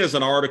it is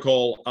an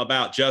article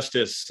about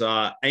Justice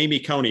Amy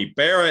Coney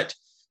Barrett,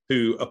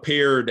 who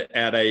appeared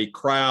at a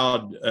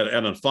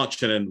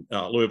function in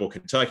Louisville,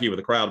 Kentucky, with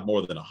a crowd of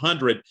more than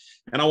 100.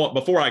 And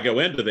before I go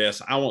into this,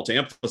 I want to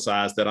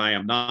emphasize that I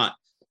am not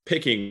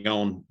picking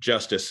on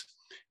Justice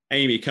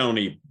Amy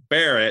Coney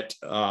Barrett.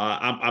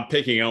 I'm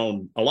picking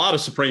on a lot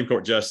of Supreme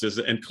Court justices,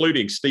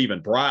 including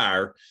Stephen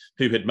Breyer,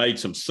 who had made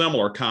some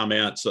similar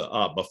comments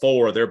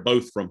before. They're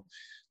both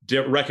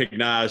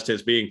recognized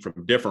as being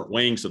from different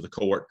wings of the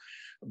court.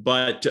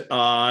 But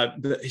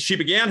she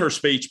began her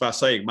speech by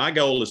saying, "My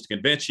goal is to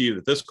convince you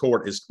that this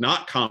court is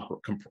not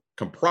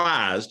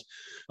comprised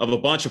of a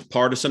bunch of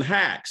partisan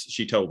hacks,"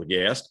 she told the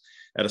guest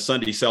at a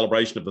Sunday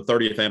celebration of the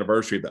 30th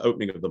anniversary of the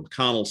opening of the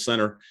McConnell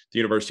Center at the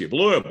University of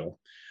Louisville.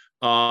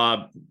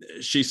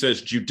 She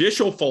says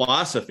judicial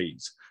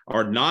philosophies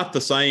are not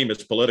the same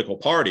as political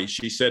parties,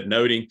 she said,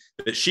 noting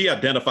that she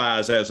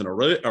identifies as an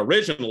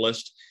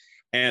originalist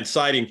and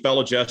citing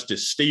fellow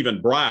Justice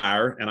Stephen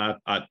Breyer. And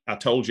I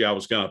told you I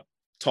was going to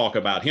talk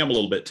about him a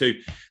little bit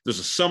too. There's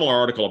a similar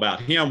article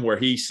about him where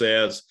he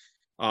says,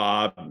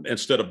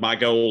 instead of "my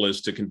goal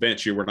is to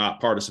convince you we're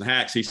not partisan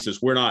hacks," he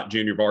says, "We're not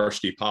junior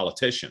varsity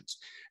politicians."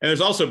 And there's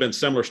also been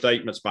similar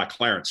statements by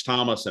Clarence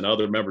Thomas and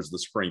other members of the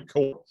Supreme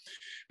Court.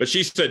 But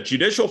she said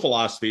judicial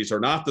philosophies are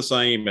not the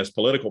same as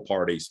political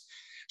parties.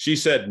 She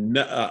said,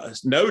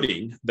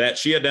 noting that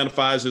she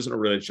identifies as an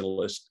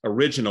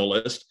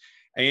originalist,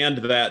 and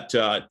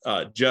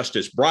that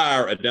Justice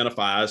Breyer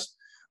identifies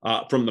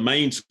from the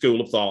main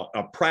school of thought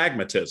of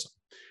pragmatism.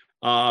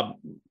 I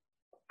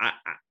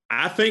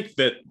think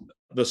that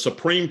the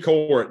Supreme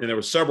Court, and there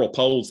were several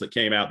polls that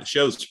came out that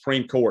show the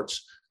Supreme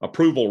Court's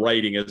approval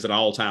rating is at an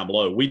all-time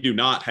low. We do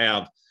not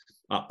have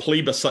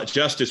plebiscite,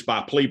 justice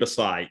by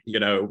plebiscite.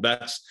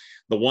 That's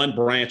the one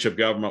branch of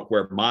government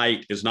where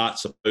might is not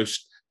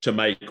supposed to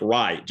make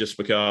right, just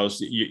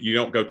because you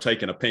don't go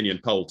take an opinion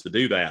poll to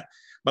do that.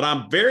 But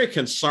I'm very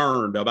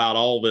concerned about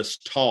all this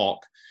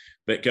talk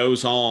that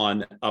goes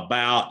on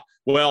about,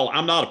 well,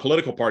 I'm not a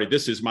political party,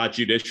 this is my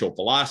judicial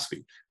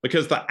philosophy,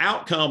 because the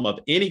outcome of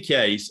any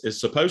case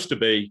is supposed to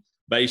be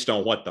based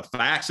on what the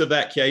facts of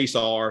that case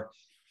are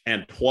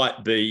and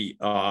what the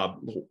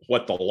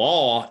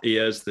law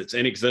is that's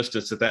in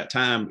existence at that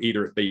time,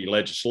 either it be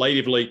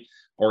legislatively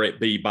or it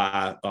be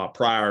by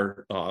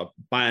prior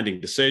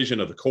binding decision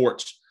of the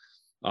courts,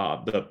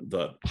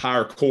 the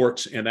higher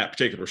courts in that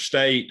particular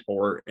state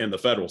or in the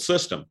federal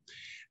system.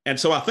 And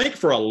so I think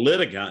for a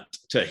litigant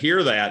to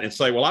hear that and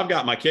say, well, I've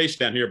got my case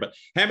down here, but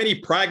how many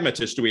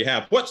pragmatists do we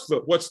have? What's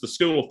the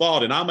school of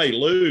thought? And I may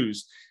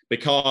lose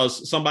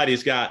because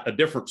somebody's got a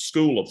different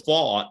school of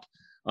thought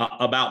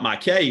about my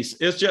case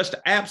is just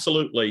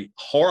absolutely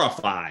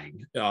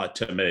horrifying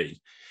to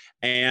me.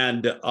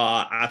 And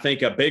I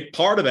think a big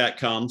part of that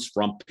comes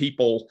from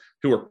people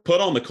who are put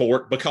on the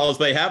court because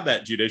they have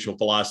that judicial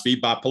philosophy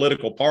by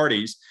political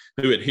parties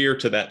who adhere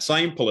to that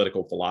same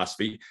political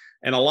philosophy.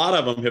 And a lot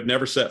of them have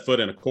never set foot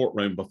in a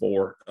courtroom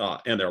before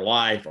in their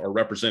life or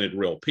represented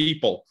real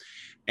people.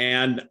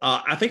 And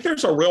I think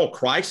there's a real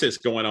crisis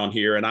going on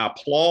here. And I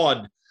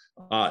applaud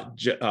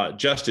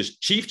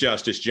Chief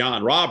Justice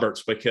John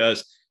Roberts,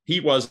 because he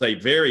was a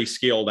very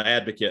skilled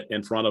advocate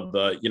in front of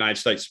the United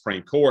States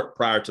Supreme Court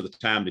prior to the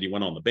time that he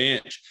went on the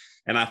bench.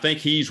 And I think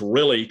he's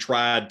really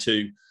tried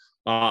to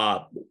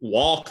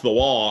walk the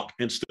walk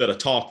instead of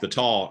talk the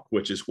talk,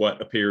 which is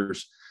what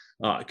appears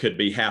could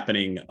be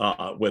happening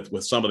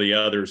with some of the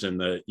others in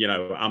the,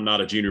 I'm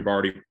not a junior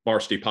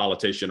varsity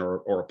politician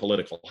or a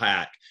political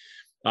hack.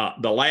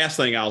 The last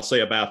thing I'll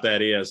say about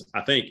that is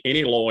I think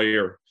any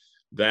lawyer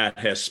that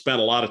has spent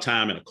a lot of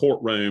time in a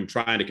courtroom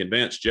trying to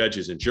convince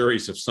judges and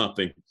juries of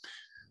something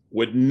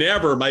would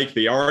never make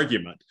the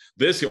argument.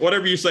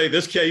 Whatever you say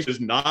this case is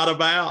not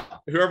about,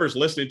 whoever's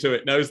listening to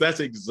it knows that's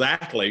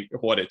exactly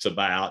what it's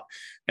about.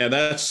 And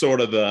that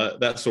sort of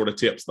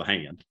tips the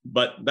hand.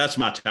 But that's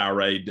my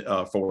tirade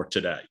for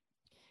today.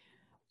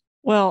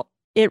 Well,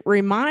 it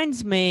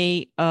reminds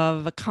me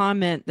of a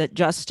comment that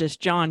Justice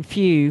John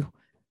Few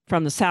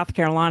from the South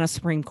Carolina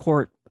Supreme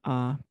Court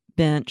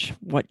bench,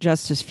 what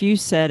Justice Few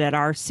said at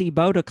our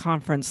CBOTA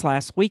conference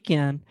last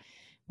weekend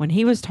when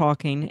he was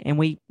talking, and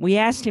we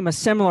asked him a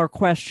similar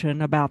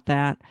question about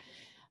that,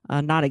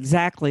 not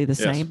exactly the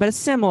same, but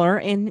similar,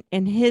 and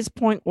his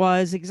point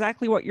was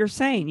exactly what you're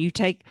saying.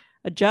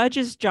 A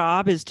judge's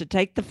job is to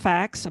take the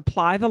facts,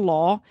 apply the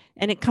law,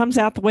 and it comes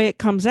out the way it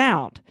comes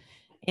out.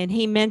 And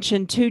he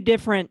mentioned two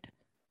different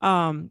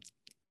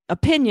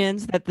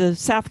opinions that the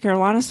South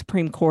Carolina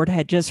Supreme Court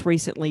had just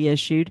recently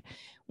issued.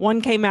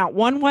 One came out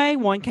one way,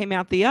 one came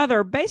out the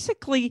other,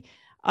 basically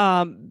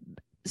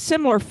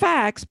similar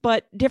facts,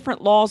 but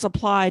different laws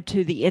applied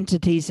to the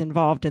entities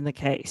involved in the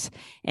case.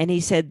 And he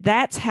said,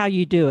 that's how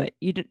you do it.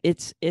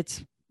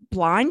 It's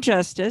blind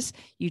justice.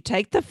 You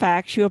take the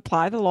facts, you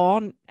apply the law,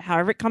 and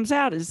however it comes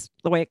out is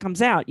the way it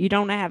comes out. You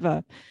don't have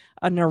an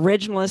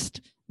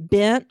originalist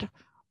bent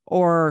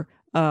or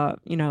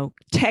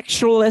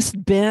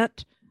textualist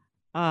bent.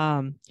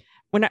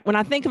 When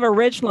I think of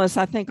originalists,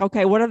 I think,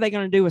 okay, what are they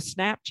going to do with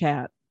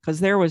Snapchat? Because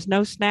there was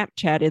no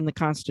Snapchat in the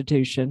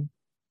Constitution.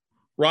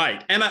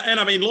 Right. And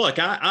I mean, look,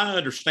 I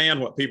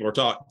understand what people are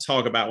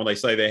talk about when they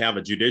say they have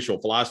a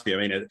judicial philosophy. I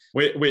mean,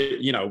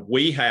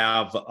 we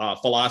have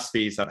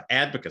philosophies of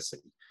advocacy,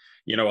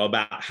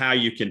 about how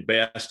you can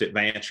best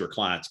advance your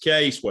client's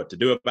case, what to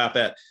do about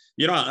that.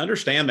 I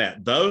understand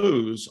that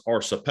those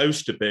are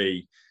supposed to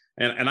be,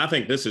 and I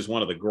think this is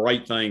one of the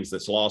great things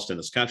that's lost in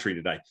this country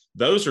today.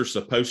 Those are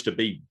supposed to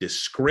be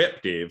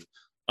descriptive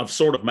of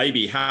sort of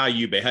maybe how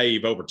you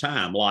behave over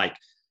time. Like,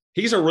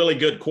 he's a really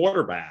good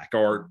quarterback,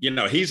 or,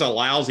 he's a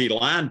lousy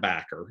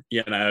linebacker.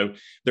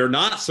 They're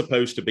not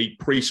supposed to be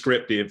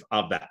prescriptive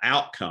of the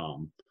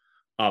outcome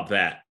of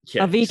that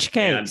case. Of each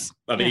case.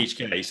 Each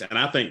case. And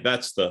I think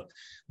that's the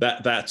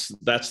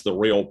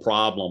real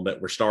problem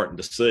that we're starting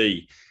to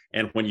see.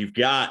 And when you've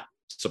got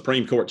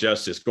Supreme Court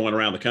justice going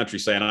around the country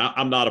saying,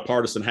 I'm not a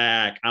partisan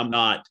hack, I'm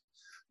not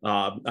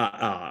a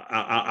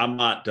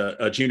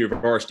junior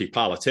varsity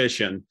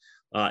politician,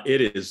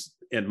 it is,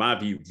 in my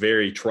view,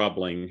 very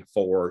troubling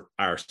for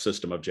our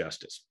system of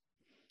justice.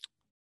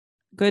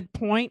 Good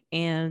point.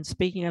 And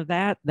speaking of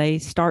that,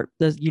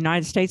 the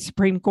United States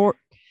Supreme Court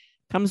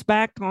comes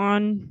back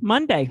on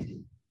Monday.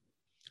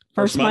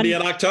 First Monday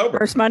in October.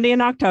 First Monday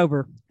in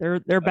October.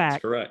 They're back.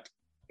 That's correct.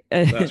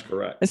 That's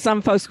correct. As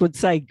some folks would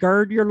say,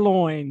 gird your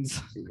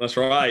loins. That's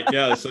right.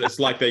 Yeah, it's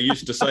like they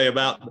used to say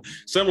about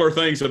similar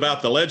things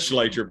about the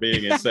legislature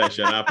being in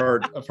session. I've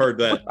heard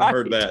that.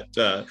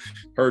 Right.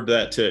 Heard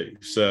that too.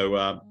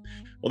 So,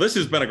 well, this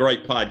has been a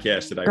great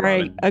podcast today.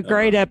 Great, Robin.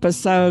 Great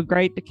episode.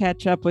 Great to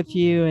catch up with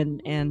you,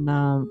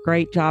 and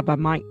great job by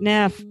Mike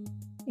Neff.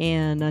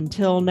 And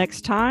until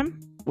next time,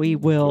 we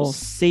will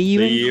see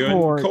you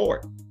in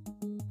court.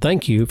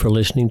 Thank you for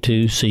listening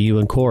to See You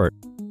in Court.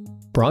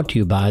 Brought to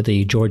you by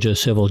the Georgia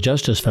Civil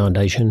Justice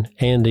Foundation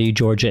and the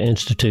Georgia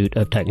Institute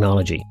of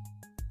Technology.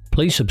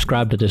 Please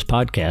subscribe to this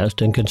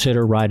podcast and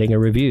consider writing a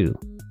review.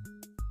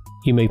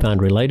 You may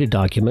find related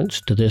documents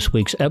to this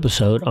week's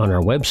episode on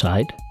our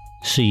website,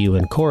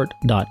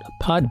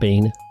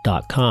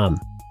 seeyouincourt.podbean.com.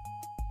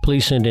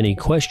 Please send any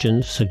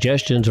questions,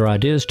 suggestions, or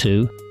ideas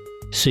to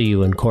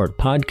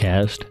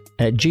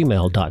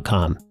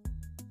seeyouincourtpodcast@gmail.com.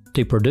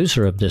 The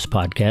producer of this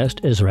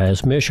podcast is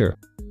Raz Misher.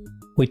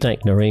 We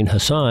thank Noreen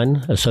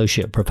Hassan,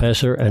 Associate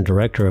Professor and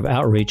Director of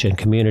Outreach and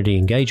Community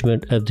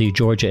Engagement of the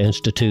Georgia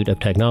Institute of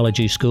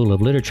Technology School of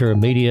Literature,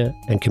 Media,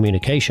 and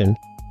Communication,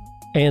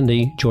 and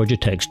the Georgia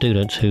Tech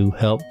students who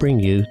help bring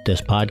you this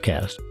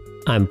podcast.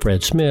 I'm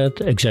Fred Smith,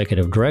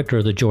 Executive Director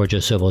of the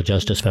Georgia Civil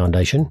Justice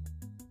Foundation.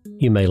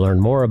 You may learn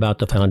more about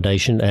the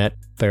foundation at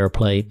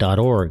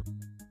fairplay.org.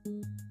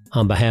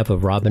 On behalf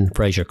of Robin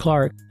Fraser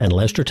Clark and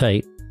Lester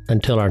Tate,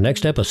 until our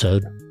next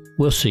episode,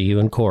 we'll see you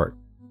in court.